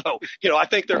best. So, I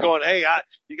think they're going, hey,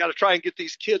 you got to try and get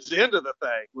these kids into the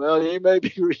thing. Well, you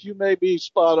may be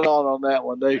spot on that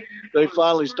one. They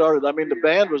finally started. I mean, the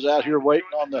band was out here waiting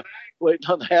on the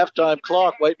halftime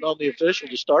clock, waiting on the official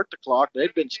to start the clock.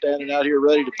 They've been standing out here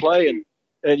ready to play. And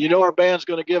our band's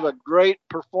going to give a great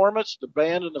performance, the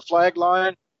band and the flag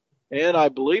line. And I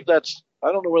believe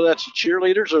I don't know whether that's the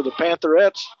cheerleaders or the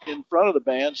Pantherettes in front of the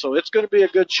band. So it's going to be a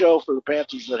good show for the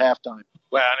Panthers at halftime.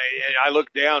 Well, and I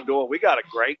look down, Doyle, we got a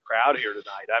great crowd here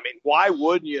tonight. I mean, why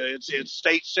wouldn't you? It's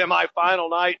state semifinal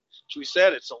night. As we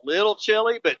said, it's a little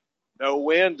chilly, but no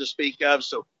wind to speak of.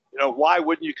 So, why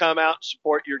wouldn't you come out and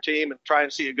support your team and try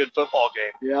and see a good football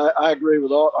game? Yeah, I agree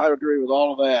with all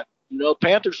of that.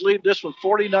 Panthers lead this one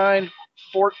 49-14.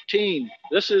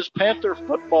 This is Panther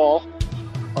football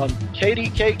on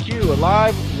KDKQ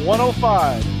Alive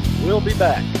 105. We'll be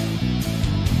back.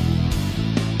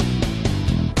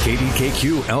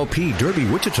 KDKQ LP Derby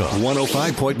Wichita,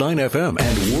 105.9 FM,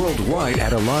 and worldwide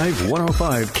at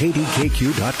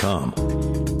alive105kdkq.com.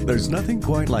 There's nothing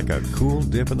quite like a cool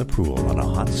dip in the pool on a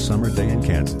hot summer day in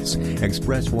Kansas.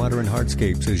 Express Water and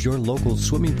Hardscapes is your local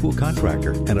swimming pool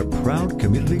contractor and a proud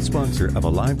community sponsor of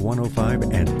Alive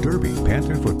 105 and Derby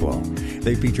Panther football.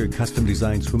 They feature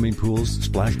custom-designed swimming pools,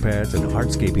 splash pads, and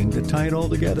hardscaping to tie it all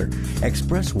together.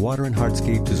 Express Water and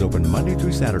Hardscapes is open Monday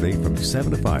through Saturday from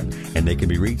 7 to 5, and they can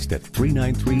be reached at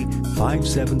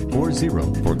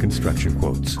 393-5740 for construction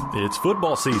quotes. It's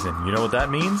football season. You know what that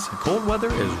means? Cold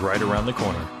weather is right around the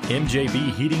corner.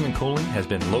 MJB Heating and Cooling has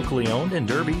been locally owned in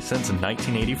Derby since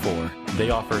 1984.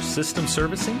 They offer system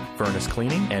servicing, furnace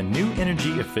cleaning, and new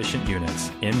energy-efficient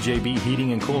units. MJB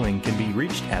Heating and Cooling can be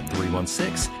reached at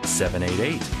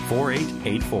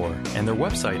 316-788-4884, and their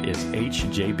website is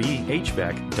hjbhvac.com.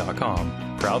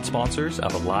 Proud sponsors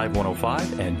of Alive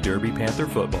 105 and Derby Panther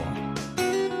football.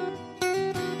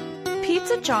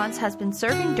 Pizza John's has been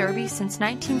serving Derby since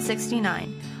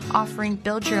 1969, offering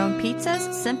build-your-own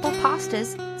pizzas, simple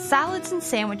pastas, salads, and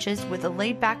sandwiches with a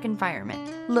laid-back environment.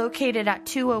 Located at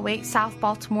 208 South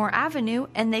Baltimore Avenue,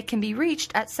 and they can be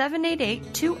reached at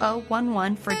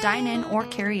 788-2011 for dine-in or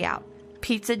carry-out.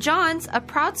 Pizza John's, a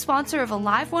proud sponsor of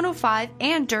Alive 105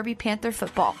 and Derby Panther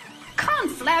football.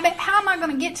 Conflabbit, how am I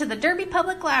going to get to the Derby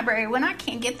Public Library when I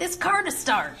can't get this car to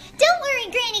start? Don't worry,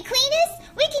 Granny Cletus.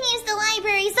 We can use the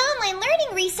library's online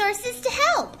learning resources to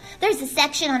help. There's a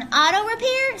section on auto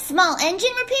repair, small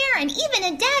engine repair, and even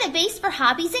a database for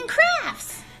hobbies and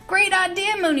crafts. Great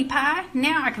idea, Mooney Pie.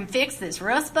 Now I can fix this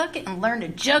rust bucket and learn to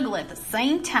juggle at the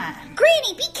same time.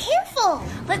 Granny, be careful.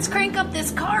 Let's crank up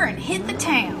this car and hit the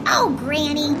town. Oh,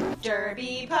 Granny.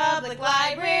 Derby Public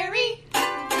Library.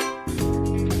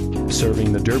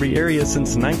 Serving the Derby area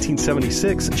since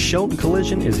 1976, Shelton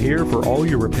Collision is here for all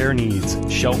your repair needs.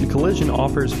 Shelton Collision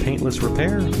offers paintless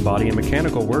repair, body and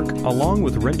mechanical work, along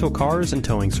with rental cars and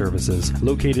towing services.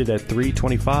 Located at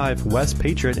 325 West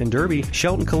Patriot in Derby,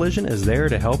 Shelton Collision is there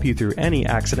to help you through any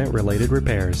accident-related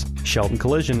repairs. Shelton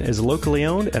Collision is locally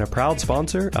owned and a proud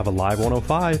sponsor of Alive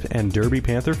 105 and Derby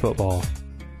Panther football.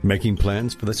 Making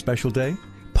plans for the special day?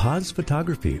 Paz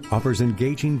Photography offers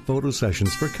engaging photo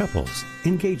sessions for couples,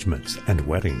 engagements, and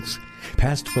weddings.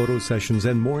 Past photo sessions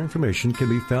and more information can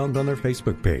be found on their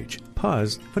Facebook page,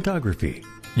 Paz Photography.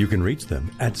 You can reach them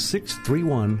at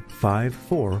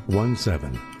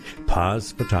 631-5417.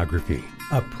 Paz Photography,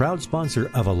 a proud sponsor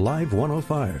of Alive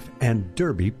 105 and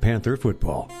Derby Panther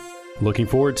football. Looking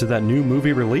forward to that new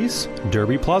movie release?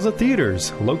 Derby Plaza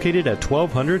Theaters, located at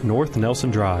 1200 North Nelson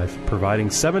Drive,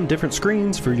 providing 7 different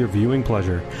screens for your viewing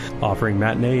pleasure, offering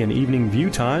matinee and evening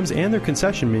view times and their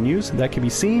concession menus that can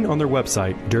be seen on their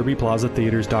website,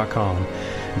 derbyplazatheaters.com.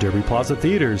 Derby Plaza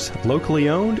Theaters, locally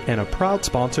owned and a proud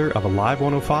sponsor of Alive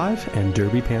 105 and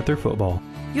Derby Panther football.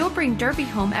 You'll bring Derby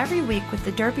home every week with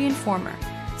the Derby Informer.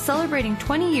 Celebrating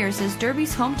 20 years as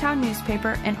Derby's hometown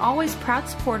newspaper and always proud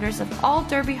supporters of all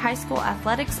Derby High School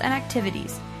athletics and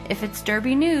activities. If it's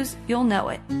Derby news, you'll know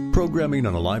it. Programming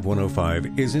on Alive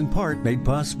 105 is in part made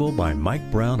possible by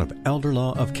Mike Brown of Elder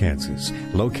Law of Kansas,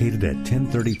 located at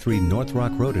 1033 North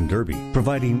Rock Road in Derby,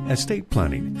 providing estate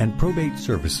planning and probate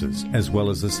services, as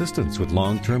well as assistance with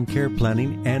long-term care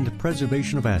planning and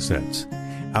preservation of assets.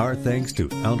 Our thanks to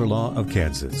Elder Law of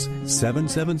Kansas,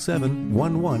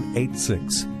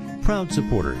 777-1186. Proud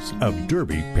supporters of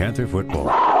Derby Panther football.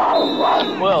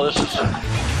 Well, this is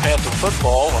Panther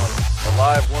football on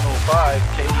Alive 105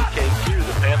 KDKQ.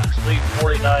 The Panthers lead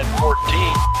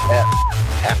 49-14 at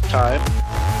halftime.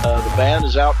 The band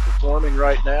is out performing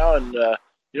right now, and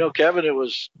Kevin, it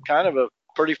was kind of a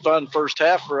pretty fun first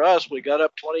half for us. We got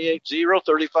up 28-0,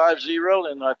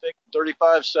 35-0, and I think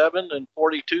 35-7 and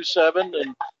 42-7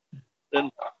 and then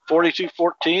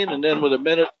 42-14. And then with a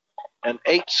minute and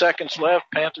 8 seconds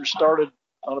left, Panthers started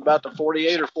on about the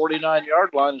 48 or 49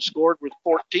 yard line and scored with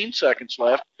 14 seconds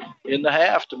left in the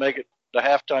half to make it the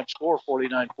halftime score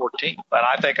 49-14. But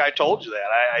I think I told you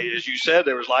that. As you said,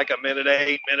 there was like a minute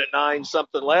 8, minute 9,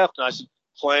 something left. And I said,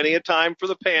 plenty of time for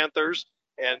the Panthers.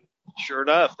 And sure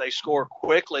enough, they score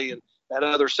quickly, and that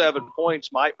another 7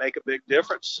 points might make a big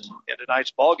difference in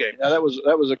tonight's ball game. Yeah, that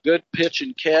was a good pitch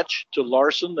and catch to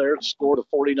Larson there to score the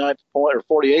 49th point or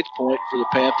 48th point for the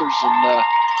Panthers.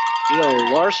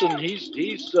 And Larson, he's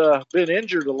been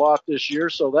injured a lot this year,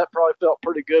 so that probably felt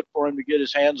pretty good for him to get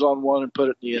his hands on one and put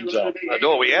it in the end zone. I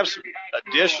know we have some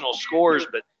additional scores,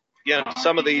 but again,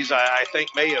 some of these I think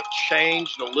may have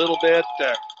changed a little bit.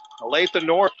 Olathe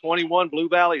North 21, Blue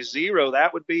Valley 0.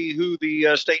 That would be who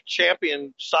the state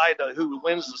champion side, who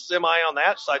wins the semi on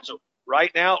that side. So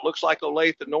right now it looks like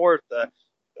Olathe North,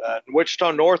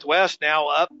 Wichita Northwest now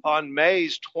up on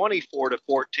Mays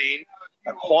 24-14.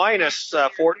 Aquinas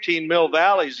 14, Mill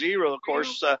Valley 0. Of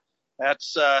course,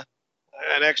 that's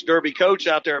an ex-Derby coach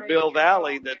out there at Mill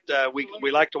Valley that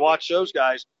we like to watch those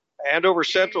guys. Andover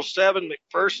Central 7,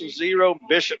 McPherson 0,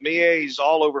 Bishop Mia's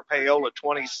all over Paola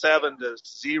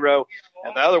 27-0.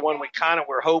 And the other one we kind of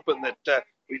were hoping that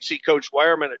we'd see Coach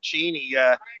Wehrman at Cheney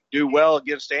do well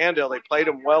against Andale. They played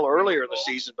them well earlier in the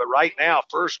season, but right now,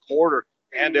 first quarter,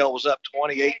 Andale was up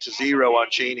 28-0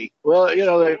 on Cheney. Well, you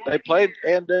know, they played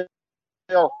Andale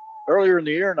earlier in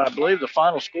the year, and I believe the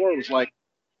final score was like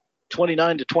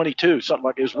 29-22, something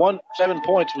like it. It was 7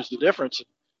 points was the difference.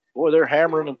 Boy, they're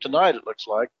hammering them tonight, it looks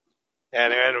like.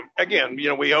 And again, you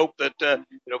know, we hope that,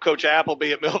 Coach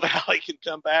Appleby at Mill Valley can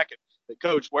come back and that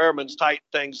Coach Wehrman's tighten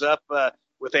things up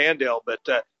with Andale. But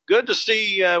good to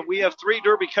see we have 3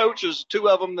 Derby coaches, 2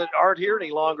 of them that aren't here any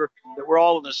longer, that we're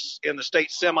all in the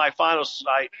state semifinals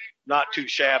tonight. Not too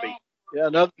shabby. Yeah,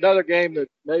 another game that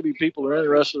maybe people are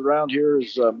interested around here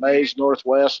is Mays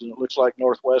Northwest, and it looks like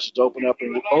Northwest is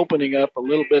opening up a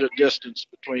little bit of distance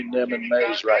between them and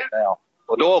Mays right now.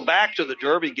 Well, Doyle, back to the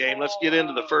Derby game. Let's get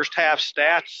into the first half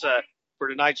stats for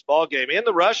tonight's ball game. In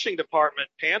the rushing department,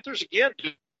 Panthers, again,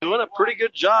 doing a pretty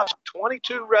good job.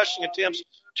 22 rushing attempts,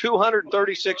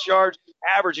 236 yards,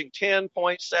 averaging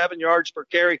 10.7 yards per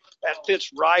carry. That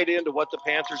fits right into what the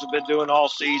Panthers have been doing all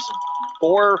season.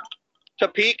 For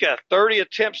Topeka, 30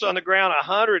 attempts on the ground,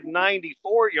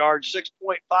 194 yards,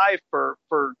 6.5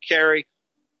 per carry.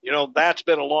 You know, that's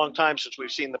been a long time since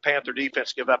we've seen the Panther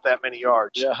defense give up that many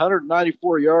yards. Yeah,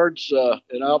 194 yards,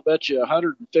 and I'll bet you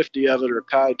 150 of it are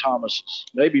Kai Thomas's,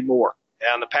 maybe more.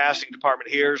 And the passing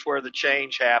department, here's where the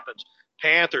change happens.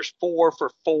 Panthers 4 for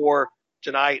 4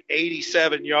 tonight,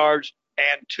 87 yards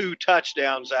and 2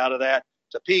 touchdowns out of that.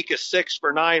 Topeka 6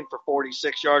 for 9 for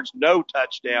 46 yards, no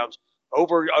touchdowns.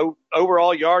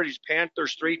 Overall yardage,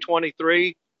 Panthers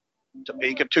 323,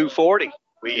 Topeka 240.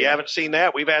 We haven't seen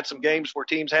that. We've had some games where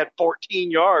teams had 14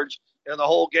 yards in the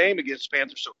whole game against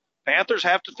Panthers. So Panthers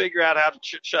have to figure out how to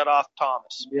shut off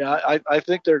Thomas. Yeah, I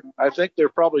think they're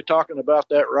probably talking about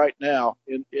that right now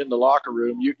in the locker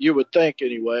room. You would think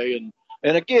anyway.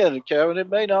 And again, Kevin, it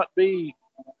may not be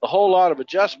a whole lot of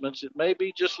adjustments. It may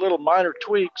be just little minor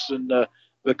tweaks, and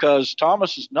because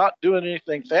Thomas is not doing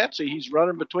anything fancy, he's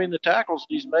running between the tackles.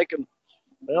 He's making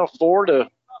 4 to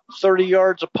 30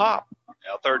 yards a pop.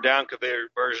 Now, third down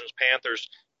conversions, Panthers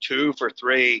 2 for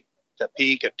 3,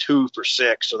 Topeka 2 for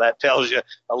 6. So that tells you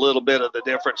a little bit of the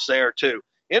difference there, too.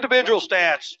 Individual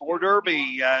stats for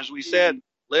Derby, as we said,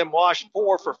 Lim Wash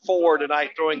 4 for 4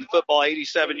 tonight, throwing the football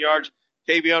 87 yards.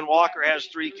 Tavion Walker has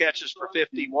 3 catches for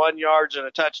 51 yards and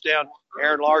a touchdown.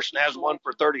 Aaron Larson has 1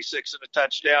 for 36 and a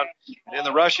touchdown. And in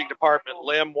the rushing department,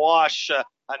 Lim Wash, a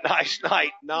nice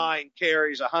night, 9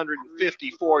 carries,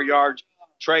 154 yards.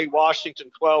 Trey Washington,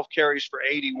 12 carries for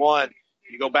 81.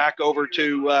 You go back over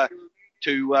to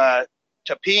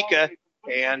Topeka,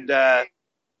 and the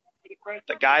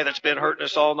guy that's been hurting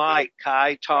us all night,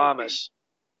 Kai Thomas.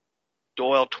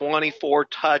 Doyle, 24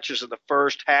 touches in the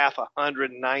first half,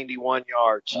 191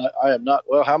 yards. I am not –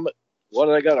 well, how much? What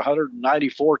do they got,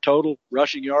 194 total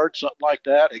rushing yards, something like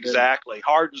that? Exactly.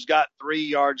 Hardin's got 3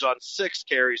 yards on 6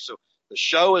 carries. So the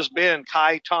show has been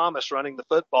Kai Thomas running the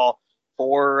football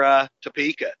for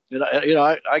Topeka. And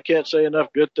I can't say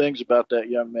enough good things about that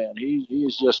young man. He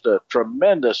is just a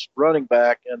tremendous running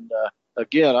back. And,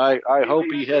 again, I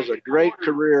hope he has a great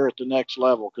career at the next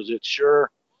level, because he's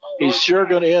sure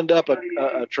going to end up a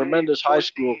tremendous high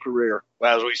school career.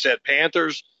 Well, as we said,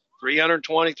 Panthers,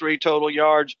 323 total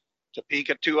yards,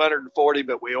 Topeka 240,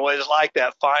 but we always like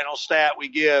that final stat we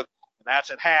give, and that's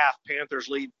at half. Panthers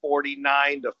lead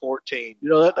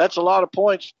 49-14. That's a lot of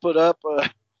points put up. A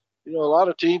lot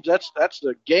of teams, that's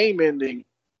the game-ending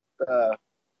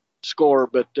score,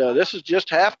 but this is just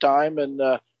halftime,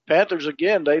 and Panthers,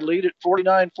 again, they lead at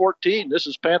 49-14. This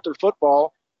is Panther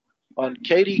football on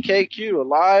KDKQ,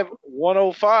 Alive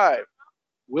 105.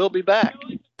 We'll be back.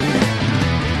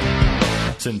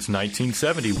 Since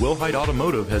 1970, Wilhite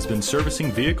Automotive has been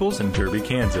servicing vehicles in Derby,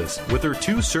 Kansas. With their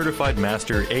 2 certified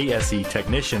master ASE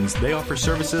technicians, they offer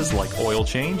services like oil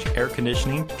change, air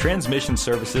conditioning, transmission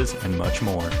services, and much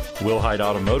more. Wilhite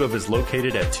Automotive is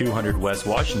located at 200 West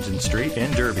Washington Street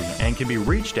in Derby and can be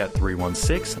reached at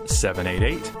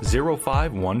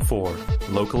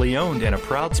 316-788-0514. Locally owned and a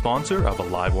proud sponsor of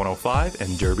Alive 105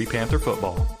 and Derby Panther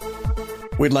football.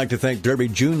 We'd like to thank Derby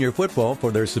Junior Football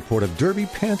for their support of Derby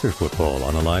Panther football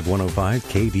on Alive 105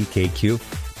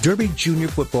 KDKQ. Derby Junior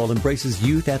Football embraces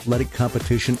youth athletic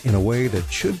competition in a way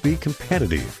that should be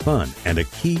competitive, fun, and a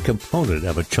key component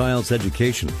of a child's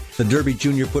education. The Derby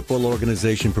Junior Football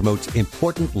organization promotes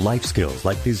important life skills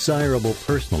like desirable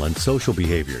personal and social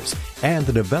behaviors and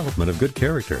the development of good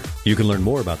character. You can learn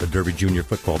more about the Derby Junior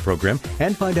Football program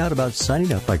and find out about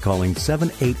signing up by calling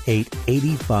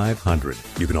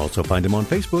 788-8500. You can also find them on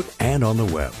Facebook and on the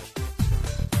web.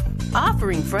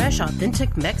 Offering fresh,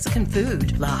 authentic Mexican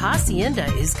food, La Hacienda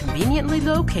is conveniently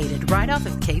located right off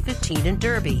of K15 in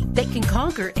Derby. They can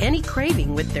conquer any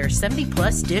craving with their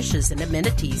 70-plus dishes and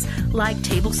amenities like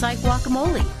tableside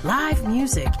guacamole, live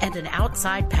music, and an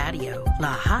outside patio.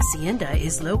 La Hacienda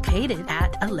is located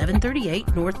at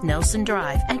 1138 North Nelson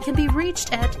Drive and can be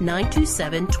reached at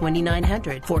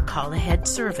 927-2900 for call-ahead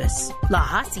service. La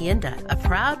Hacienda, a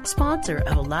proud sponsor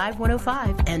of Alive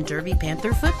 105 and Derby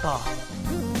Panther football.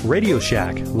 Radio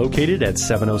Shack, located at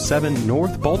 707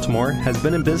 North Baltimore, has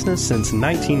been in business since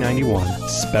 1991,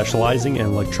 specializing in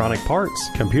electronic parts,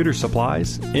 computer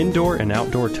supplies, indoor and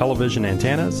outdoor television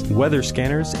antennas, weather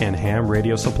scanners, and ham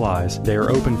radio supplies. They are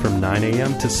open from 9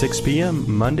 a.m. to 6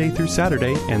 p.m. Monday through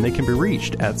Saturday, and they can be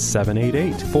reached at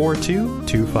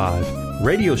 788-4225.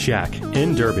 Radio Shack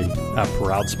in Derby, a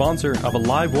proud sponsor of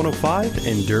Alive 105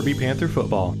 and Derby Panther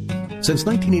football. Since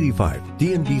 1985,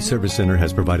 D&B Service Center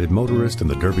has provided motorists in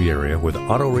the Derby area with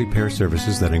auto repair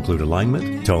services that include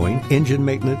alignment, towing, engine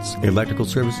maintenance, electrical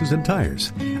services, and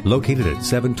tires. Located at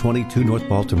 722 North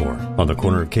Baltimore, on the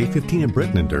corner of K15 and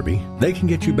Britton in Derby, they can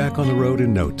get you back on the road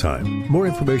in no time. More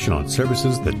information on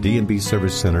services that D&B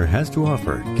Service Center has to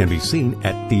offer can be seen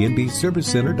at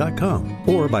dnbservicecenter.com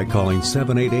or by calling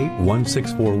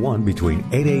 788-1641 between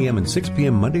 8 a.m. and 6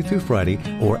 p.m. Monday through Friday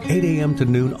or 8 a.m. to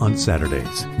noon on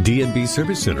Saturdays. D&B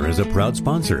Service Center is a proud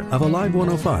sponsor of Alive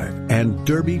 105 and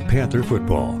Derby Panther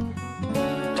football.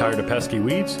 Tired of pesky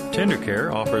weeds?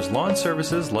 TenderCare offers lawn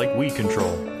services like weed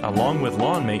control. Along with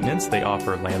lawn maintenance, they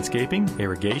offer landscaping,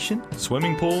 irrigation,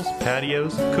 swimming pools,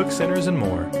 patios, cook centers, and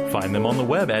more. Find them on the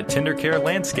web at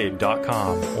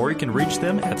tendercarelandscape.com or you can reach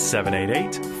them at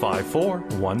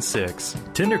 788-5416.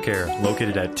 TenderCare,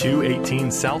 located at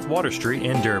 218 South Water Street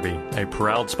in Derby, a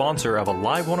proud sponsor of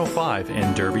Alive 105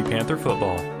 and Derby Panther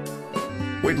football.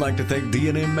 We'd like to thank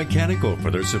D&M Mechanical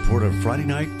for their support of Friday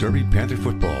night Derby Panther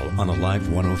football on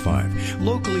Alive 105.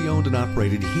 Locally owned and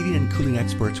operated heating and cooling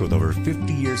experts with over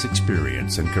 50 years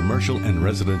experience in commercial and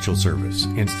residential service,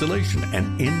 installation,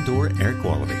 and indoor air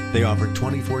quality. They offer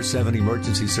 24/7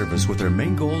 emergency service with their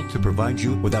main goal to provide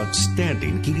you with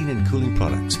outstanding heating and cooling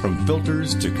products, from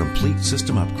filters to complete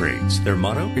system upgrades. Their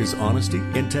motto is honesty,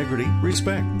 integrity,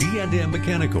 respect. D&M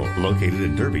Mechanical, located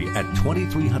in Derby at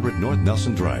 2300 North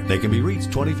Nelson Drive. They can be reached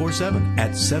 24/7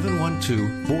 at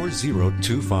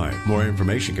 712-4025. More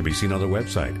information can be seen on their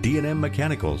website,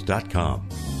 dnmmechanicals.com.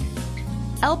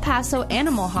 El Paso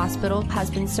Animal Hospital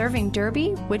has been serving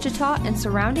Derby, Wichita, and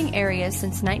surrounding areas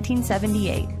since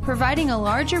 1978, providing a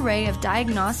large array of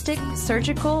diagnostic,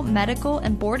 surgical, medical,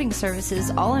 and boarding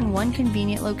services all in one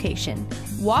convenient location.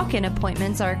 Walk-in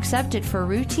appointments are accepted for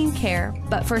routine care,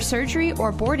 but for surgery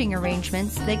or boarding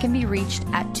arrangements, they can be reached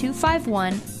at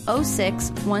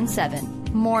 251-0617.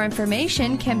 More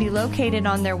information can be located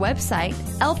on their website,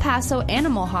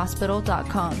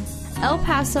 elpasoanimalhospital.com. El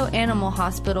Paso Animal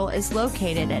Hospital is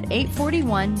located at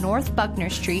 841 North Buckner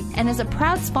Street and is a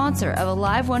proud sponsor of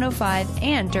Alive 105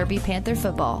 and Derby Panther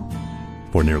football.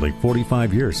 For nearly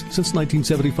 45 years, since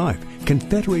 1975,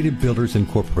 Confederated Builders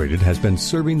Incorporated has been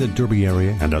serving the Derby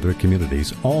area and other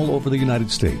communities all over the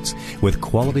United States with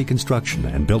quality construction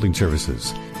and building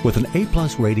services. With an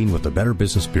A-plus rating with the Better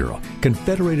Business Bureau,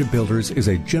 Confederated Builders is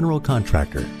a general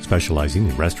contractor specializing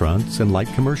in restaurants and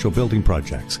light commercial building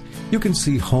projects. You can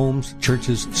see homes,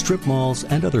 churches, strip malls,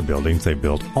 and other buildings they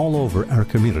built all over our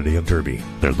community of Derby.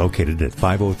 They're located at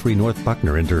 503 North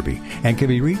Buckner in Derby and can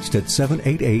be reached at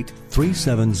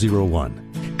 788-3701.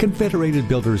 Confederated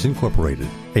Builders Incorporated,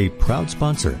 a proud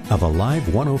sponsor of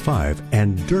Alive 105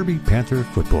 and Derby Panther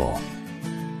football.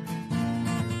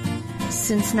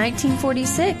 Since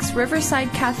 1946,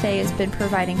 Riverside Cafe has been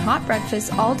providing hot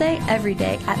breakfast all day, every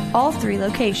day at all three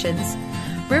locations.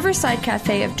 Riverside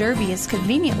Cafe of Derby is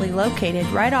conveniently located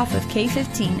right off of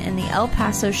K15 in the El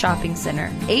Paso Shopping Center,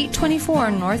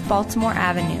 824 North Baltimore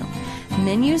Avenue.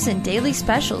 Menus and daily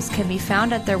specials can be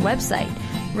found at their website,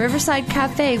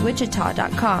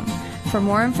 riversidecafewichita.com. For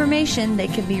more information, they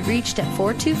can be reached at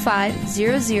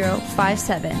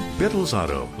 425-0057. Biddle's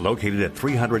Auto, located at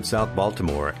 300 South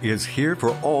Baltimore, is here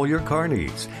for all your car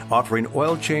needs, offering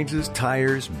oil changes,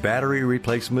 tires, battery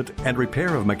replacement, and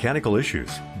repair of mechanical issues.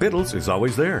 Biddle's is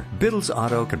always there. Biddle's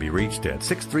Auto can be reached at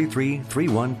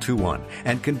 633-3121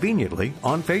 and conveniently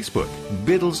on Facebook.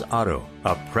 Biddle's Auto,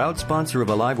 a proud sponsor of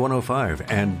Alive 105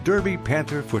 and Derby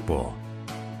Panther football.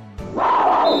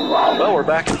 Well, we're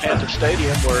back at Panther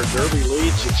Stadium where Derby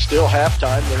leads. It's still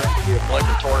halftime. They're into the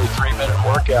obligatory 3-minute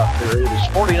workout period. It's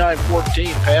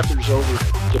 49-14, Panthers over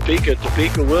Topeka.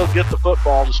 Topeka will get the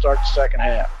football to start the second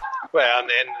half. Well,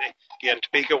 and again,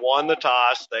 Topeka won the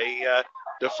toss. They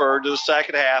deferred to the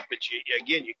second half, but you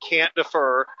can't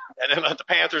defer and then let the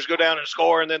Panthers go down and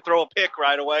score and then throw a pick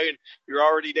right away, and you're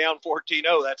already down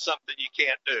 14-0. That's something you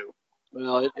can't do.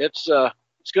 Well, it's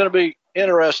going to be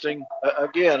interesting.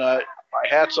 Again, my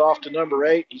hat's off to number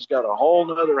 8. He's got a whole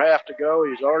another half to go.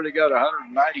 He's already got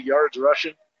 190 yards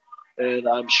rushing, and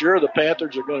I'm sure the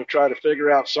Panthers are going to try to figure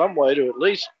out some way to at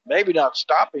least maybe not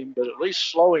stop him, but at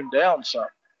least slow him down some.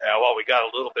 Yeah, well, we got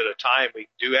a little bit of time. We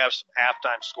do have some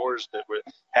halftime scores that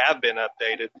have been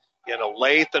updated.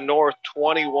 Olathe North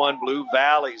 21, Blue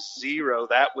Valley 0.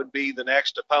 That would be the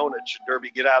next opponent should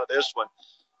Derby get out of this one.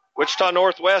 Wichita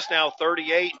Northwest now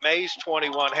 38, Mays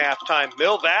 21 halftime.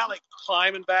 Mill Valley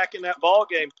climbing back in that ball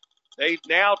game. They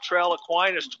now trail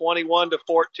Aquinas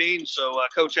 21-14. So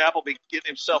Coach Appleby getting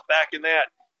himself back in that.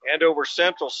 Andover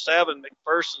Central 7,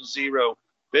 McPherson 0.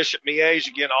 Bishop Miege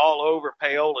again all over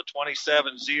Paola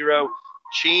 27-0.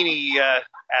 Cheney at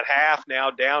half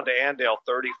now down to Andale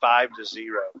 35-0.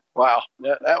 Wow,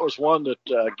 that was one that,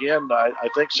 again, I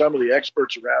think some of the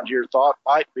experts around here thought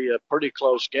might be a pretty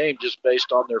close game just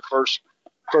based on their first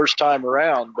time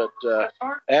around, but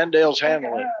Andale's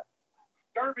handling it.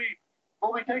 Derby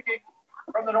will be taking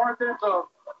from the north end zone.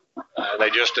 They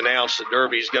just announced that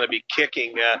Derby's going to be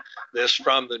kicking this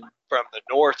from the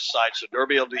north side, so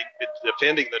Derby will be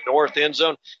defending the north end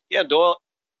zone. Yeah, Doyle,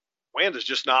 wind has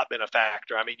just not been a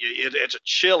factor. I mean, it's a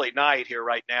chilly night here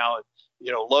right now,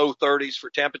 low 30s for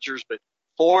temperatures, but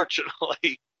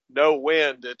fortunately, no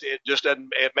wind. It just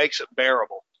doesn't. It makes it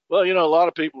bearable. Well, a lot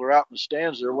of people are out in the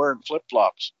stands. They're wearing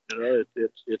flip-flops.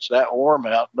 It's that warm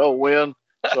out, no wind,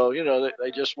 so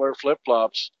they just wear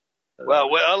flip-flops.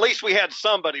 Well, at least we had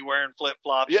somebody wearing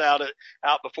flip-flops out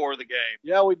before the game.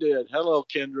 Yeah, we did. Hello,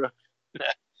 Kendra.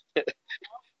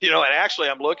 And actually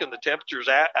I'm looking, the temperature's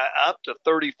up to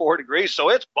 34 degrees, so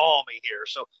it's balmy here.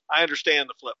 So I understand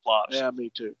the flip-flops. Yeah,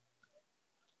 me too.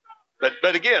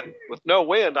 But again, with no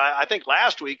wind, I think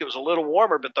last week it was a little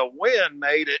warmer, but the wind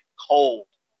made it cold.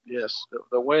 Yes,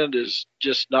 the wind is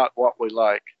just not what we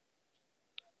like.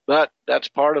 But that's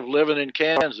part of living in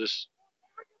Kansas.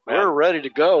 We're ready to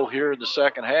go here in the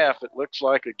second half. It looks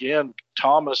like, again,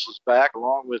 Thomas is back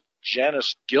along with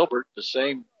Janice Gilbert, the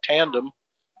same tandem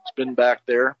has been back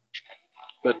there.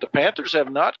 But the Panthers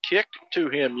have not kicked to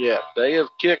him yet. They have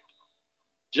kicked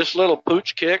just little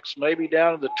pooch kicks, maybe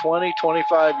down to the 20,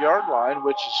 25-yard line,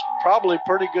 which is probably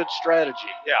pretty good strategy.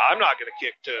 Yeah, I'm not going to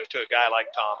kick to a guy like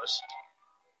Thomas.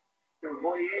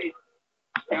 48.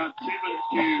 Got Simmons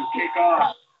to kick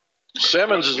off.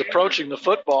 Simmons is approaching the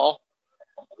football.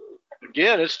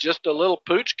 Again, it's just a little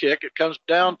pooch kick. It comes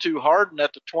down to Harden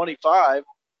at the 25,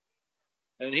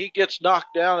 and he gets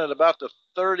knocked down at about the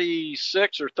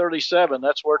 36 or 37.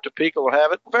 That's where Topeka will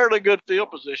have it. Fairly good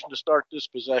field position to start this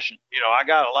possession. I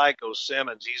got to like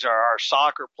Simmons. He's our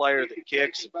soccer player that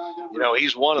kicks.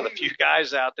 He's one of the few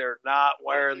guys out there not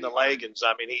wearing the leggings.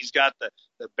 I mean, he's got the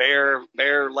bare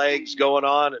legs going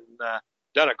on and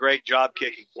done a great job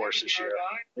kicking for us this year.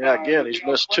 Yeah, again, he's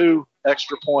missed 2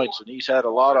 extra points, and he's had a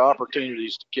lot of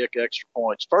opportunities to kick extra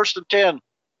points. 1st and 10.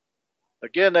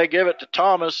 Again, they give it to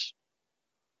Thomas.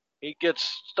 He gets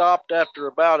stopped after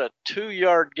about a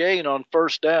 2-yard gain on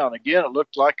 1st down. Again, it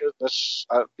looked like the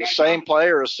same play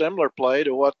or a similar play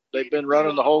to what they've been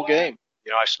running the whole game.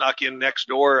 I snuck in next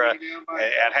door at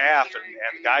half,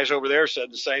 and the guys over there said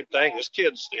the same thing. This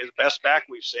kid's the best back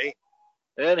we've seen.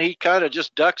 And he kind of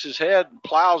just ducks his head and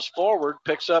plows forward,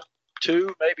 picks up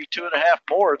 2, maybe 2.5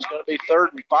 more. It's going to be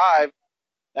 3rd and 5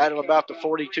 at about the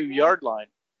 42-yard line.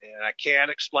 And I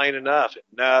can't explain enough.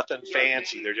 Nothing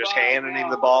fancy. They're just handing him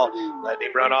the ball, letting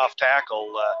him run off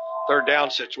tackle. 3rd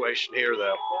down situation here,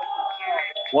 though.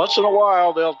 Once in a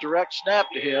while, they'll direct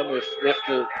snap to him. If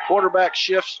the quarterback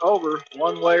shifts over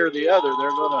one way or the other, they're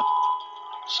going to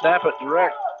snap it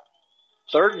direct.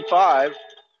 3rd and 5.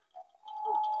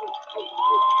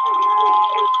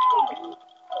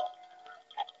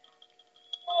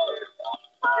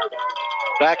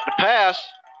 Back to pass,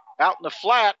 out in the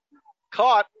flat,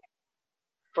 caught.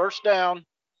 first down.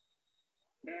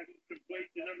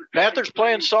 Panthers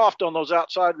playing soft on those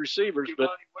outside receivers,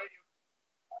 but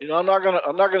I'm not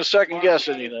gonna second guess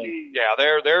anything. Yeah,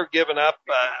 they're giving up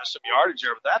some yardage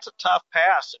there, but that's a tough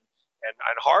pass, and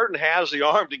Harden has the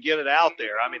arm to get it out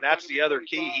there. I mean, that's the other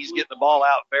key. He's getting the ball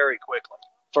out very quickly.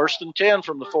 1st and 10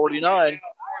 from the 49.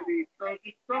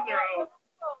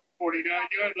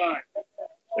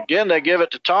 Again, they give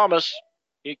it to Thomas.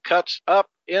 He cuts up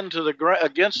into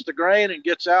against the grain and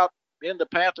gets out into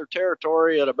Panther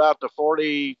territory at about the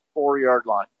 44-yard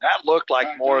line. That looked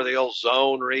like more of the old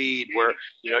zone read where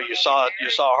you saw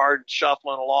Harden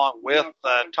shuffling along with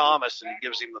Thomas, and he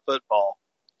gives him the football.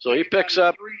 So he picks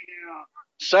up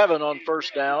 7 on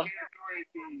first down.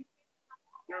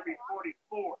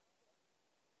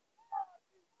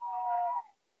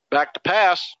 Back to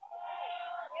pass.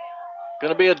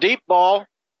 Going to be a deep ball.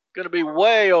 Going to be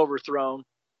way overthrown.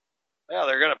 Yeah,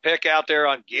 they're going to pick out there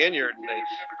on Ginyard, and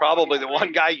probably the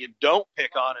one guy you don't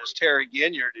pick on is Terry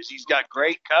Ginyard, is he's got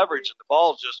great coverage, and the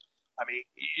ball's just,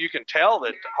 you can tell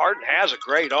that Harden has a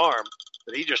great arm,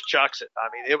 but he just chucks it.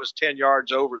 It was 10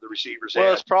 yards over the receiver's head.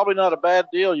 Well, it's probably not a bad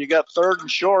deal. You got 3rd and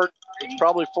short. It's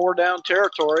probably 4 down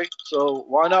territory, so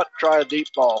why not try a deep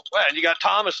ball? Well, and you got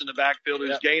Thomas in the backfield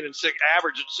who's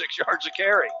averaging 6 yards a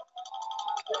carry.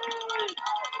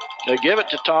 They give it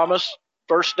to Thomas.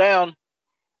 First down.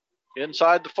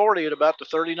 Inside the 40 at about the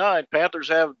 39. Panthers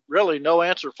have really no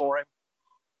answer for him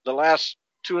the last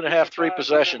 2.5, 3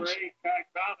 possessions.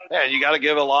 Yeah, you got to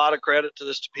give a lot of credit to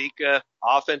this Topeka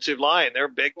offensive line. They're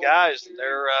big guys.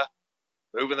 They're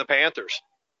moving the Panthers.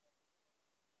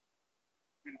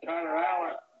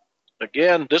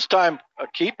 Again, this time a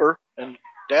keeper, and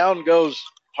down goes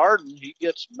Harden. He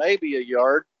gets maybe a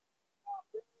yard.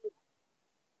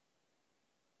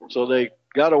 So they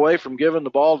got away from giving the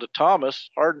ball to Thomas.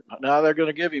 Harden, now they're going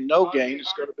to give him no gain.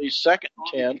 It's going to be 2nd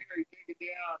and 10.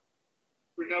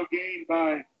 For no gain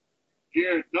by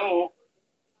Jared Noel.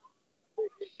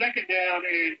 2nd down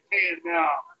and 10 now.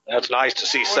 That's nice to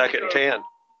see 2nd and 10.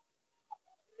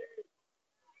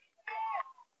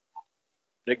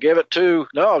 They give it to,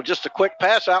 just a quick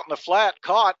pass out in the flat,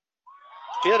 caught,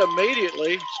 hit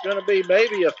immediately. It's going to be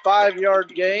maybe a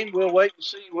 5-yard gain. We'll wait and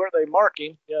see where they mark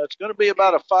him. Yeah, it's going to be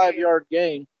about a 5-yard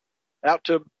gain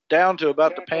down to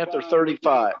about the Panther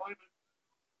 35.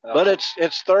 But it's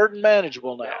 3rd and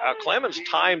manageable now. Clemens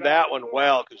timed that one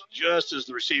well, because just as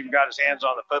the receiver got his hands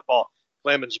on the football,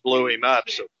 Clemens blew him up.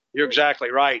 So you're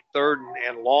exactly right. 3rd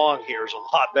and long here is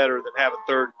a lot better than having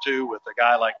 3rd and 2 with a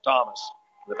guy like Thomas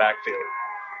in the backfield.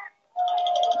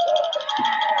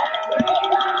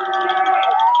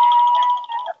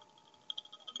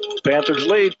 Panthers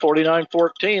lead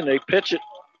 49-14. They pitch it.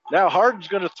 Now Harden's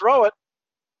going to throw it.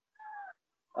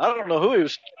 I don't know who he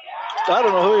was.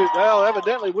 Well,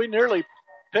 evidently we nearly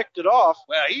picked it off.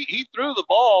 Well, he threw the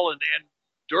ball, and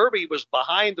Derby was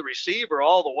behind the receiver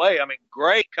all the way.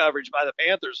 Great coverage by the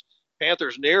Panthers.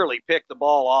 Panthers nearly picked the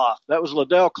ball off. That was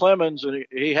Liddell Clemens, and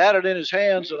he had it in his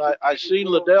hands, and I seen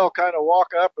Liddell kind of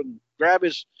walk up and grab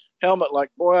his helmet like,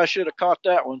 boy, I should have caught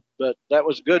that one. But that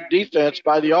was good defense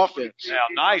by the offense. Now,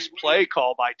 nice play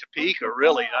call by Topeka,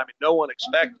 really. No one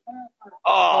expected.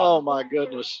 Oh, my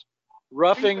goodness.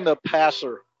 Roughing the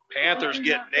passer. Panthers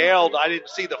get nailed. I didn't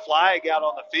see the flag out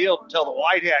on the field until the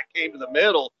white hat came to the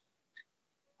middle.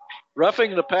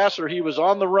 Roughing the passer, he was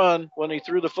on the run when he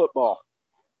threw the football.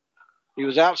 He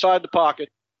was outside the pocket.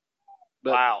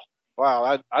 But,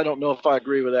 wow, I don't know if I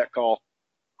agree with that call.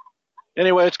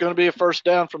 Anyway, it's going to be a 1st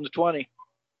down from the 20.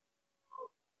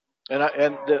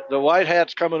 And the white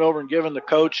hat's coming over and giving the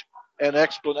coach an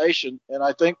explanation, and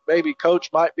I think maybe coach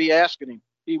might be asking him.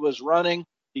 He was running.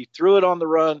 He threw it on the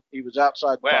run. He was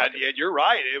outside the pocket. Yeah, you're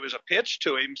right. It was a pitch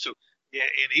to him, so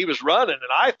and he was running,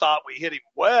 and I thought we hit him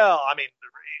well.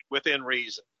 Within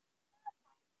reason.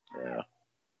 Yeah.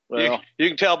 Well, you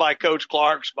can tell by Coach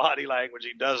Clark's body language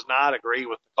he does not agree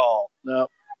with the call. No.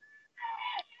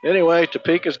 Anyway,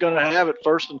 Topeka's going to have it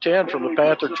 1st and 10 from the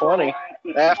Panther 20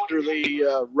 after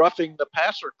the roughing the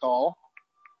passer call.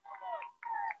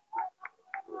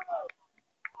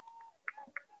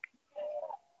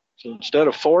 So instead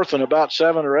of 4th and about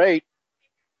 7 or 8,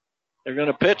 they're going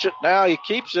to pitch it. Now he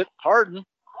keeps it, Harden,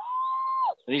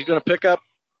 and he's going to pick up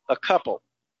a couple.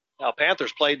 Now,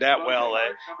 Panthers played that well.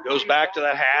 It goes back to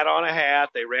that hat on a hat.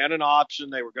 They ran an option.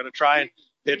 They were going to try and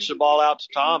pitch the ball out to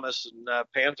Thomas, and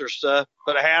Panthers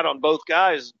put a hat on both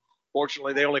guys.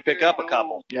 Fortunately, they only pick up a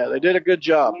couple. Yeah, they did a good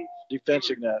job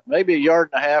defensing that. Maybe a yard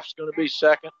and a half is going to be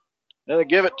 2nd. Then they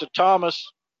give it to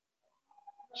Thomas.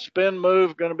 Spin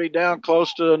move, going to be down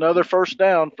close to another 1st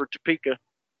down for Topeka.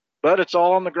 But it's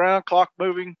all on the ground, clock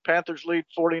moving. Panthers lead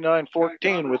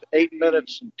 49-14 with 8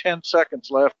 minutes and 10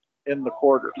 seconds left in the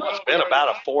quarter. It's been about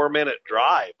a 4-minute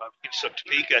drive. I mean, so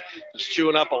Topeka is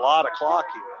chewing up a lot of clock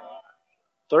here.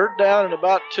 Third down and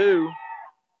about 2.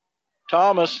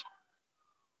 Thomas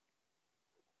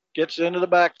gets into the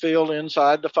backfield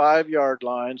inside the 5-yard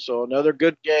line. So another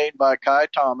good gain by Kai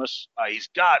Thomas. He's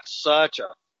got such a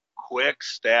quick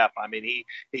step. I mean,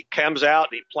 he comes out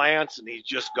and he plants and he's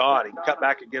just gone. He can cut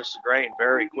back against the grain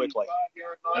very quickly.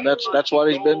 And that's what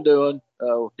he's been doing.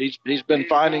 He's been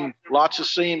finding lots of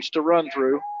seams to run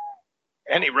through.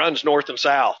 And he runs north and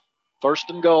south. First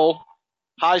and goal.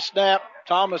 High snap.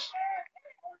 Thomas.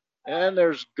 And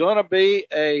there's going to be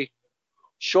a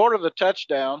short of the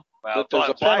touchdown. Well, there's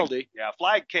a penalty.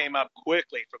 Flag came up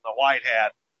quickly from the white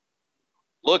hat.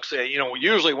 Looks at,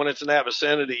 usually when it's in that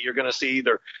vicinity, you're going to see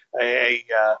either a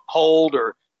hold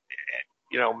or,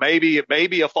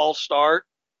 maybe a false start.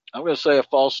 I'm going to say a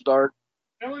false start.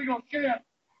 Illegal shift.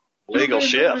 Legal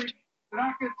shift. Did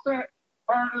not get set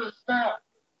prior to the snap.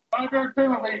 5-yard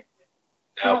penalty.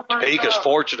 Topeka's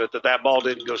fortunate that ball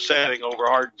didn't go setting over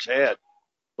Harden's head.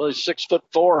 Well, he's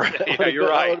 6'4". Yeah, you're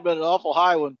right. That would have been an awful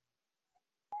high one.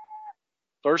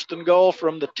 First and goal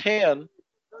from the 10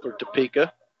 for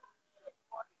Topeka.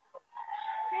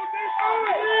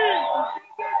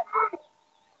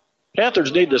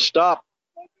 Panthers need to stop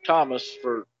Thomas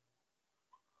for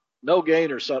no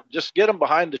gain or something. Just get him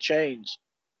behind the chains.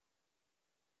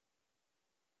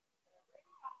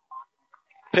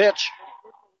 Pitch.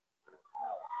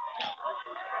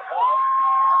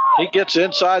 He gets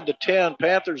inside the 10.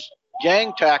 Panthers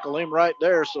gang tackle him right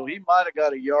there, so he might have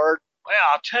got a yard. Well,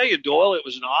 I'll tell you, Doyle, it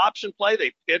was an option play.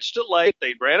 They pitched it late.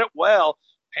 They ran it well.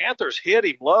 Panthers hit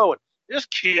him low, and this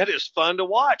kid is fun to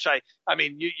watch. I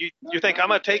mean, you think I'm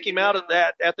going to take him out of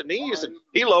that at the knees, and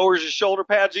he lowers his shoulder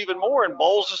pads even more and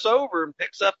bowls us over and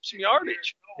picks up some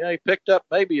yardage. Yeah, he picked up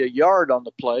maybe a yard on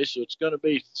the play, so it's going to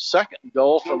be second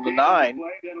goal from the 9.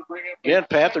 Again,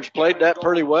 Panthers played that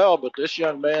pretty well, but this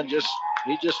young man just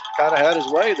kind of had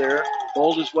his way there,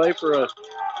 bowled his way for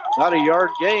not a yard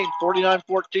gain.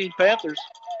 49-14 Panthers.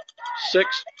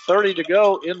 6:30 to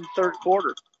go in the third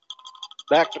quarter.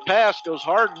 Back to pass goes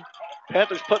Harden.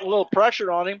 Panthers putting a little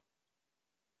pressure on him.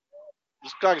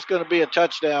 Looks like it's going to be a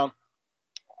touchdown.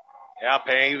 Yeah,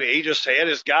 he just had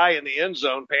his guy in the end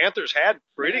zone. Panthers had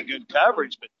pretty good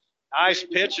coverage, but nice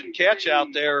pitch and catch out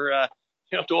there.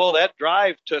 Doyle, that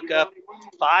drive took up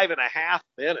 5.5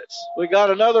 minutes. We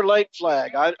got another late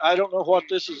flag. I don't know what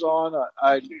this is on.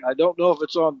 I don't know if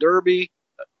it's on Derby,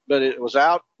 but it was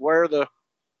out where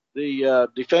the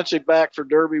defensive back for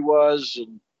Derby was,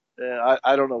 and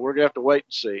I don't know. We're going to have to wait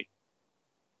and see.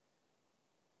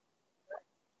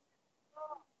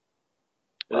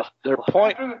 Their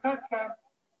point.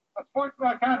 A point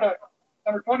by conduct,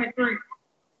 number 23,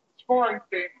 scoring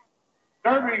team.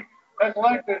 Derby has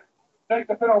elected to take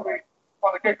the penalty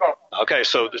on the kickoff. Okay,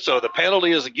 so the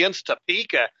penalty is against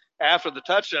Topeka after the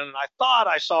touchdown, and I thought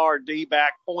I saw our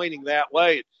D-back pointing that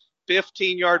way.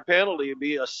 15-yard penalty would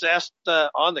be assessed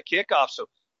on the kickoff, so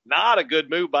not a good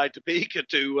move by Topeka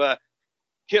to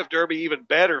give Derby even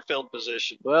better field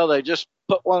position. Well, they just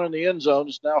put one in the end zone.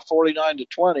 It's now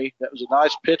 49-20. That was a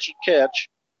nice pitch and catch.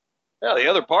 Yeah, the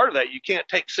other part of that, you can't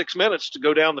take 6 minutes to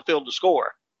go down the field to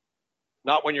score.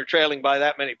 Not when you're trailing by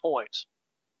that many points.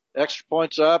 Extra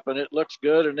points up, and it looks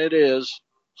good, and it is.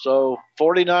 So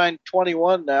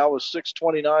 49-21 now with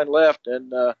 6:29 left,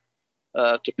 and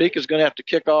Topeka's going to have to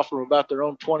kick off from about their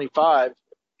own 25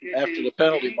 after the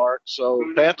penalty mark. So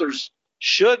Panthers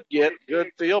should get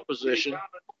good field position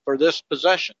for this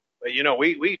possession. But,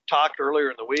 we talked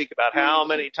earlier in the week about how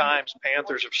many times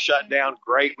Panthers have shut down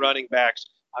great running backs.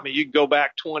 I mean, you can go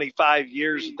back 25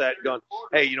 years at that going,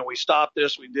 hey, we stopped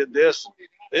this, we did this.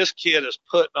 This kid is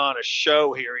putting on a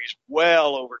show here. He's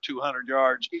well over 200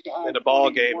 yards in the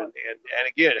ball game. And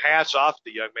again, hats off to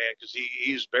the young man because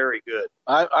he's very good.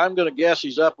 I'm going to guess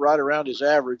he's up right around his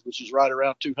average, which is right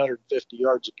around 250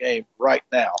 yards a game right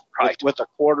now, right, with a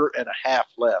quarter and a half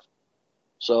left.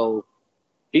 So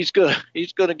he's going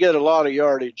to get a lot of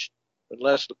yardage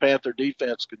unless the Panther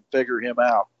defense can figure him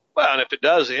out. Well, and if it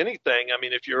does anything, I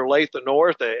mean, if you're Olathe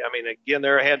North, again,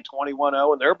 they're ahead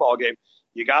 21-0 in their ball game.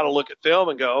 You got to look at film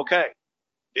and go, okay,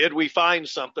 did we find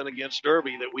something against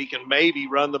Derby that we can maybe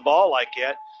run the ball like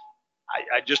that?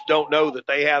 I just don't know that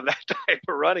they have that type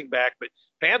of running back, but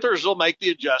Panthers will make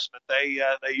the adjustment. They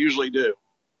usually do.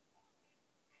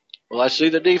 Well, I see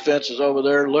the defense is over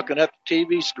there looking at the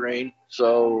TV screen,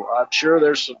 so I'm sure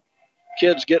there's some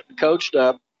kids getting coached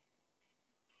up.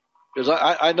 Because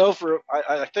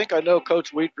I think I know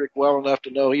Coach Wietrich well enough to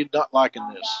know he's not liking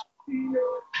this.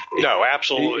 No,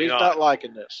 absolutely He's not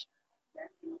liking this.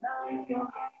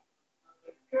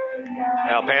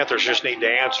 Now Panthers just need to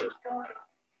answer.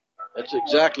 That's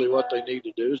exactly what they need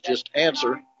to do, is just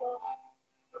answer.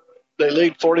 They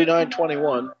lead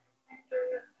 49-21.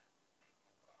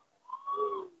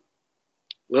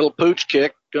 Little pooch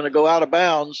kick, going to go out of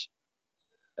bounds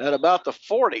at about the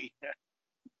 40,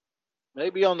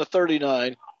 maybe on the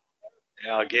 39.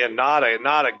 Now, again, not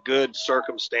a good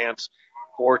circumstance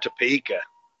for Topeka.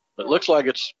 It looks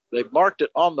like they've marked it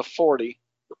on the 40,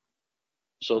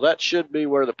 so that should be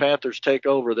where the Panthers take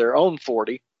over their own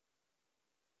 40.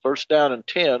 First down and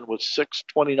 10 with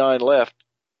 6:29 left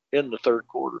in the third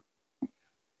quarter.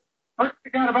 First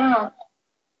kick out of bounds.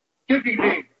 Kicking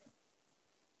team.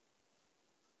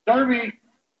 Derby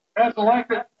has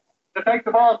elected to take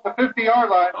the ball at the 50-yard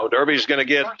line. Oh, Derby's going to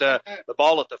get the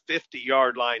ball at the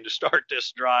 50-yard line to start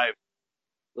this drive.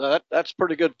 Well, that's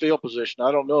pretty good field position.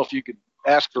 I don't know if you could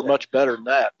ask for much better than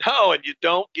that. No, and you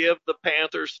don't give the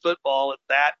Panthers football at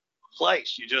that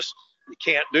place. You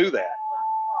can't do that.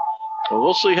 So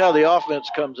we'll see how the offense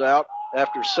comes out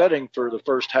after setting for the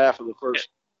first half of the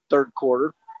third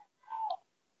quarter.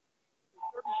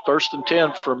 First and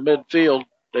 10 from midfield.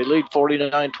 They lead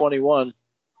 49-21.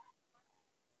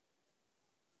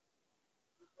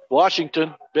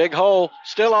 Washington, big hole,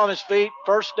 still on his feet.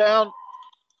 First down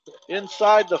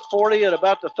inside the 40 at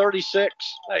about the 36.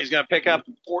 He's going to pick up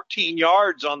 14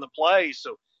 yards on the play.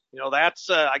 So, that's,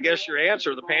 I guess, your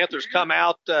answer. The Panthers come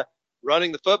out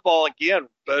running the football again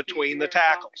between the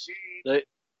tackles.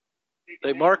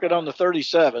 They mark it on the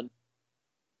 37.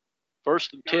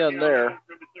 First and 10 there.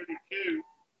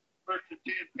 First and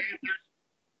 10 Panthers.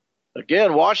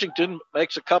 Again, Washington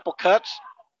makes a couple cuts,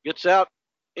 gets out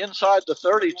inside the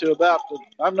 30 to about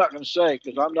I'm not going to say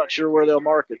because I'm not sure where they'll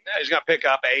mark it. Yeah, he's going to pick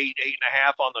up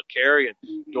 8.5 on the carry. And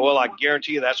Doyle, I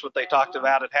guarantee you that's what they talked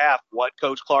about at half, what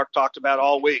Coach Clark talked about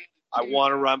all week. I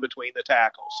want to run between the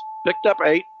tackles. Picked up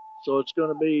 8, so it's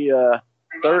going to be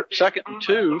second and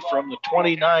 2 from the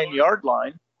 29-yard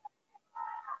line.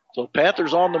 So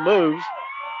Panthers on the move.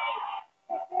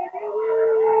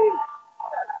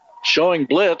 Showing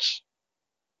blitz.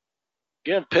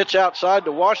 Again, pitch outside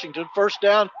to Washington. First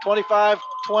down,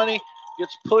 25-20.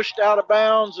 Gets pushed out of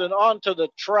bounds and onto the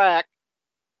track.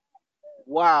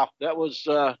 Wow, that was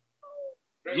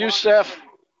Yusef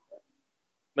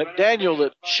McDaniel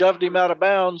that shoved him out of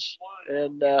bounds.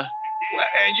 And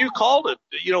you called it.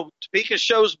 Topeka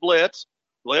shows blitz.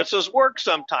 Blitzes work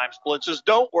sometimes. Blitzes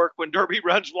don't work when Derby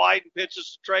runs wide and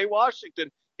pitches to Trey Washington.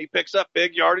 He picks up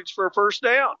big yardage for a first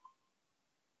down.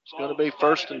 It's going to be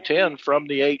first and 10 from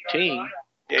the 18.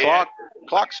 Yeah.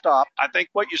 Clock stop. I think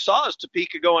what you saw is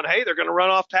Topeka going, hey, they're going to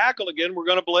run off tackle again. We're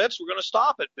going to blitz. We're going to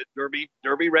stop it. But Derby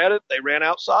read it. They ran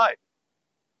outside.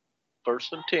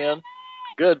 First and 10.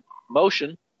 Good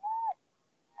motion.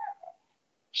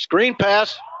 Screen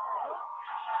pass.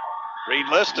 Reed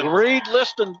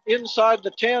Liston inside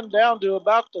the 10 down to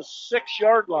about the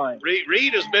 6-yard line.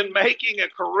 Reed has been making a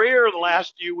career the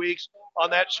last few weeks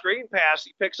on that screen pass.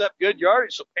 He picks up good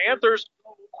yardage. So Panthers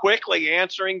quickly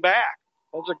answering back.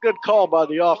 That's a good call by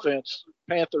the offense,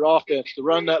 Panther offense, to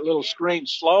run that little screen.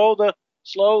 Slow the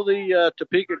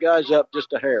Topeka guys up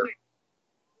just a hair.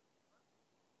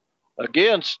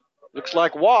 Again, looks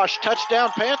like Wash. Touchdown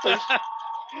Panthers.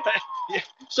 Yeah,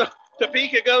 so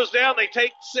Topeka goes down. They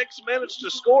take 6 minutes to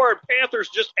score, and Panthers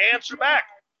just answer back.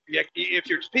 If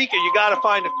you're Topeka, you got to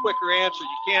find a quicker answer.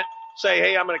 You can't say,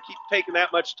 hey, I'm going to keep taking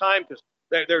that much time because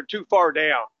they're too far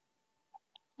down.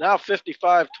 Now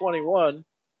 55-21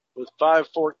 with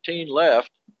 5:14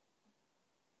 left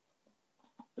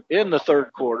in the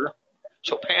third quarter.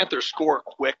 So Panthers score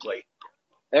quickly.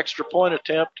 Extra point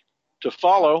attempt to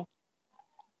follow.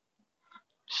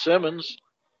 Simmons.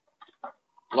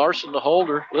 Larson the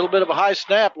holder. A little bit of a high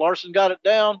snap. Larson got it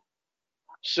down.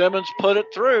 Simmons put it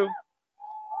through.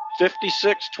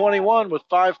 56-21 with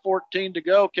 5:14 to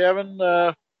go, Kevin.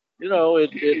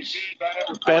 It's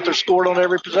Panthers scored on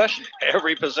every possession.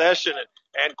 Every possession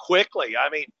and quickly. I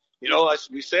mean, as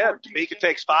we said, Topeka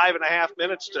takes 5.5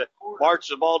 minutes to march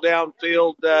the ball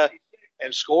downfield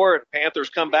and score, and Panthers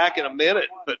come back in a minute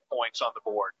and put points on the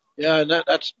board. Yeah, and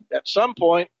that's at some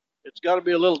point it's got to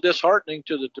be a little disheartening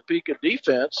to the Topeka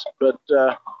defense, but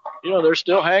they're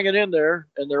still hanging in there,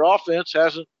 and their offense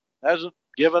hasn't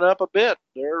given up a bit.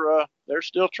 They're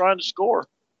still trying to score.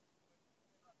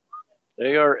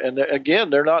 They are, and again,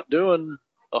 they're not doing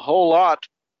a whole lot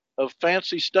of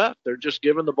fancy stuff. They're just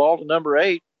giving the ball to number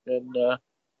 8, and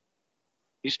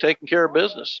he's taking care of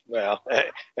business. Well,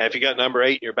 if you got number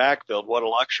 8 in your backfield, what a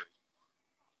luxury.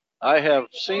 I have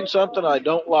seen something I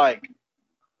don't like.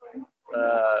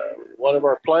 one of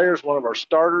our players, one of our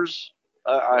starters.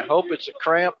 I hope it's a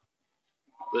cramp,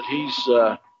 but he's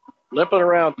limping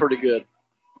around pretty good.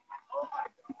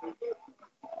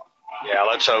 Yeah,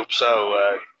 let's hope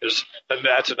so.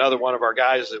 That's another one of our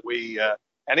guys that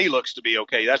and he looks to be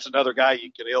okay. That's another guy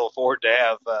you can ill afford to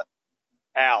have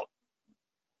out.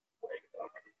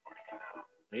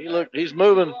 He's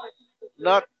moving,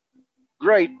 not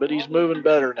great, but he's moving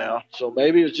better now. So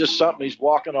maybe it's just something he's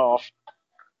walking off.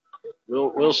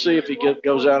 We'll see if he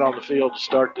goes out on the field to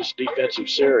start this defensive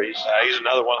series. He's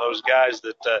another one of those guys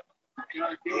that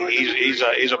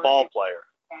he's a ball player.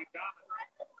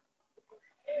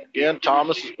 Again,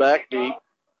 Thomas is back deep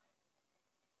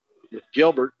with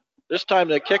Gilbert. This time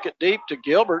they kick it deep to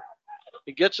Gilbert.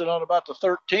 He gets it on about the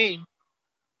 13.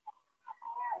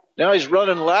 Now he's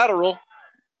running lateral,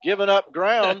 giving up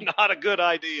ground. Not a good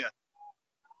idea.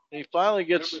 He finally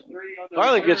gets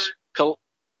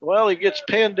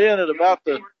pinned in at about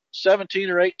the 17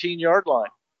 or 18 yard line.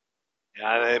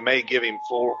 Yeah, they may give him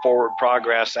forward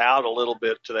progress out a little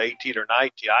bit to the 18 or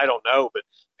 19. I don't know, but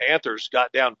Panthers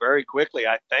got down very quickly.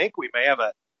 I think we may have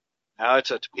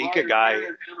it's a Topeka guy.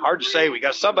 Hard to say. We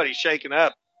got somebody shaking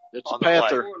up. It's a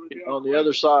Panther on the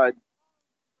other side.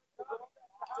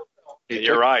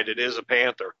 You're right. It is a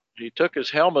Panther. He took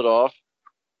his helmet off.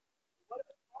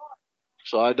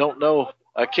 So I don't know.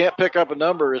 I can't pick up a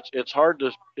number. It's hard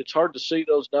to see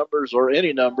those numbers or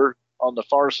any number on the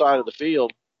far side of the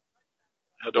field.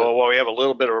 Well, we have a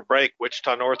little bit of a break.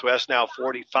 Wichita Northwest now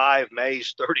 45,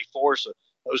 Mays 34. So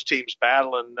those teams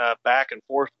battling back and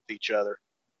forth with each other.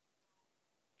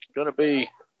 It's going to be,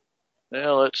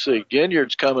 let's see.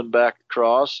 Ginyard's coming back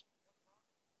across.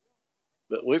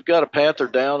 But we've got a Panther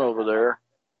down over there.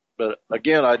 But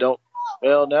again,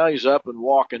 now he's up and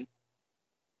walking.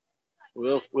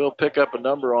 We'll pick up a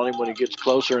number on him when he gets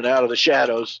closer and out of the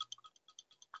shadows.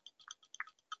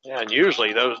 Yeah, and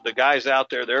usually the guys out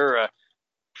there, they're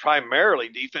primarily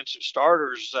defensive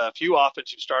starters, a few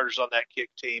offensive starters on that kick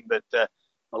team, but a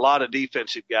lot of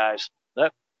defensive guys.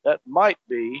 That might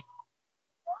be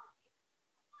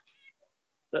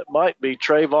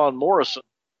Trayvon Morrison.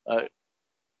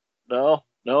 No,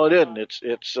 it isn't.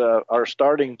 It's our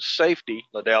starting safety,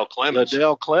 Liddell Clemens.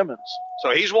 So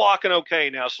he's walking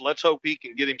okay now, so let's hope he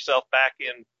can get himself back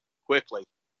in quickly.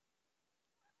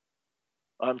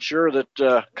 I'm sure that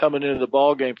coming into the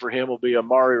ball game for him will be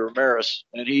Amari Ramirez,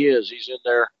 and he is. He's in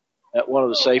there at one of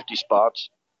the safety spots.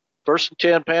 1st and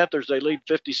 10 Panthers. They lead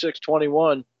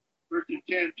 56-21. 1st and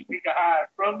 10, Topeka High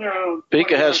from their own.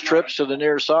 Topeka has trips to the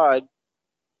near side.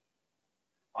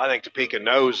 I think Topeka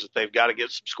knows that they've got to get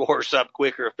some scores up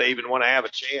quicker if they even want to have a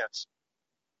chance.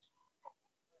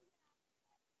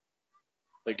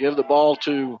 They give the ball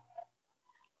to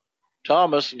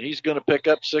Thomas, and he's going to pick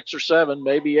up 6 or 7,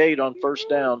 maybe 8 on 1st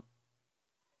down.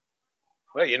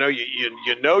 Well, you know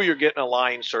you're getting a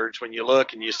line surge when you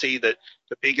look and you see that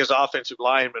Topeka's offensive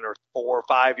linemen are 4 or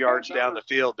 5 yards down the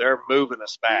field. They're moving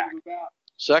us back.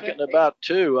 2nd and about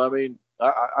 2. I mean,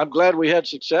 I'm glad we had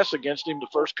success against him the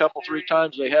first 3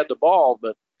 times they had the ball,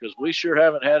 but because we sure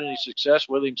haven't had any success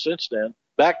with him since then.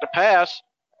 Back to pass.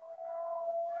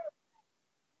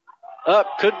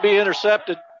 Up, could be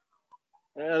intercepted.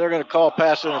 Yeah, they're going to call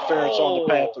pass interference on the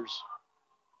Panthers.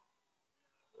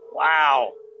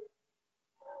 Wow.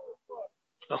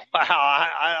 Wow,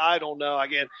 I don't know.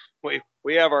 Again, we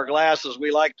have our glasses we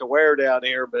like to wear down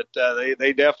here, but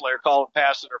they definitely are calling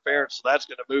pass interference, so that's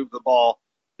going to move the ball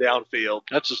downfield.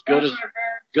 That's as good as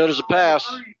a pass.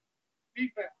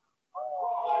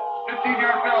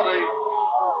 15-yard penalty.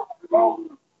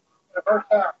 First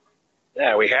down.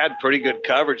 Yeah, we had pretty good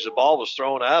coverage. The ball was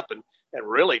thrown up and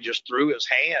really just threw his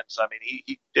hands. I mean,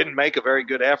 he didn't make a very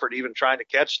good effort even trying to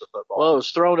catch the football. Well, it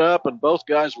was thrown up, and both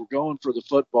guys were going for the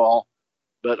football.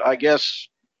 But I guess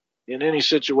in any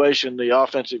situation, the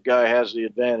offensive guy has the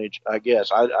advantage, I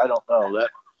guess. I don't know.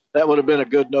 That would have been a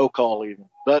good no call even.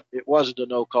 But it wasn't a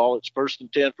no call. It's 1st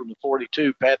and 10 from the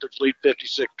 42. Panthers lead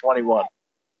 56-21.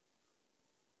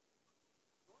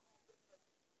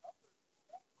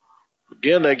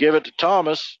 Again, they give it to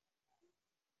Thomas.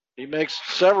 He makes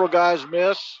several guys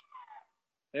miss,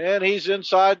 and he's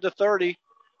inside the 30.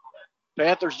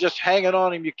 Panthers just hanging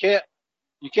on him. You can't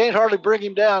hardly bring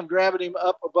him down, grabbing him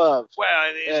up above.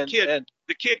 Well,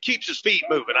 the kid keeps his feet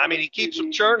moving. I mean, he keeps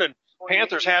them churning.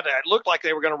 Panthers it looked like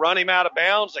they were going to run him out of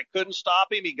bounds. They couldn't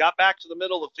stop him. He got back to the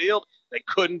middle of the field. They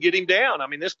couldn't get him down. I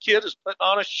mean, this kid is putting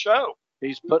on a show.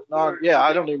 He's putting on,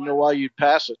 I don't even know why you'd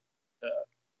pass it.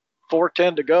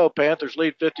 4:10 to go. Panthers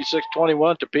lead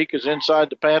 56-21. Topeka's inside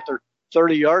the Panther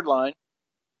 30-yard line.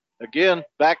 Again,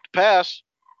 back to pass.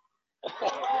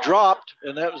 dropped,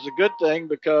 and that was a good thing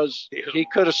because he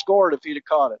could have scored if he'd have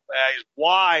caught it. He's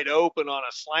wide open on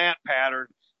a slant pattern,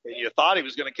 and you thought he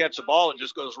was going to catch the ball and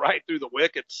just goes right through the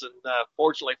wickets. And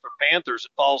fortunately for Panthers,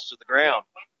 it falls to the ground.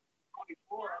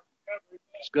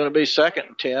 It's going to be 2nd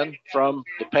and 10 from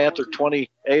the Panther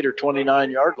 28 or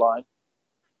 29-yard line.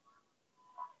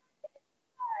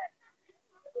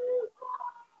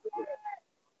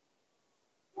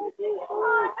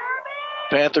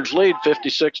 Panthers lead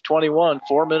 56-21,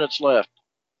 4 minutes left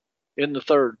in the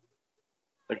third.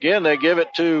 Again, they give it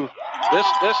to,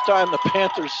 this time the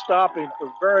Panthers stopping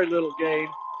for very little gain.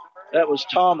 That was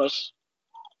Thomas.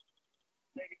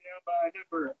 Taken down by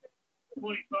number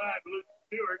 25, Luke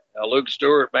Stewart. Now, Luke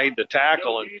Stewart made the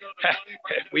tackle, and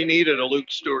we needed a Luke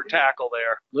Stewart tackle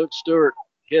there. Luke Stewart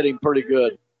hit him pretty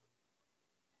good.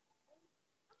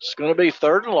 It's going to be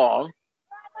 3rd and long.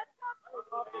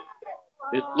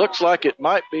 It looks like it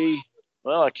might be,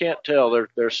 well, I can't tell.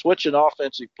 They're switching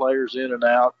offensive players in and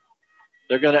out.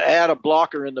 They're going to add a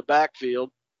blocker in the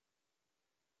backfield,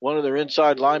 one of their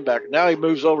inside linebackers. Now he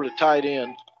moves over to tight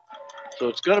end. So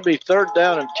it's going to be 3rd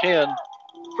down and 10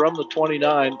 from the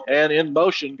 29, and in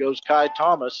motion goes Kai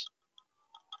Thomas.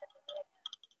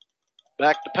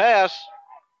 Back to pass.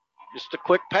 Just a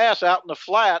quick pass out in the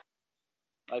flat.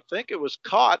 I think it was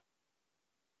caught.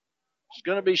 It's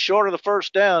going to be short of the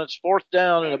 1st down. It's 4th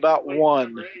down and about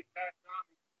 1.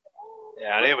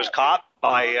 Yeah, and it was caught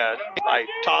by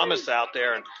Thomas out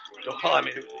there. And well, I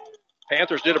mean,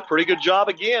 Panthers did a pretty good job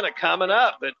again at coming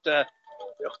up, but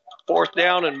 4th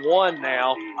down and 1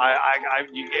 now.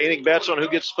 You any bets on who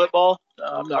gets football? No,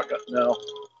 I'm not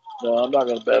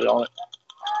going to bet on it.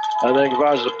 I think if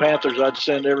I was the Panthers, I'd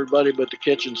send everybody but the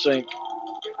kitchen sink.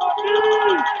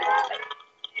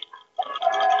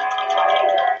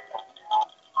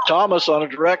 Thomas on a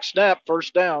direct snap,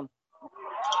 1st down.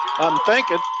 I'm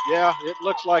thinking, yeah, it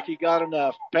looks like he got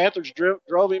enough. Panthers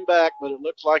drove him back, but it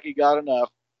looks like he got enough.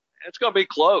 It's going to be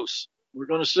close. We're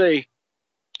going to see.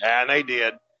 And they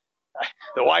did.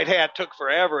 The white hat took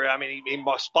forever. I mean, he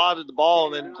spotted the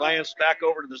ball and then glanced back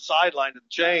over to the sideline to the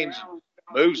chains and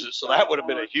moves it. So that would have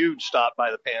been a huge stop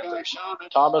by the Panthers.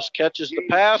 Thomas catches the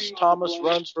pass. Thomas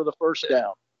runs for the 1st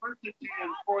down.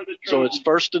 So it's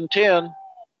 1st and 10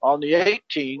 on the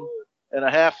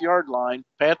 18.5-yard line.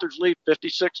 Panthers lead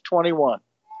 56-21.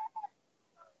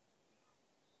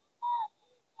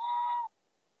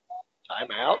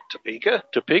 Timeout, Topeka.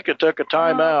 Topeka took a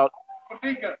timeout.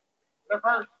 Topeka, the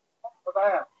first for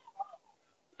that.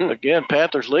 Again,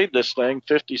 Panthers lead this thing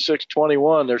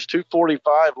 56-21. There's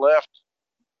 2:45 left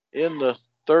in the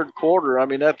third quarter. I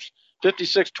mean, that's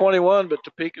 56-21, but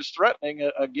Topeka's threatening.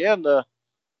 Again, the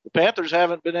Panthers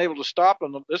haven't been able to stop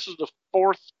them. This is the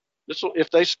 4th. If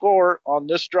they score on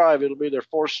this drive, it'll be their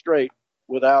 4th straight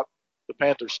without the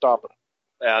Panthers stopping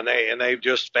them. And they've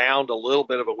just found a little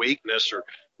bit of a weakness or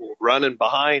running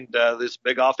behind this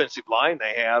big offensive line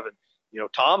they have. And,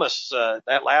 Thomas,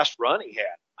 that last run he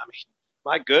had, I mean,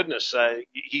 my goodness,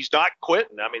 he's not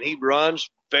quitting. I mean, he runs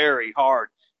very hard.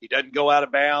 He doesn't go out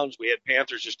of bounds. We had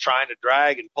Panthers just trying to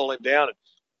drag and pull him down. And,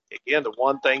 again, the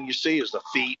one thing you see is the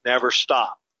feet never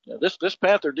stop. Now, this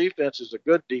Panther defense is a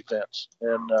good defense,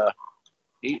 and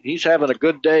he's having a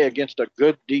good day against a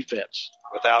good defense.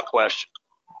 Without question.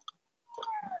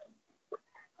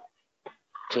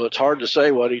 So it's hard to say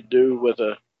what he'd do with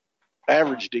a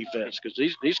average defense because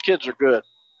these kids are good.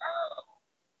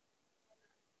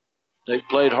 They've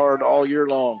played hard all year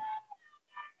long.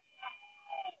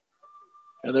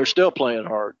 And they're still playing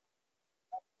hard.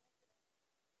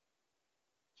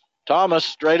 Thomas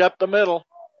straight up the middle.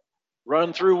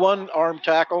 Run through one arm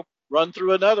tackle. Run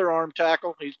through another arm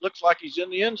tackle. He looks like he's in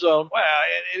the end zone. Well,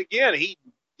 and again, he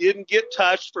didn't get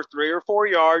touched for 3 or 4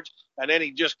 yards, and then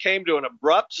he just came to an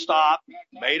abrupt stop,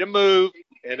 made a move,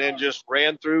 and then just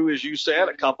ran through, as you said,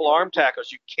 a couple arm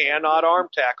tackles. You cannot arm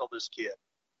tackle this kid.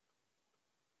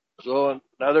 So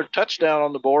another touchdown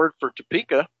on the board for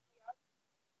Topeka.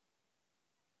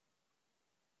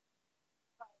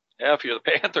 Yeah, if you're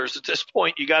the Panthers at this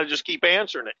point, you got to just keep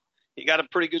answering it. You got a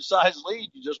pretty good sized lead.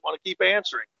 You just want to keep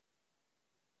answering.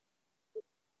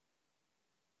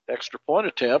 Extra point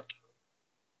attempt.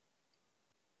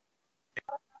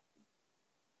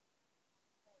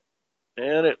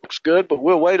 And it looks good, but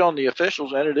we'll wait on the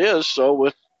officials, and it is. So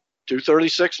with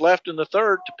 2:36 left in the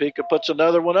third, Topeka puts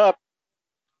another one up.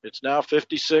 It's now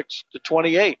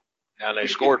 56-28. And they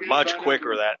scored much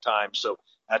quicker that time, so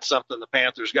that's something the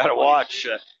Panthers got to watch.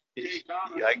 You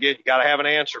got to have an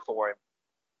answer for him.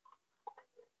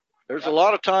 There's a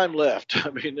lot of time left.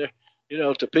 I mean,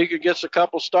 Topeka gets a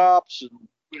couple stops, and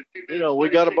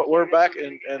we're back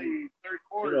and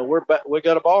we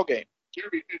got a ball game.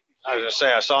 I was going to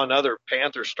say, I saw another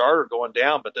Panther starter going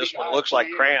down, but this one looks like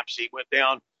cramps. He went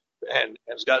down and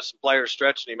has got some players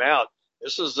stretching him out.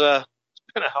 This is it's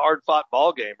been a hard-fought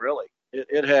ball game, really.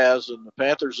 It has, and the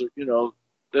Panthers,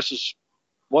 this is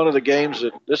one of the games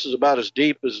that this is about as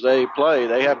deep as they play.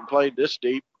 They haven't played this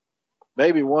deep,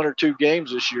 maybe one or two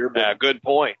games this year. But yeah, good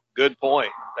point. Good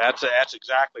point. That's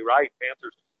exactly right.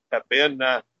 Panthers have been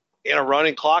in a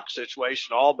running clock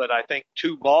situation all but I think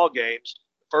 2 ball games.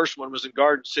 The first one was in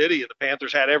Garden City, and the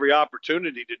Panthers had every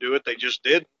opportunity to do it. They just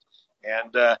didn't.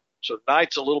 And so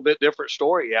tonight's a little bit different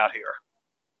story out here.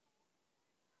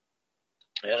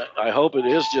 And I hope it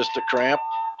is just a cramp.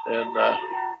 And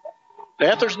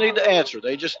Panthers need to answer.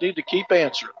 They just need to keep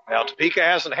answering. Now, Topeka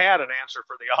hasn't had an answer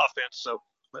for the offense, so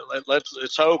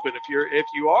let's hope. And if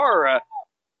you are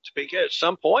Topeka, at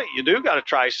some point you do got to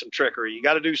try some trickery. You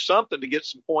got to do something to get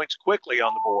some points quickly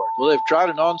on the board. Well, they've tried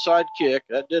an onside kick.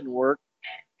 That didn't work.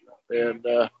 And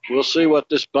we'll see what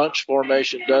this bunch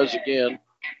formation does again.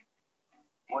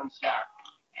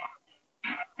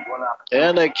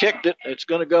 And they kicked it. It's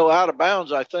going to go out of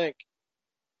bounds, I think.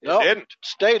 No, it didn't.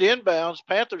 Stayed inbounds.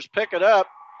 Panthers pick it up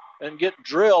and get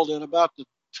drilled in about the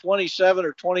 27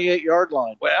 or 28-yard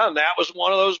line. Well, and that was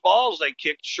one of those balls they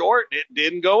kicked short, and it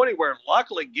didn't go anywhere.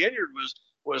 Luckily, Ginyard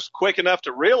was quick enough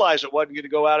to realize it wasn't going to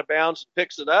go out of bounds and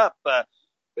picks it up. But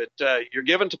you're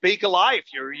giving Topeka life.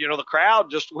 The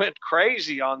crowd just went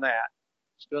crazy on that.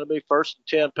 It's going to be 1st and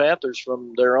 10 Panthers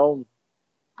from their own,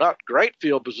 not great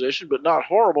field position, but not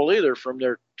horrible either, from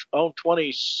their own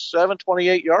 27,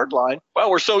 28-yard line. Well,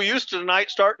 we're so used to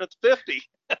tonight starting at the 50.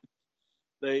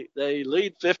 They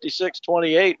lead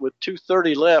 56-28 with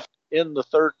 2:30 left in the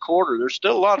third quarter. There's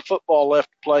still a lot of football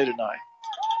left to play tonight.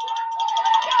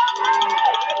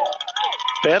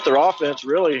 Panther offense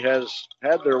really has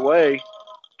had their way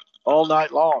all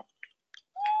night long.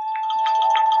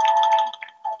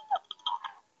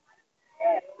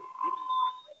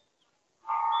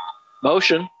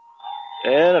 Motion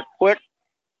and a quick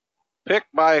pick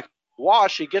by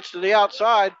Wash. He gets to the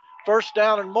outside. First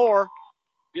down and more.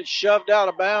 Gets shoved out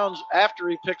of bounds after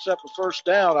he picks up the first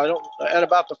down. At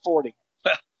about the 40.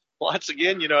 Once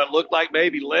again, it looked like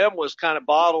maybe Lem was kind of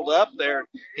bottled up there.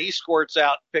 He squirts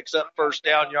out, picks up first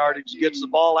down yardage, gets the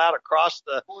ball out across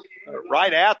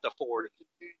right at the 40.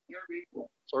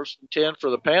 1st and 10 for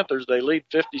the Panthers. They lead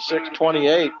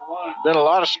 56-28. Been a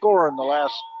lot of scoring the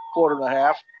last quarter and a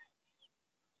half.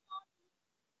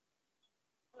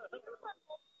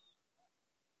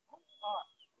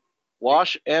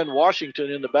 Wash and Washington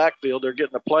in the backfield. They're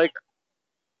getting a play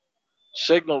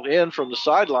signaled in from the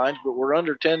sidelines, but we're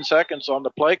under 10 seconds on the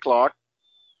play clock.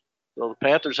 So the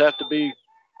Panthers have to be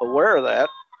aware of that.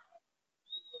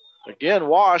 Again,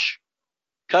 Wash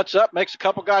cuts up, makes a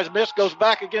couple guys miss, goes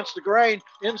back against the grain,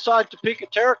 inside Topeka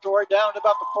territory, down at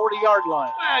about the 40-yard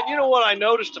line. And you know what I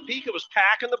noticed? Topeka was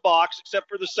packing the box except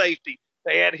for the safety.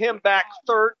 They had him back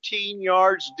 13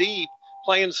 yards deep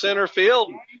playing center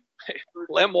field.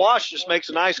 Lem Wash just makes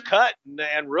a nice cut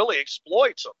and really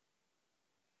exploits them.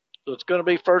 So it's going to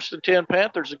be 1st and 10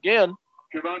 Panthers again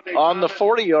on the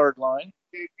 40-yard line.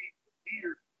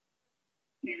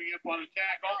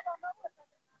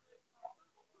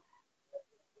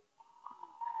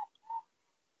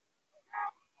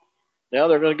 Now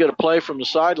they're going to get a play from the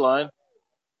sideline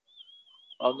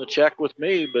on the check with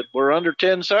me, but we're under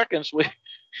 10 seconds. We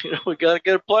got to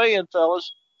get a play in,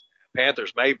 fellas.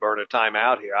 Panthers may burn a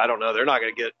timeout here. I don't know. They're not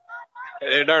going to get it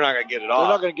off. They're not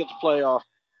going to get the play off.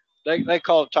 They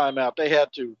called a timeout. They had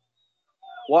to.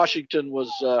 Washington was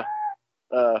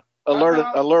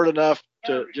alert enough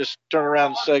to just turn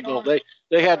around and signal.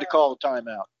 They had to call the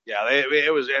timeout. Yeah,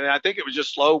 it was, and I think it was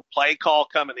just slow play call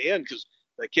coming in because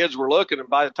the kids were looking, and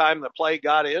by the time the play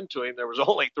got into him, there was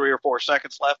only 3 or 4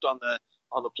 seconds left on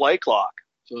the play clock.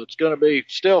 So it's going to be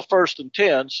still 1st and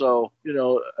 10. So,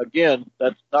 again,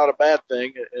 that's not a bad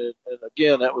thing. And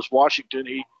again, that was Washington.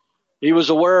 He was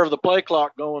aware of the play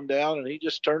clock going down, and he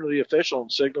just turned to the official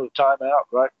and signaled a timeout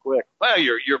right quick. Well,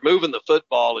 you're moving the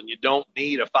football, and you don't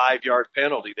need a 5-yard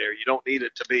penalty there. You don't need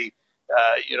it to be,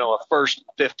 a 1st and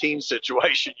 15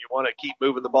 situation. You want to keep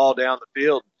moving the ball down the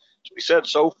field. As we said,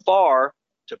 so far,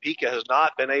 Topeka has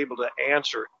not been able to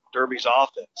answer Derby's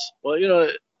offense.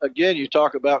 Well, again, you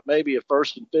talk about maybe a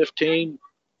 1st and 15.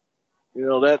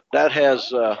 That has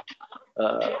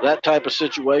that type of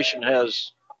situation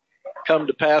has come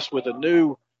to pass with a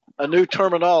new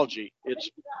terminology. It's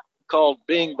called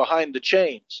being behind the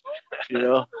chains,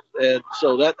 and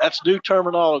so that's new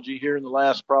terminology here in the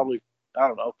last probably, I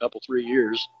don't know, couple 3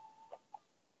 years.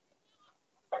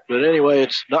 But anyway,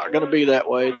 it's not going to be that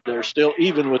way. They're still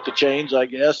even with the chains, I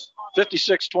guess.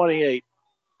 56-28,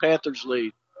 Panthers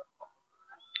lead.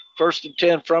 1st and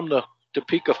 10 from the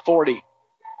Topeka 40.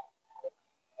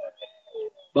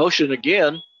 Motion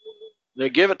again. They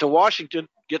give it to Washington.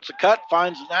 Gets a cut,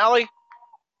 finds an alley.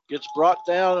 Gets brought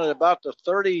down at about the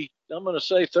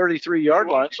 33-yard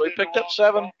line. So he picked up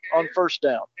 7 on first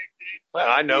down. Well,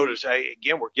 I noticed,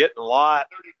 again, we're getting a lot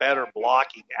better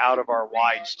blocking out of our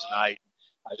wides tonight.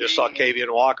 I just saw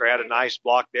Kavian Walker had a nice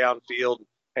block downfield.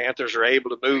 Panthers are able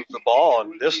to move the ball,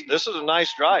 and this is a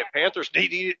nice drive. Panthers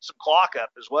need some clock up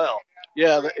as well.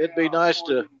 Yeah, it'd be nice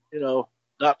to,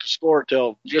 not to score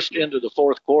till just into the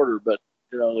fourth quarter, but,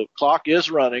 the clock is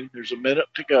running. There's a minute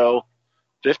to go.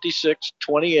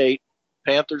 56-28,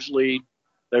 Panthers lead.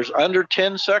 There's under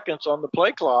 10 seconds on the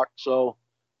play clock, so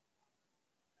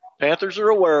Panthers are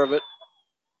aware of it.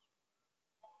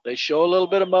 They show a little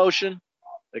bit of motion.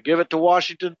 They give it to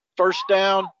Washington. First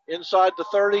down, inside the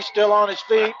 30, still on his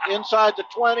feet, inside the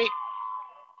 20,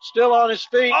 still on his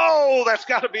feet. Oh, that's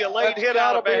got to be a late hit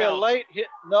out of bounds. That's got to be a late hit,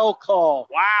 no call.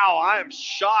 Wow, I am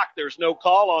shocked there's no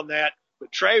call on that. But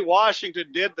Trey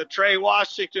Washington did the Trey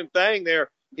Washington thing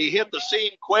there. He hit the seam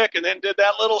quick and then did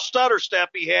that little stutter step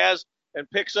he has and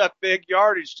picks up big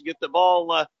yardage to get the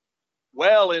ball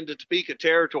well into Topeka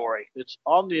territory. It's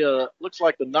on the, looks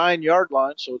like the 9-yard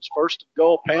line, so it's first and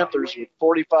goal Panthers with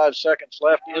 45 seconds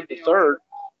left in the third.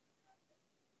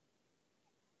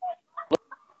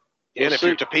 And if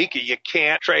you're Topeka, you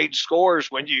can't trade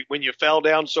scores when you fell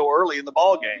down so early in the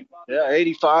ball game. Yeah,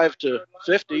 85-50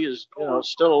 is,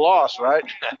 still a loss, right?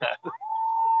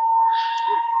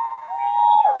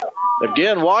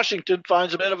 Again, Washington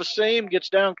finds a bit of a seam, gets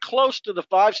down close to the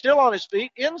 5, still on his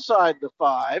feet, inside the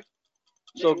 5.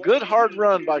 So good hard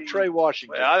run by Trey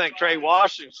Washington. Well, I think Trey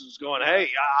Washington's going, hey,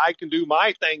 I can do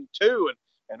my thing too.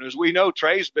 And as we know,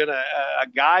 Trey's been a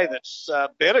guy that's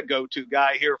been a go-to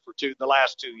guy here for the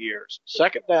last 2 years.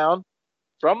 Second down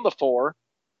from the 4,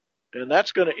 and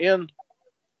that's going to end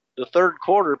the third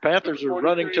quarter. Panthers are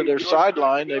running to their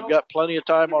sideline. They've got plenty of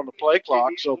time on the play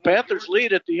clock. So Panthers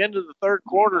lead at the end of the third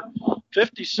quarter,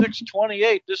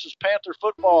 56-28. This is Panther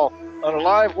football on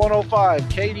Alive 105,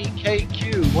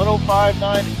 KDKQ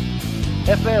 105.9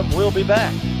 FM. We'll be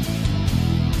back.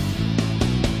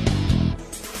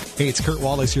 Hey, it's Kurt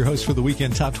Wallace, your host for the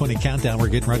Weekend Top 20 Countdown. We're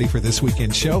getting ready for this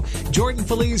weekend show. Jordan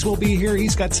Feliz will be here.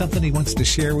 He's got something he wants to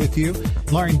share with you.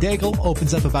 Lauren Daigle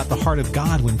opens up about the heart of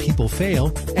God when people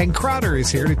fail. And Crowder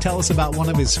is here to tell us about one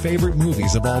of his favorite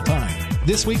movies of all time.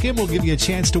 This weekend, we'll give you a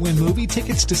chance to win movie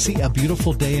tickets to see A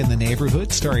Beautiful Day in the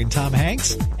Neighborhood starring Tom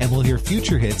Hanks. And we'll hear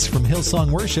future hits from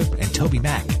Hillsong Worship and Toby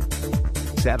Mac.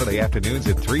 Saturday afternoons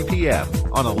at 3 p.m.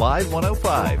 on Alive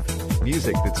 105.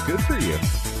 Music that's good for you.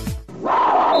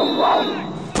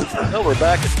 Well, we're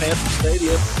back at Panther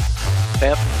Stadium.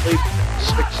 Panthers lead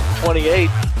 6-28.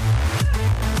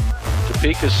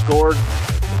 Topeka scored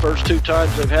the first 2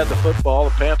 times they've had the football.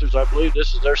 The Panthers, I believe,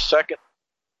 this is their second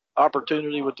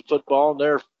opportunity with the football, and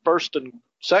their first and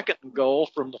second and goal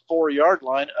from the 4-yard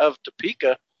line of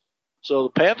Topeka. So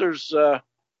the Panthers,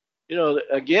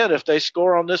 again, if they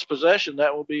score on this possession,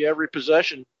 that will be every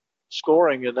possession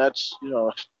scoring, and that's,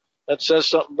 that says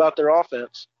something about their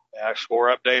offense.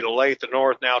 Score update: Olathe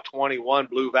North now 21,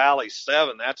 Blue Valley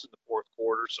 7. That's in the fourth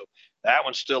quarter, so that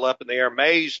one's still up in the air.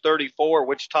 Mays 34,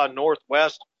 Wichita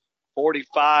Northwest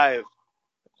 45,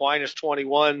 Aquinas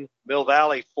 21, Mill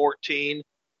Valley 14.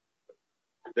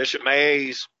 Bishop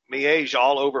Miege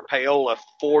all over Paola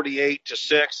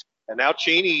 48-6, and now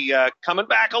Cheney coming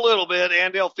back a little bit.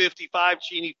 Andale 55,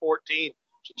 Cheney 14.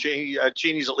 So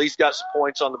Cheney's at least got some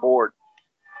points on the board.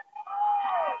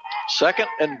 Second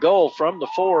and goal from the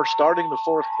 4, starting the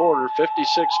fourth quarter,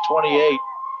 56-28.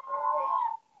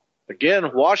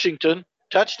 Again, Washington,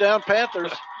 touchdown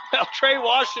Panthers. Well, Trey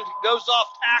Washington goes off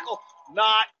tackle,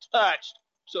 not touched.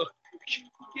 So,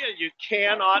 you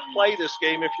cannot play this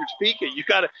game if you're Topeka. You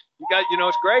got,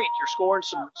 it's great. You're scoring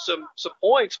some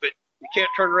points, but you can't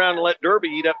turn around and let Derby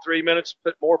eat up 3 minutes and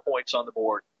put more points on the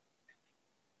board.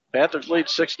 Panthers lead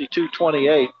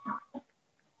 62-28.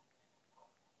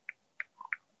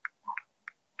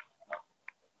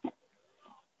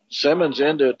 Simmons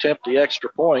in to attempt the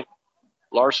extra point.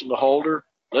 Larson the holder,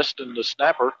 Liston the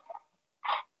snapper.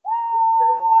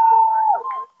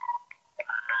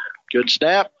 Good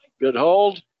snap, good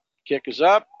hold. Kick is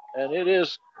up, and it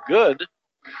is good.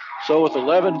 So with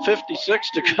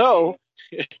 11:56 to go,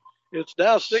 it's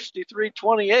now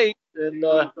 63-28. And,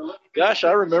 I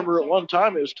remember at one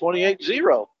time it was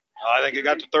 28-0. I think it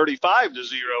got to 35-0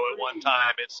 at one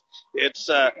time. It's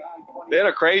been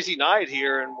a crazy night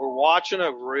here, and we're watching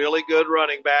a really good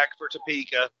running back for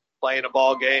Topeka playing a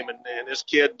ball game, and this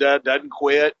kid doesn't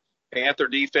quit. Panther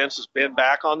defense has been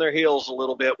back on their heels a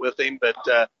little bit with him, but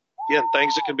again,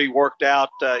 things that can be worked out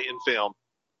in film.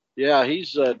 Yeah,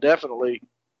 he's definitely.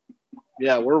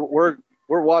 Yeah, we're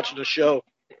watching a show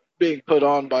being put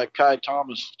on by Kai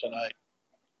Thomas tonight.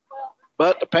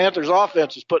 But the Panthers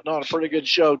offense is putting on a pretty good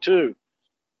show too.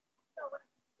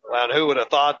 Well, and who would have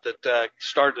thought that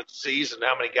started the season,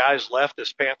 how many guys left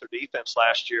this Panther defense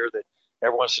last year that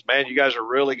everyone said, man, you guys are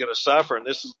really going to suffer, and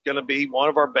this is going to be one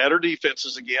of our better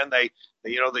defenses again. The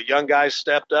young guys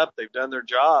stepped up. They've done their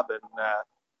job, and,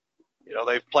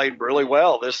 they've played really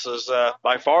well. This is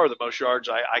by far the most yards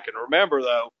I can remember,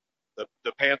 though,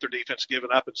 the Panther defense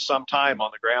giving up in some time on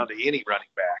the ground to any running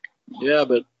back. Yeah,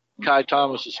 but Kai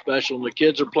Thomas is special, and the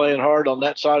kids are playing hard on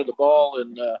that side of the ball,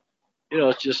 and,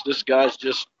 it's just this guy's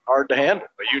just hard to handle.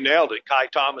 But you nailed it. Kai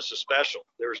Thomas is special.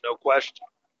 There's no question.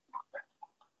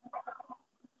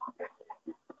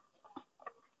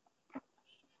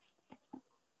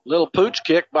 Little pooch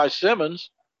kick by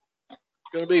Simmons. It's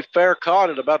going to be fair caught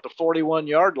at about the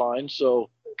 41-yard line, so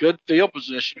good field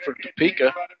position for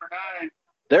Topeka.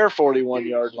 Their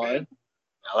 41-yard line.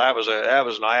 Now that was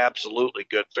an absolutely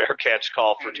good fair catch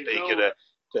call for Topeka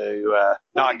to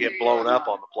not get blown up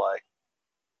on the play.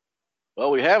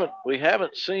 Well, we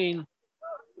haven't seen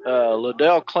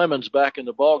Liddell Clemens back in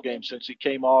the ball game since he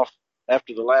came off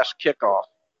after the last kickoff.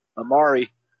 Amari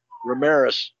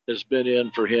Ramirez has been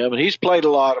in for him, and he's played a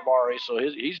lot, Amari, so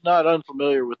he's not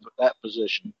unfamiliar with that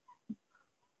position.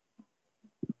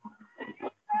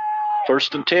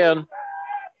 1st and 10.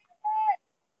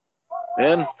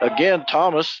 And, again,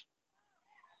 Thomas,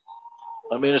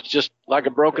 it's just like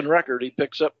a broken record. He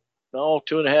picks up,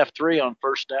 2.5, 3 on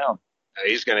first down.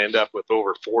 He's going to end up with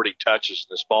over 40 touches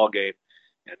in this ball game,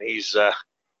 and he's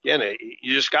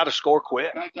you just got to score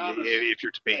quick if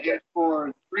you're Topeka.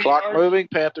 Clock moving.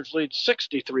 Panthers lead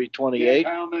 63-28.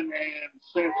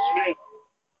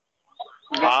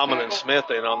 Bauman and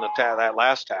Smith in on that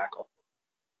last tackle.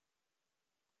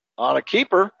 On a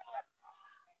keeper.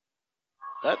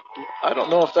 I don't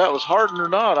know if that was Harden or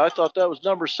not. I thought that was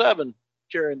number 7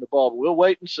 carrying the ball, but we'll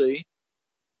wait and see.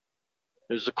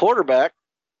 There's the quarterback.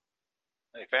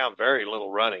 They found very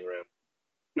little running room.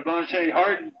 Devontae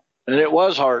Harden. And it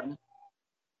was Harden.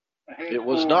 It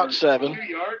was not 7.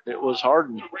 It was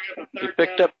Harden. He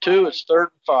picked up 2. It's 3rd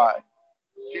and 5.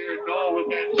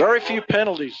 Very few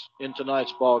penalties in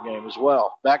tonight's ball game as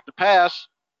well. Back to pass.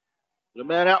 The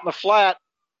man out in the flat.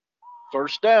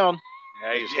 First down.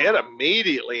 Yeah, he's hit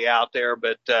immediately out there,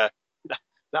 but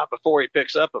not before he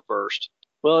picks up a first.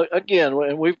 Well, again,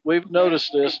 and we've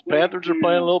noticed this. Panthers are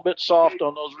playing a little bit soft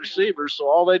on those receivers, so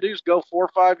all they do is go 4 or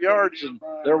 5 yards, and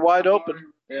they're wide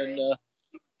open. And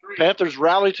Panthers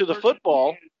rally to the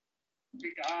football.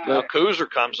 Now Kuzer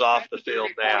comes off the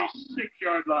field now.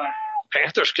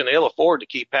 Panthers can ill afford to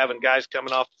keep having guys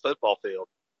coming off the football field.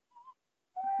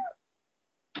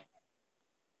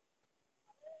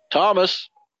 Thomas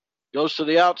goes to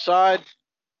the outside.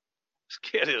 This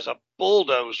kid is a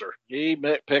bulldozer. He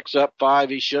picks up 5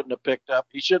 he shouldn't have picked up.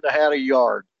 He shouldn't have had a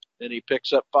yard, and he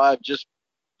picks up 5 just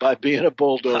by being a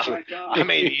bulldozer.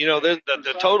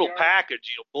 The total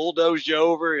package. He'll bulldoze you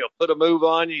over. He'll put a move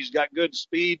on you. He's got good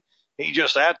speed. He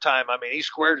just that time, he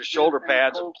squared his shoulder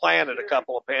pads and planted a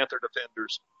couple of Panther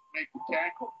defenders.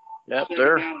 Yep,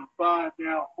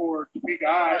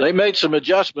 they made some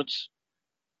adjustments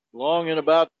long in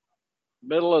about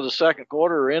middle of the second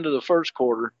quarter or into the first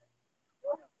quarter.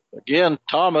 Again,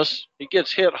 Thomas, he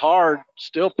gets hit hard,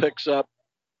 still picks up,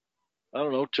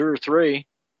 2 or 3.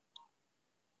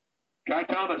 Guy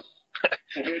Thomas.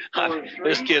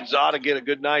 This kid's ought to get a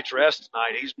good night's rest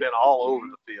tonight. He's been all over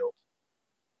the field.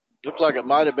 Looked like it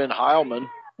might have been Heilman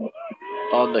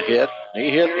on the hit.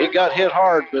 He got hit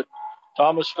hard, but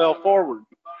Thomas fell forward.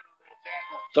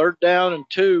 3rd down and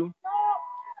 2.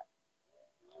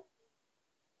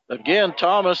 Again,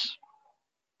 Thomas,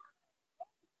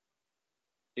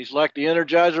 he's like the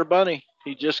Energizer Bunny.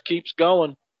 He just keeps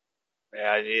going.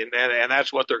 Yeah, and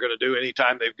that's what they're going to do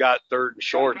anytime they've got 3rd and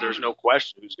short. There's no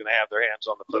question who's going to have their hands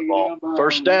on the football.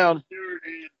 First down.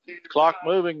 Clock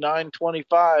moving,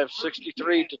 9:25,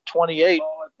 63-28.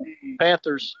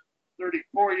 Panthers.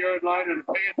 34-yard line of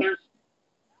the Panthers.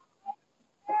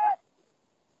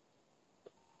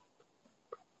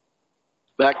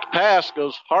 Back to pass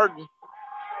goes Harden.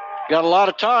 Got a lot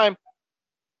of time.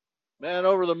 Man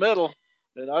over the middle.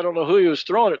 And I don't know who he was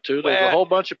throwing it to. There's a whole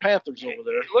bunch of Panthers over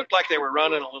there. It looked like they were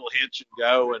running a little hitch and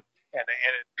go. And and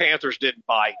Panthers didn't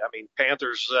bite. I mean,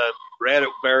 Panthers read it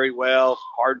very well.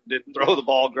 Harden didn't throw the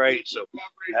ball great, so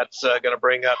that's going to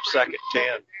bring up 2nd and 10.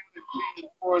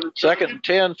 2nd and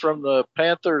 10 from the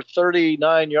Panther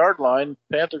 39-yard line.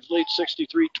 Panthers lead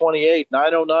 63-28.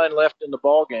 9:09 left in the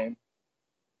ball game.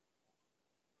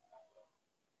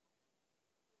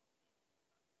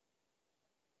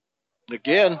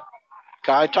 Again,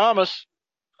 Kai Thomas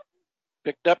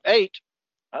picked up 8.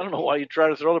 I don't know why you try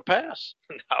to throw the pass.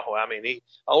 No, I mean,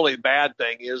 only bad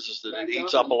thing is that it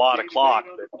eats up a lot of clock.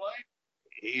 But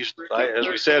he's, as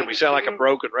we said, we sound like a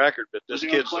broken record, but this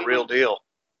kid's the real deal.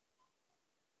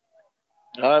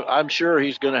 I'm sure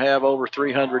he's going to have over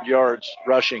 300 yards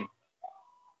rushing.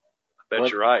 I bet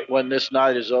you're right. When this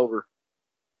night is over.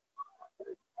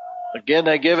 Again,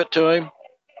 they give it to him.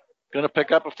 Going to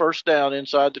pick up a 1st down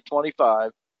inside the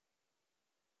 25.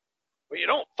 Well, you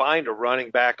don't find a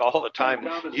running back all the time.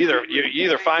 You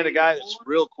either find a guy that's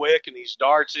real quick and he's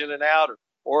darts in and out,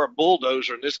 or a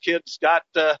bulldozer. And this kid's got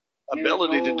the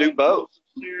ability to do both.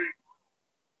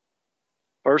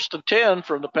 1st and 10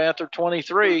 from the Panther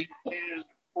 23.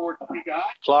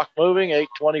 Clock moving,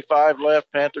 8:25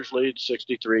 left. Panthers lead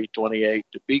 63-28.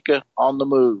 Topeka on the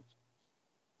move.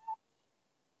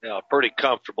 Yeah, a pretty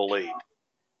comfortable lead.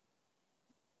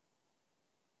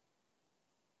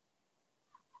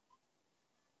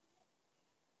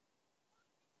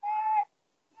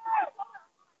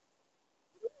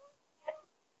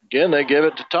 Again, they give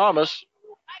it to Thomas.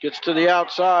 Gets to the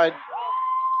outside.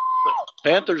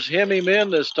 Panthers hem him in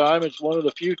this time. It's one of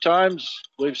the few times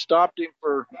we've stopped him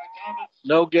for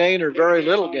no gain or very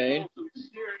little gain.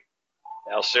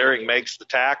 Now Searing makes the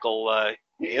tackle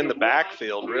in the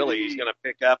backfield, really. He's going to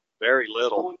pick up very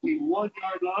little.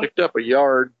 Picked up a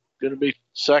yard. Going to be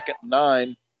 2nd and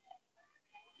 9.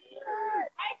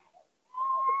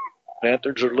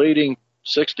 Panthers are leading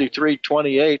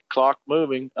 63-28. Clock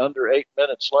moving. Under 8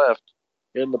 minutes left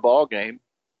in the ball game.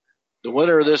 The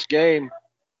winner of this game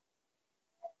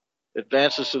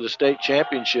advances to the state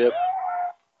championship.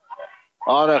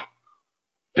 On a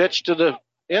pitch to the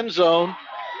end zone.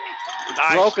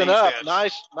 Nice broken defense.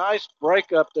 Up. Nice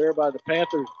break up there by the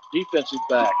Panthers defensive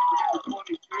back.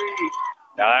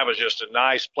 Now that was just a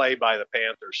nice play by the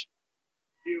Panthers.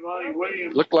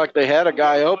 Looked like they had a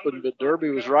guy open, but Derby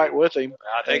was right with him.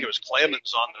 I think it was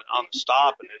Clemens on the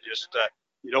stop, and it just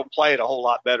you don't play it a whole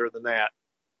lot better than that.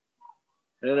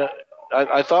 And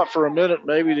I thought for a minute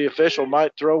maybe the official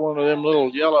might throw one of them little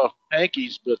yellow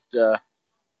hankies, but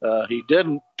he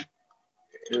didn't.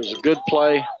 It was a good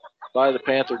play by the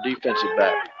Panther defensive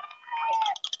back.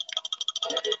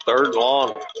 3rd and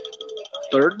long.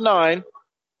 3rd and 9.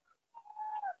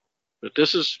 But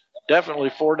this is definitely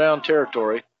 4-down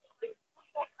territory.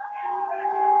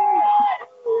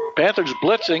 Panthers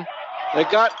blitzing.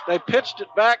 They pitched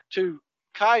it back to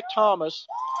Kai Thomas.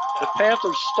 The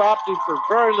Panthers stopped him for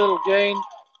very little gain.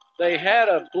 They had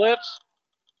a blitz.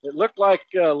 It looked like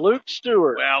Luke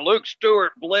Stewart. Well, Luke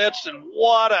Stewart blitzed, and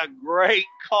what a great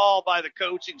call by the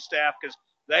coaching staff, because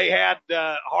they had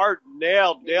Harden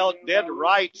nailed dead to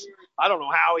rights. I don't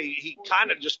know how he kind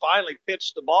of just finally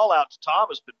pitched the ball out to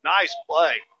Thomas, but nice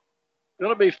play.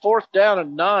 Going to be 4th down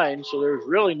and 9, so there's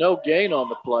really no gain on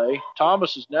the play.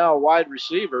 Thomas is now a wide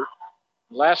receiver.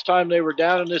 Last time they were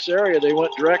down in this area, they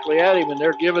went directly at him, and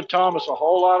they're giving Thomas a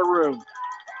whole lot of room.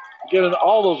 Giving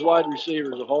all those wide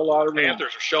receivers a whole lot of room.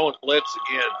 Panthers are showing blitz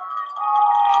again.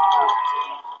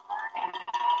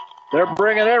 They're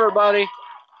bringing everybody.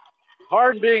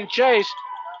 Harden being chased.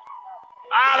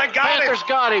 They got Panthers him.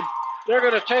 got him. They're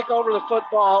going to take over the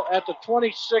football at the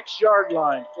 26-yard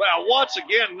line. Well, once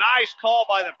again, nice call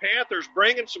by the Panthers,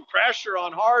 bringing some pressure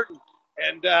on Harden.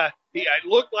 And it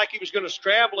looked like he was going to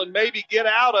scramble and maybe get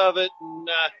out of it. And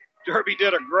Derby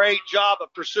did a great job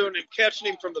of pursuing him, catching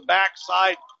him from the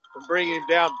backside and bringing him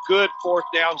down. Good 4th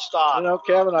down stop. You know,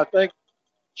 Kevin, I think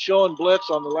showing blitz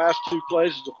on the last 2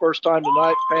 plays is the first time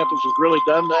tonight Panthers have really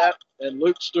done that. And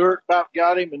Luke Stewart about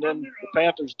got him, and then the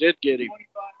Panthers did get him.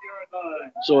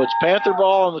 So it's Panther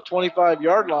ball on the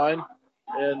 25-yard line,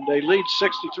 and they lead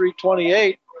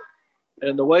 63-28.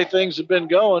 And the way things have been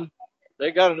going,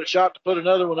 they got a shot to put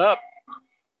another one up.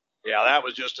 Yeah, that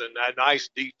was just a nice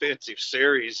defensive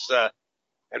series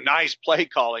and nice play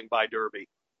calling by Derby.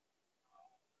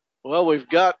 Well, we've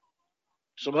got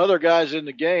some other guys in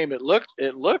the game. It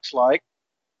looks like.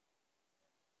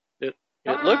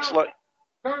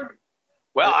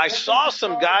 Well, I saw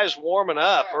some guys warming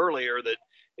up earlier that,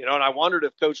 and I wondered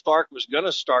if Coach Clark was going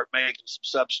to start making some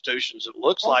substitutions. It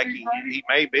looks like he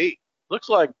may be. Looks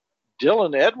like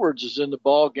Dylan Edwards is in the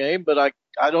ball game, but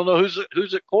I don't know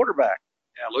who's at quarterback.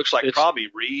 Yeah, it looks like probably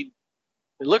Reed.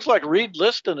 It looks like Reed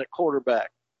Liston at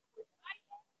quarterback.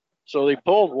 So they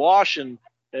pulled Wash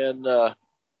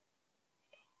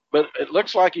but it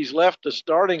looks like he's left the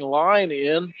starting line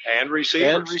in and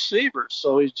receivers.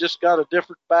 So he's just got a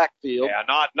different backfield. Yeah,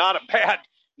 not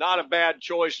a bad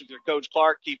choice if you're Coach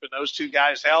Clark, keeping those two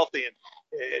guys healthy, and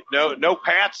no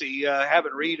Patsy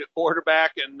having Reed at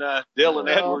quarterback and Dylan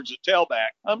Edwards at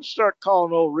tailback. I'm start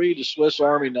calling old Reed a Swiss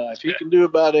Army knife. He can do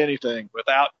about anything.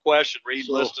 Without question, Reed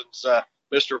Liston's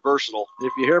Mr. Versatile.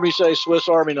 If you hear me say Swiss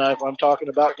Army knife, I'm talking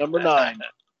about number 9.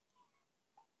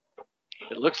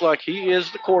 It looks like he is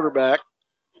the quarterback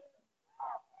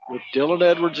with Dylan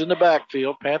Edwards in the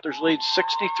backfield. Panthers lead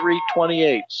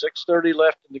 63-28. 6:30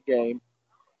 left in the game.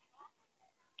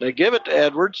 They give it to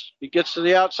Edwards. He gets to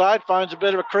the outside, finds a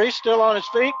bit of a crease, still on his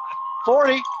feet.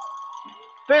 40,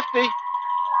 50,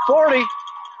 40.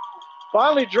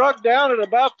 Finally drugged down at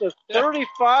about the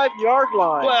 35-yard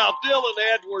line. Well, Dylan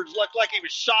Edwards looked like he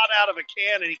was shot out of a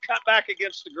cannon. He cut back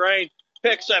against the grain,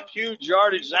 picks up huge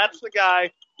yardage. That's the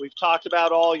guy we've talked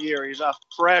about all year. He's a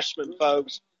freshman,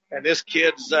 folks, and this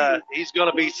kid's he's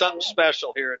going to be something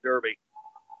special here at Derby.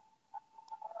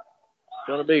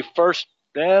 Going to be first.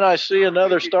 Then I see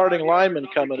another starting lineman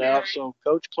coming out, so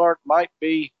Coach Clark might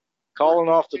be calling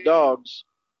off the dogs.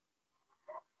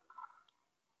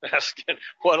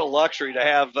 What a luxury to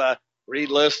have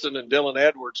Reed Liston and Dylan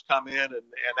Edwards come in, and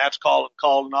that's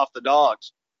calling off the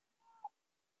dogs.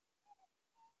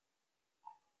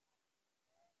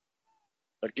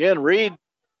 Again, Reed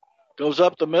goes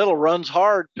up the middle, runs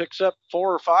hard, picks up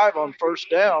 4 or 5 on first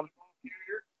down.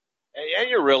 And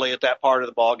you're really at that part of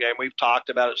the ball game. We've talked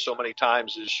about it so many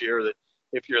times this year that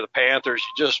if you're the Panthers,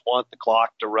 you just want the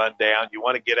clock to run down. You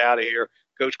want to get out of here.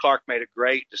 Coach Clark made a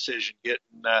great decision getting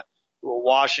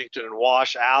Washington and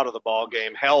Wash out of the ball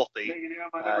game healthy.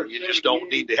 You just don't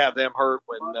need to have them hurt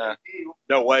when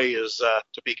no way is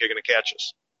Topeka going to catch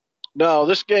us. No,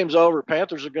 this game's over.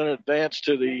 Panthers are going to advance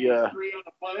to the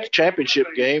championship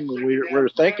game. We're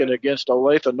thinking against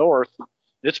Olathe North.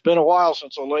 It's been a while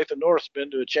since Olathe North's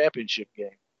been to a championship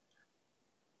game.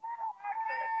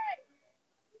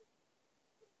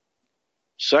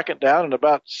 Second down and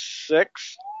about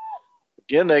 6.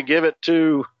 Again, they give it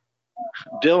to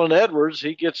Dylan Edwards.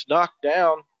 He gets knocked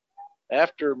down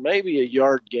after maybe a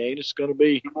yard gain. It's going to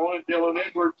be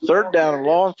third down and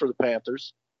long for the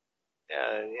Panthers.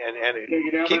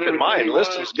 And keep in mind,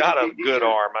 Liston's got a good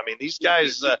arm. I mean, these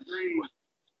guys,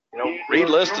 Reed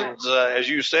Liston's, as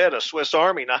you said, a Swiss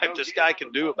Army knife. This guy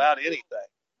can do about anything.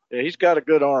 Yeah, he's got a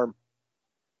good arm,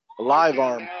 a live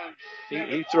arm.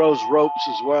 He throws ropes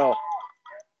as well.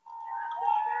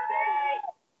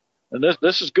 And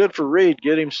this is good for Reed.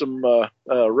 Get him some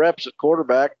reps at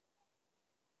quarterback.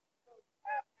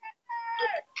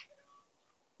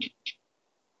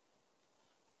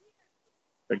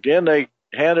 Again, they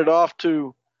hand it off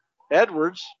to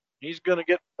Edwards. He's going to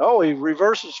get – he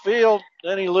reverses field.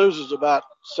 Then he loses about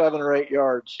 7 or 8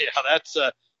 yards. Yeah, that's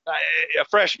a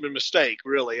freshman mistake,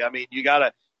 really. I mean, you got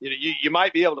to – you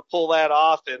might be able to pull that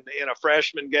off in a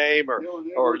freshman game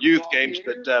or youth games,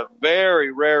 but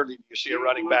very rarely do you see a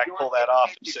running back pull that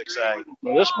off in 6A.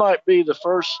 Well, this might be the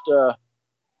first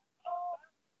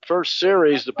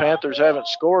series the Panthers haven't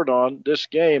scored on this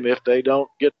game if they don't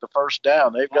get the first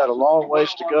down. They've got a long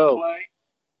ways to go.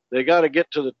 They got to get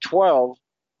to the 12.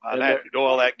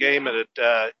 That game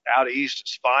out east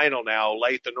is final now.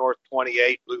 Olathe North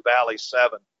 28, Blue Valley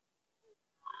 7.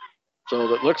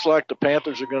 So it looks like the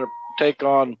Panthers are going to take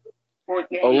on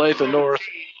Olathe North.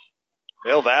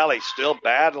 Mill Valley still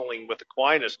battling with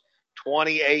Aquinas,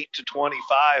 28-25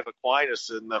 Aquinas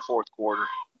in the fourth quarter.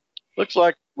 Looks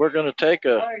like we're going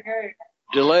to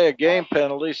delay a game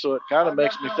penalty, so it kind of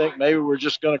makes me think maybe we're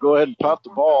just going to go ahead and punt the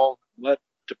ball, let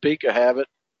Topeka have it.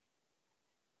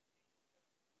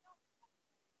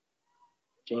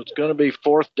 So it's going to be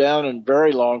fourth down and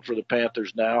very long for the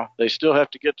Panthers now. They still have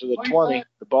to get to the 20.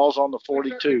 The ball's on the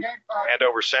 42.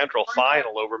 Andover Central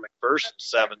final over McPherson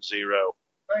 7-0.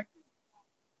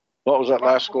 What was that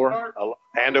last score?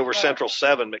 Andover Central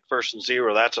 7, McPherson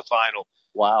 0. That's a final.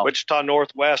 Wow. Wichita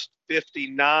Northwest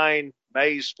 59,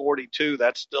 Mays 42.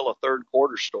 That's still a third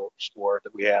quarter score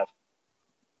that we have.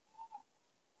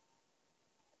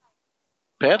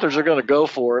 Panthers are going to go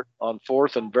for it on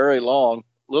fourth and very long.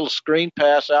 Little screen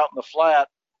pass out in the flat.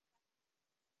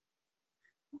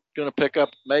 Going to pick up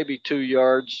maybe 2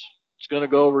 yards. It's going to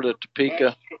go over to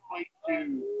Topeka.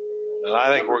 And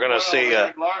I think we're going to see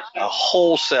a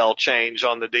wholesale change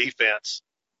on the defense.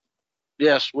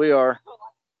 Yes, we are.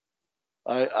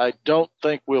 I don't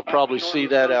think we'll probably see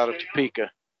that out of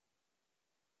Topeka.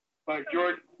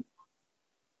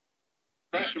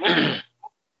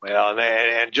 Well,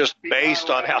 and just based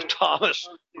on how Thomas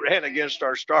ran against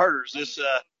our starters, this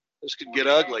could get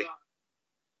ugly.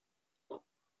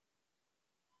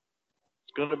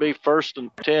 It's going to be 1st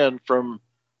and 10 from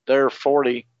their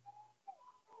 40.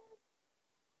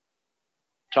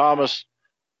 Thomas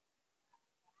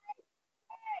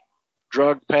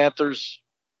drug Panthers,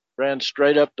 ran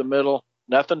straight up the middle.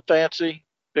 Nothing fancy.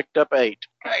 Picked up 8.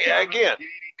 Again,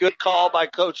 good call by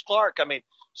Coach Clark. I mean,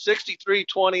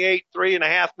 63-28,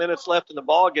 3.5 minutes left in the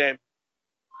ball game.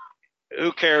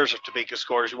 Who cares if Topeka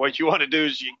scores? What you want to do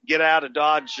is you get out of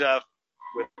Dodge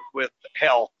with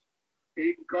health.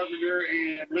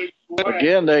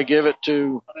 Again, they give it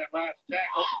to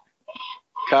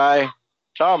Kai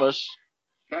Thomas.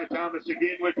 Kai Thomas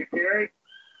again with the carry.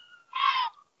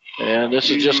 And this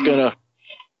is just going to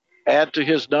add to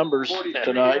his numbers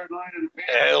tonight.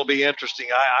 It'll be interesting.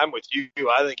 I'm with you.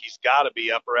 I think he's got to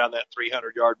be up around that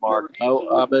 300-yard mark.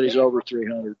 Oh, I bet he's over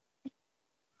 300.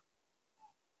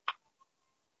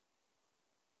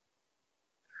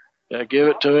 Yeah, give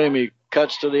it to him. He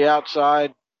cuts to the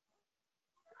outside.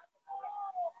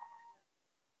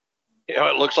 You know,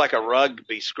 it looks like a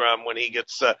rugby scrum when he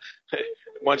gets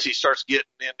once he starts getting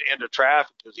into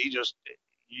traffic, because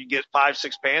you get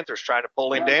 5-6 Panthers trying to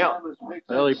pull him down.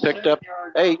 Well, he picked up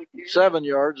 7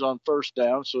 yards on first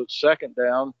down, so it's 2nd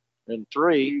down and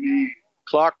 3.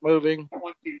 Clock moving.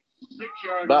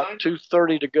 About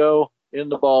 2:30 to go in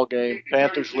the ball game.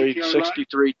 Panthers lead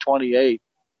 63-28.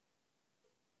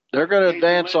 They're going to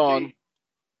advance on.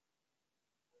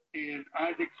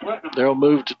 They'll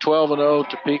move to 12-0.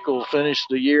 Topeka will finish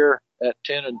the year at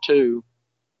 10-2.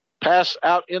 Pass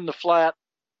out in the flat.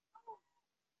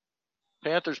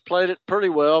 Panthers played it pretty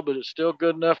well, but it's still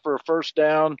good enough for a first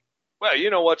down. Well, you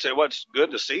know what's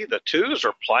good to see? The twos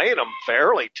are playing them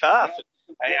fairly tough.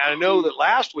 I know that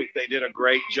last week they did a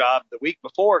great job. The week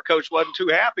before, Coach wasn't too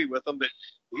happy with them, but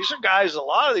these are guys, a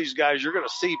lot of these guys you're going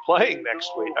to see playing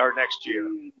next week or next year.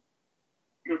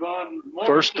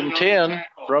 1st and 10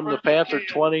 from the Panther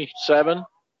 27.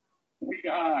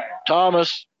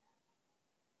 Thomas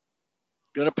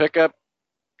going to pick up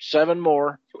 7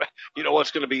 more. You know what's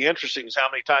going to be interesting is how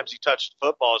many times he touched the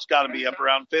football. It's got to be up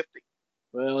around 50.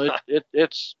 Well,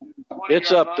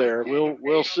 it's up there.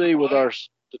 We'll see with our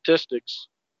statistics.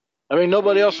 I mean,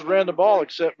 nobody else has ran the ball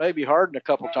except maybe Harden a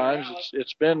couple times.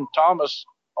 It's been Thomas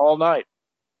all night.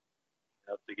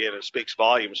 Again, it speaks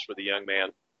volumes for the young man.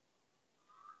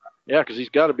 Yeah, because he's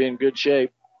got to be in good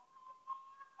shape.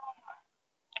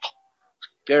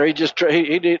 Gary just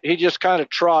kind of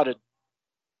trotted.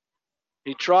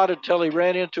 He trotted till he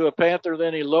ran into a Panther,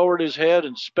 then he lowered his head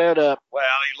and sped up. Well,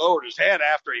 he lowered his head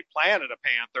after he planted a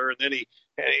Panther, and then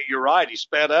you're right, he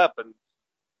sped up, and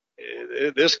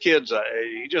this kid's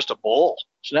he's just a bull.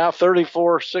 It's now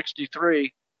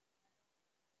 34-63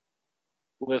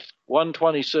 with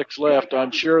 1:26 left.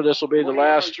 I'm sure this will be the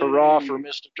last hurrah for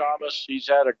Mr. Thomas. He's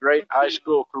had a great high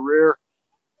school career,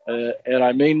 and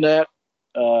I mean that.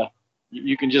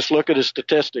 You can just look at his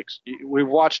statistics. We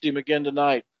watched him again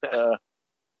tonight.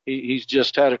 He's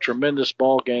just had a tremendous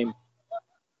ball game.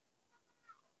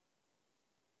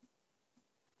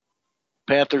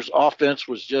 Panthers' offense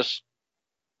was just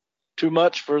too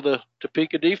much for the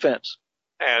Topeka defense.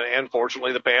 And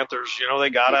fortunately, the Panthers, they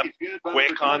got up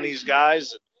quick on these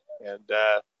guys. And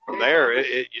from there,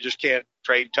 you just can't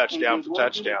trade touchdown for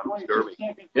touchdown with Derby.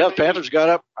 Yeah, the Panthers got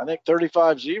up, I think,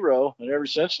 35-0. And ever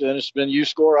since then, it's been you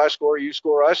score, I score, you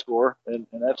score, I score. And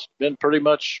that's been pretty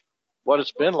much what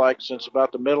it's been like since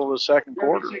about the middle of the second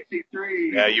quarter.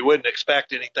 Yeah, you wouldn't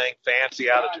expect anything fancy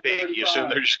out of Topeka. You assume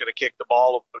they're just going to kick the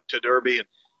ball to Derby. And,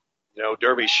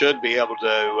 Derby should be able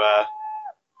to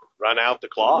run out the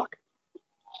clock.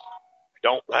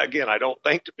 I don't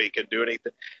think Topeka can do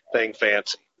anything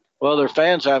fancy. Well, their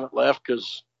fans haven't left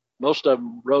because most of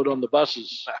them rode on the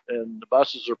buses, and the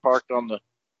buses are parked on the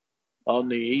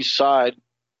east side.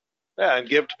 Yeah, and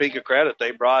give Topeka credit.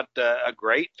 They brought a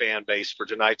great fan base for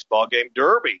tonight's ball game.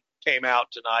 Derby came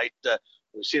out tonight.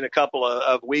 We've seen a couple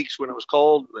of weeks when it was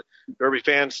cold. The Derby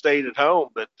fans stayed at home,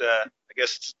 but I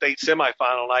guess state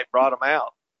semifinal night brought them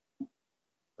out.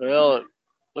 Well, it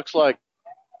looks like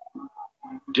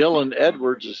Dylan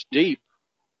Edwards is deep.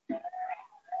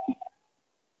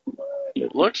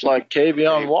 It looks like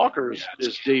Kavion Walker is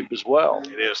deep as well.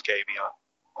 It is Kavion.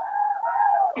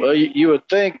 Well, you would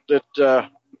think that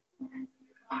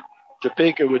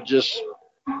Topeka would you'd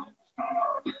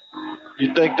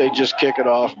think they'd just kick it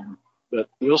off, but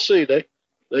we'll see. They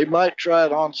might try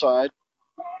it onside.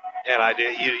 And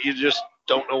you just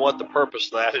don't know what the purpose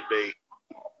of that would be.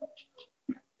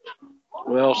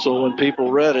 Well, so when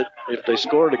people read it, if they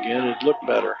scored again, it'd look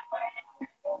better.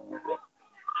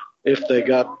 if they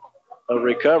got a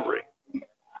recovery.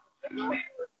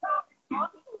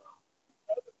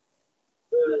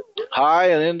 High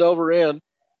and end over end.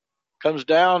 Comes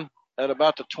down at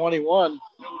about the 21.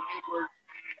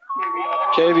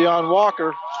 Kavion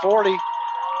Walker, 40.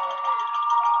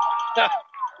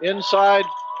 Inside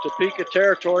Topeka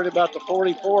territory at about the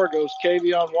 44 goes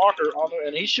Kavion Walker,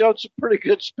 and he showed some pretty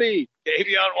good speed.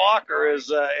 Kavion Walker is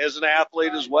an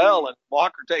athlete as well, and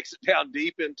Walker takes it down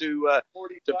deep into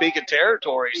Topeka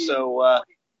territory. So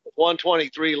with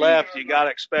 1:23 left, you got to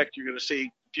expect you're going to see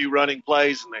a few running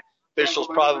plays, and the officials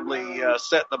probably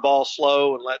setting the ball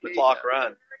slow and letting the clock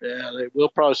run. Yeah, they will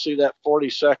probably see that 40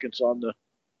 seconds on the,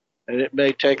 and it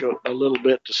may take a little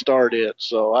bit to start it.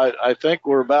 So I think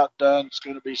we're about done. It's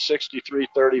going to be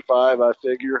 63-35, I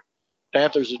figure.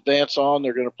 Panthers advance on.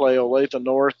 They're going to play Olathe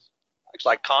North. Looks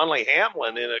like Conley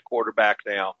Hamlin in at quarterback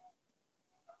now.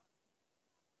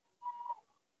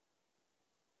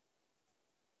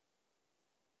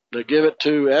 They give it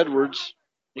to Edwards.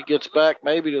 He gets back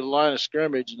maybe to the line of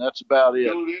scrimmage, and that's about it.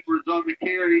 Edwards on the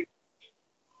carry.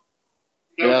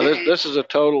 Yeah, this is a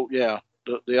total, yeah.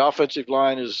 The offensive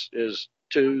line is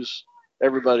twos.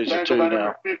 Everybody's a two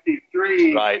now.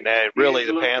 53. Right, now really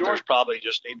the Panthers probably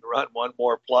just need to run one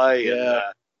more play.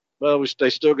 Yeah. Well, they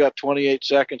still got 28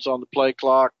 seconds on the play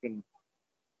clock, and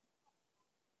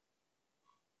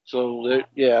so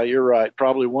yeah, you're right.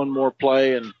 Probably one more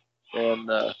play, and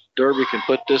Derby can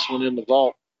put this one in the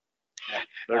vault.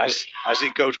 I see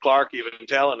Coach Clark even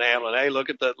telling Hamlin, "Hey, look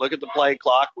at the play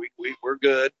clock. We're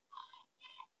good."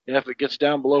 Yeah, if it gets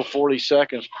down below 40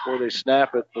 seconds before they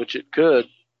snap it, which it could,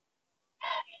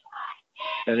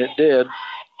 and it did.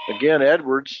 Again,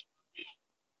 Edwards,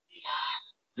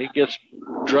 he gets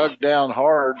drugged down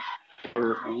hard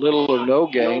for little or no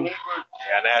gain.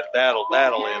 Yeah, that'll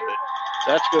end it.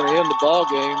 That's going to end the ball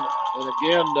game. And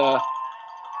again,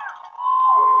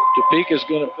 Topeka's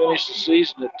going to finish the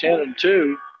season at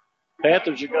 10-2.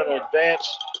 Panthers are going to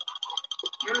advance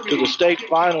to the state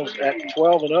finals at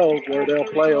 12-0, where they'll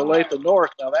play Olathe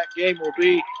North. Now that game will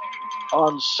be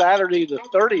on Saturday the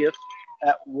 30th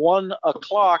at 1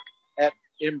 o'clock at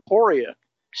Emporia.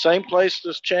 Same place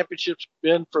this championship's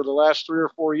been for the last 3 or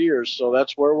 4 years. So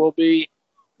that's where we'll be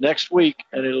next week,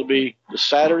 and it'll be the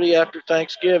Saturday after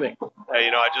Thanksgiving. Hey,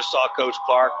 I just saw Coach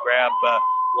Clark grab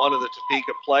one of the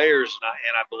Topeka players,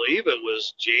 and I believe it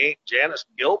was Janice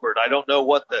Gilbert. I don't know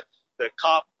what the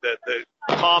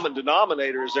common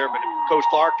denominator is there, but Coach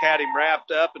Clark had him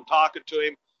wrapped up and talking to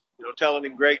him, telling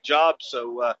him great job.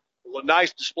 So a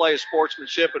nice display of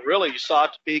sportsmanship, and really you saw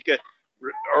Topeka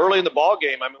early in the ball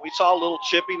game. I mean, we saw a little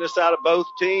chippiness out of both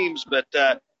teams, but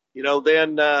then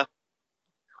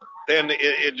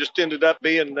it just ended up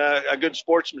being a good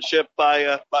sportsmanship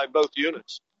by both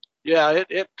units. Yeah,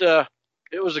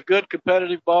 it was a good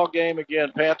competitive ball game.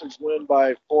 Again, Panthers win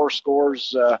by 4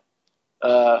 scores.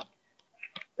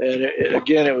 And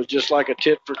it was just like a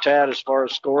tit for tat as far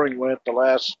as scoring went the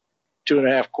last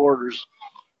 2.5 quarters.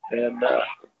 And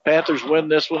Panthers win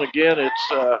this one again.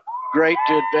 It's great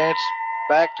to advance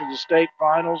back to the state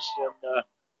finals. And,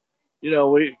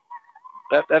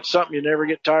 that's something you never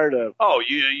get tired of. Oh,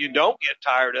 you don't get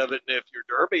tired of it. And if you're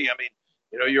Derby, I mean,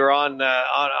 you're on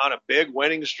a big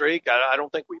winning streak. I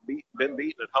don't think we've been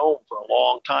beaten at home for a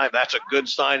long time. That's a good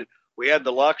sign. We had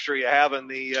the luxury of having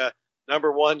the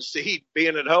number 1 seed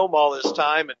being at home all this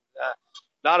time, and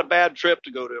not a bad trip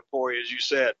to go to Emporia, as you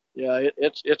said. Yeah,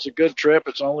 it's a good trip.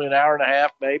 It's only an hour and a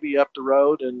half maybe up the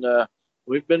road, and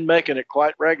we've been making it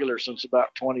quite regular since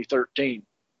about 2013.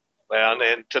 Well,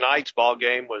 and tonight's ball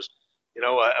game was,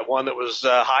 one that was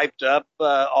hyped up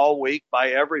all week by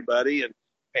everybody, and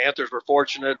Panthers were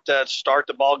fortunate to start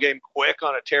the ball game quick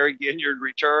on a Terry Ginyard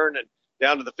return, and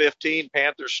down to the 15,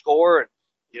 Panthers score, and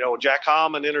Jack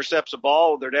Hammond intercepts the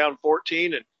ball. They're down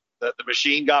 14, and the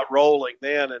machine got rolling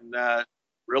then, and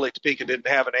really Topeka didn't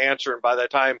have an answer. And by the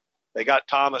time they got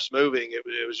Thomas moving,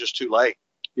 it was just too late.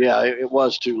 Yeah, it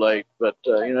was too late. But,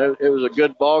 it was a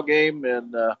good ball game,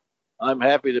 and I'm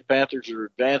happy the Panthers are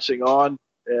advancing on.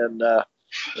 And,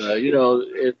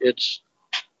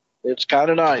 it's kind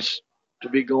of nice to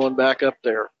be going back up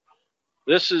there.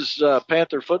 This is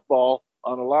Panther football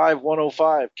on Alive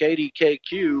 105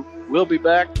 KDKQ. We'll be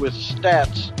back with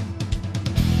stats.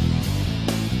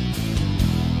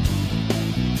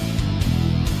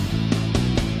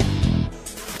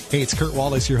 Hey, it's Kurt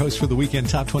Wallace, your host for the Weekend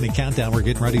Top 20 Countdown. We're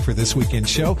getting ready for this weekend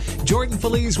show. Jordan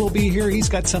Feliz will be here. He's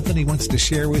got something he wants to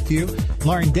share with you.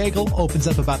 Lauren Daigle opens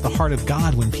up about the heart of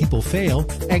God when people fail.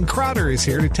 And Crowder is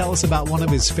here to tell us about one of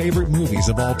his favorite movies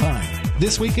of all time.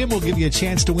 This weekend, we'll give you a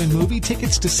chance to win movie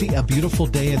tickets to see A Beautiful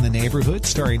Day in the Neighborhood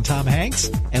starring Tom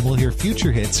Hanks, and we'll hear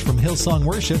future hits from Hillsong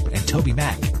Worship and Toby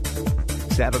Mac.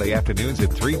 Saturday afternoons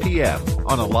at 3 p.m.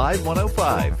 on Alive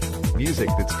 105. Music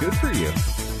that's good for you.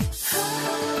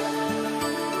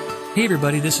 Hey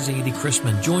everybody, this is Andy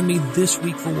Chrisman. Join me this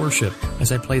week for worship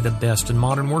as I play the best in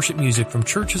modern worship music from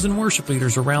churches and worship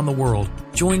leaders around the world.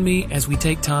 Join me as we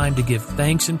take time to give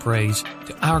thanks and praise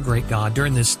to our great God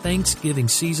during this Thanksgiving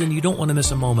season. You don't want to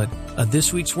miss a moment of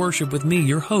this week's worship with me,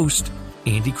 your host,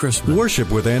 Andy Chrisman. Worship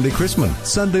with Andy Chrisman,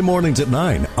 Sunday mornings at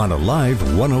 9 on Alive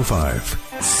 105.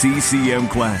 CCM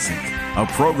Classic, a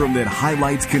program that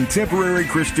highlights contemporary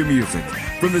Christian music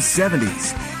from the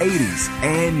 70s, 80s,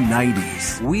 and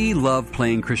 90s. We love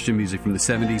playing Christian music from the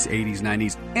 70s, 80s,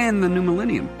 90s, and the new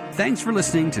millennium. Thanks for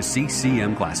listening to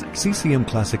CCM Classics. CCM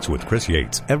Classics with Chris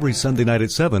Yates, every Sunday night at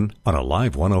 7 on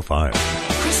Alive 105.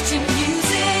 Christian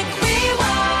Music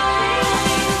Rewind.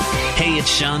 Hey, it's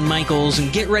Shawn Michaels,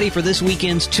 and get ready for this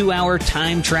weekend's 2-hour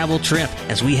time travel trip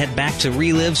as we head back to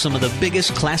relive some of the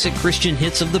biggest classic Christian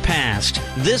hits of the past.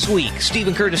 This week,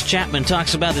 Stephen Curtis Chapman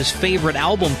talks about his favorite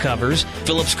album covers,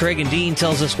 Phillips Craig and Dean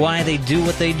tells us why they do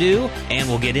what they do, and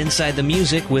we'll get inside the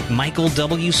music with Michael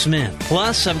W. Smith.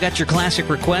 Plus, I've got your classic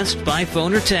request by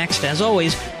phone or text, as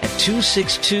always, at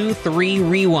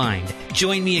 262-3-REWIND.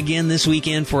 Join me again this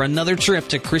weekend for another trip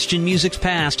to Christian music's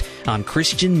past on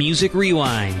Christian Music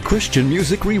Rewind. Christian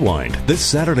Music Rewind, this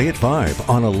Saturday at 5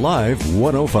 on Alive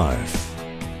 105.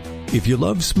 If you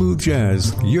love smooth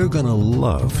jazz, you're going to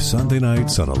love Sunday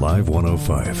nights on Alive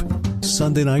 105.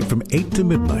 Sunday night from 8 to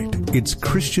midnight, it's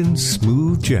Christian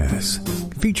Smooth Jazz,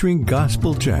 featuring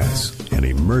gospel jazz, an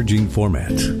emerging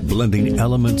format, blending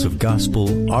elements of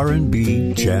gospel,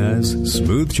 R&B, jazz,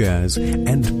 smooth jazz,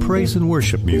 and praise and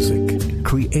worship music,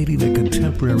 creating a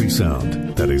contemporary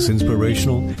sound that is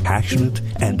inspirational, passionate,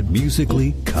 and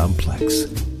musically complex.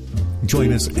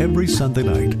 Join us every Sunday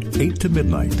night, 8 to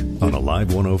midnight on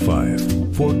Alive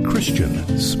 105 for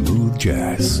Christian Smooth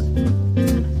Jazz.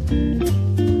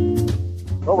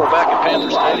 Well, we're back at Panther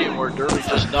Stadium where Derby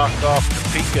just knocked off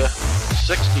Topeka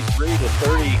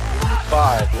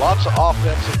 63-35. Lots of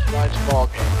offense in tonight's ball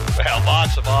game. Well,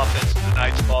 lots of offense in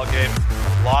tonight's ball game.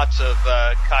 Lots of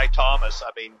Kai Thomas.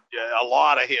 I mean, a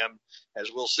lot of him,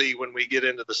 as we'll see when we get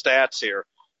into the stats here.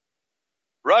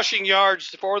 Rushing yards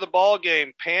for the ball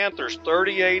game, Panthers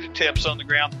 38 attempts on the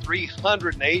ground,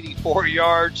 384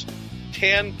 yards,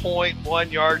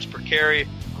 10.1 yards per carry.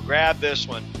 Grab this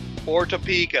one. For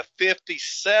Topeka,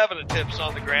 57 attempps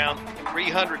on the ground,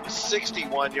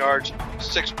 361 yards,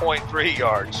 6.3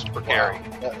 yards per carry.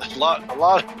 Wow. A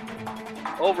lot,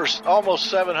 over almost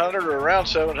 700 or around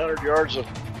 700 yards of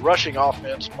rushing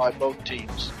offense by both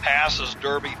teams. Passes,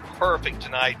 Derby, perfect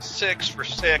tonight, 6 for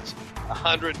 6.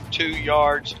 102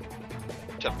 yards.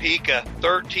 Topeka,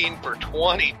 13 for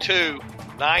 22,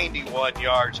 91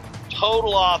 yards.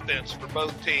 Total offense for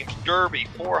both teams. Derby,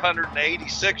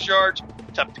 486 yards.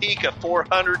 Topeka,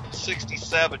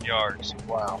 467 yards.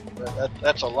 Wow.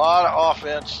 That's a lot of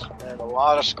offense and a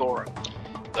lot of scoring.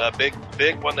 The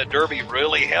big one that Derby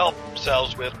really helped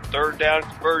themselves with, third down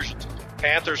conversions.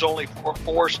 Panthers only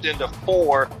forced into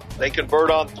 4. They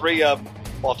convert on 3 of them,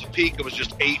 while Topeka was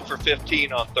just 8 for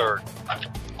 15 on third.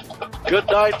 Good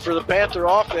night for the Panther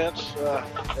offense,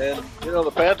 and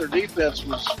the Panther defense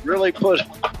was really put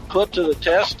to the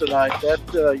test tonight. That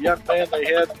young man they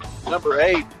had, number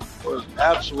 8, was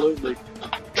absolutely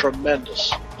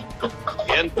tremendous.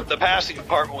 In the passing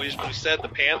department, we said the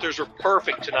Panthers were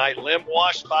perfect tonight. Lim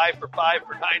Wash 5 for 5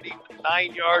 for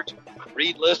 99 yards.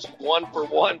 Reed Liston 1 for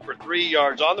 1 for 3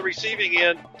 yards. On the receiving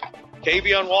end,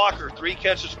 Kavion Walker, 3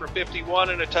 catches for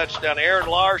 51 and a touchdown. Aaron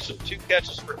Larson, 2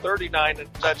 catches for 39 and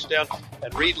a touchdown.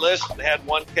 And Reed Liston had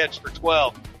 1 catch for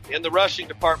 12. In the rushing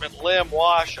department, Lim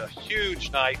Wash, a huge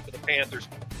night for the Panthers.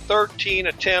 13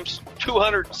 attempts,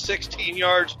 216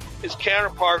 yards. His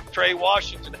counterpart, Trey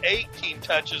Washington, 18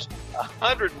 touches,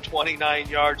 129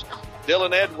 yards.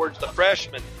 Dylan Edwards, the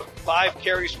freshman, 5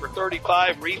 carries for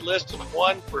 35. Reed Liston,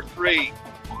 1 for 3.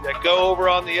 That go over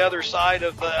on the other side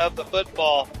of the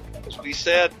football. As we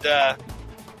said,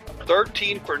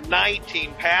 13 for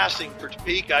 19 passing for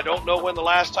Topeka. I don't know when the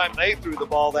last time they threw the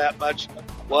ball that much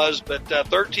was, but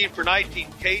 13 for 19.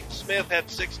 Caden Smith had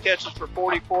 6 catches for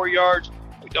 44 yards.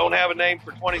 We don't have a name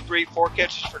for 23, 4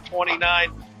 catches for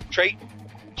 29. Trayton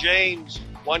James,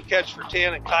 1 catch for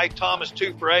 10, and Kai Thomas,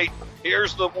 2 for 8.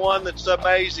 Here's the one that's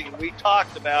amazing. We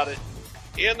talked about it.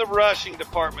 In the rushing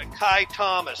department, Kai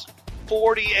Thomas,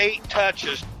 48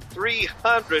 touches,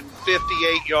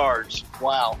 358 yards.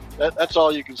 Wow. That's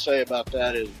all you can say about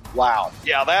that is wow.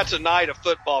 Yeah, that's a night of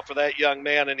football for that young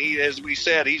man, and he, as we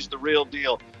said, he's the real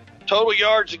deal. Total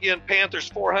yards, again, Panthers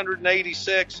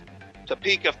 486,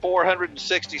 Topeka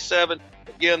 467.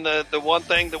 Again, the one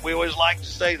thing that we always like to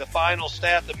say, the final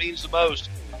stat that means the most,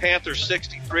 Panthers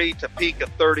 63, Topeka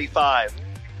 35.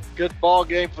 Good ball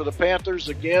game for the Panthers.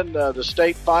 Again, the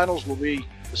state finals will be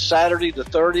Saturday the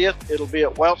 30th. It'll be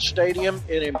at Welch Stadium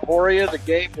in Emporia. The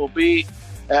game will be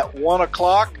at 1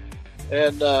 o'clock.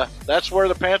 And that's where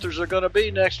the Panthers are going to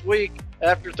be next week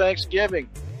after Thanksgiving.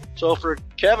 So for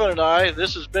Kevin and I,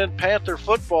 this has been Panther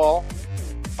Football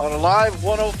on Alive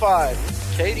 105,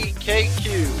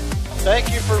 KDKQ.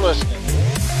 Thank you for listening.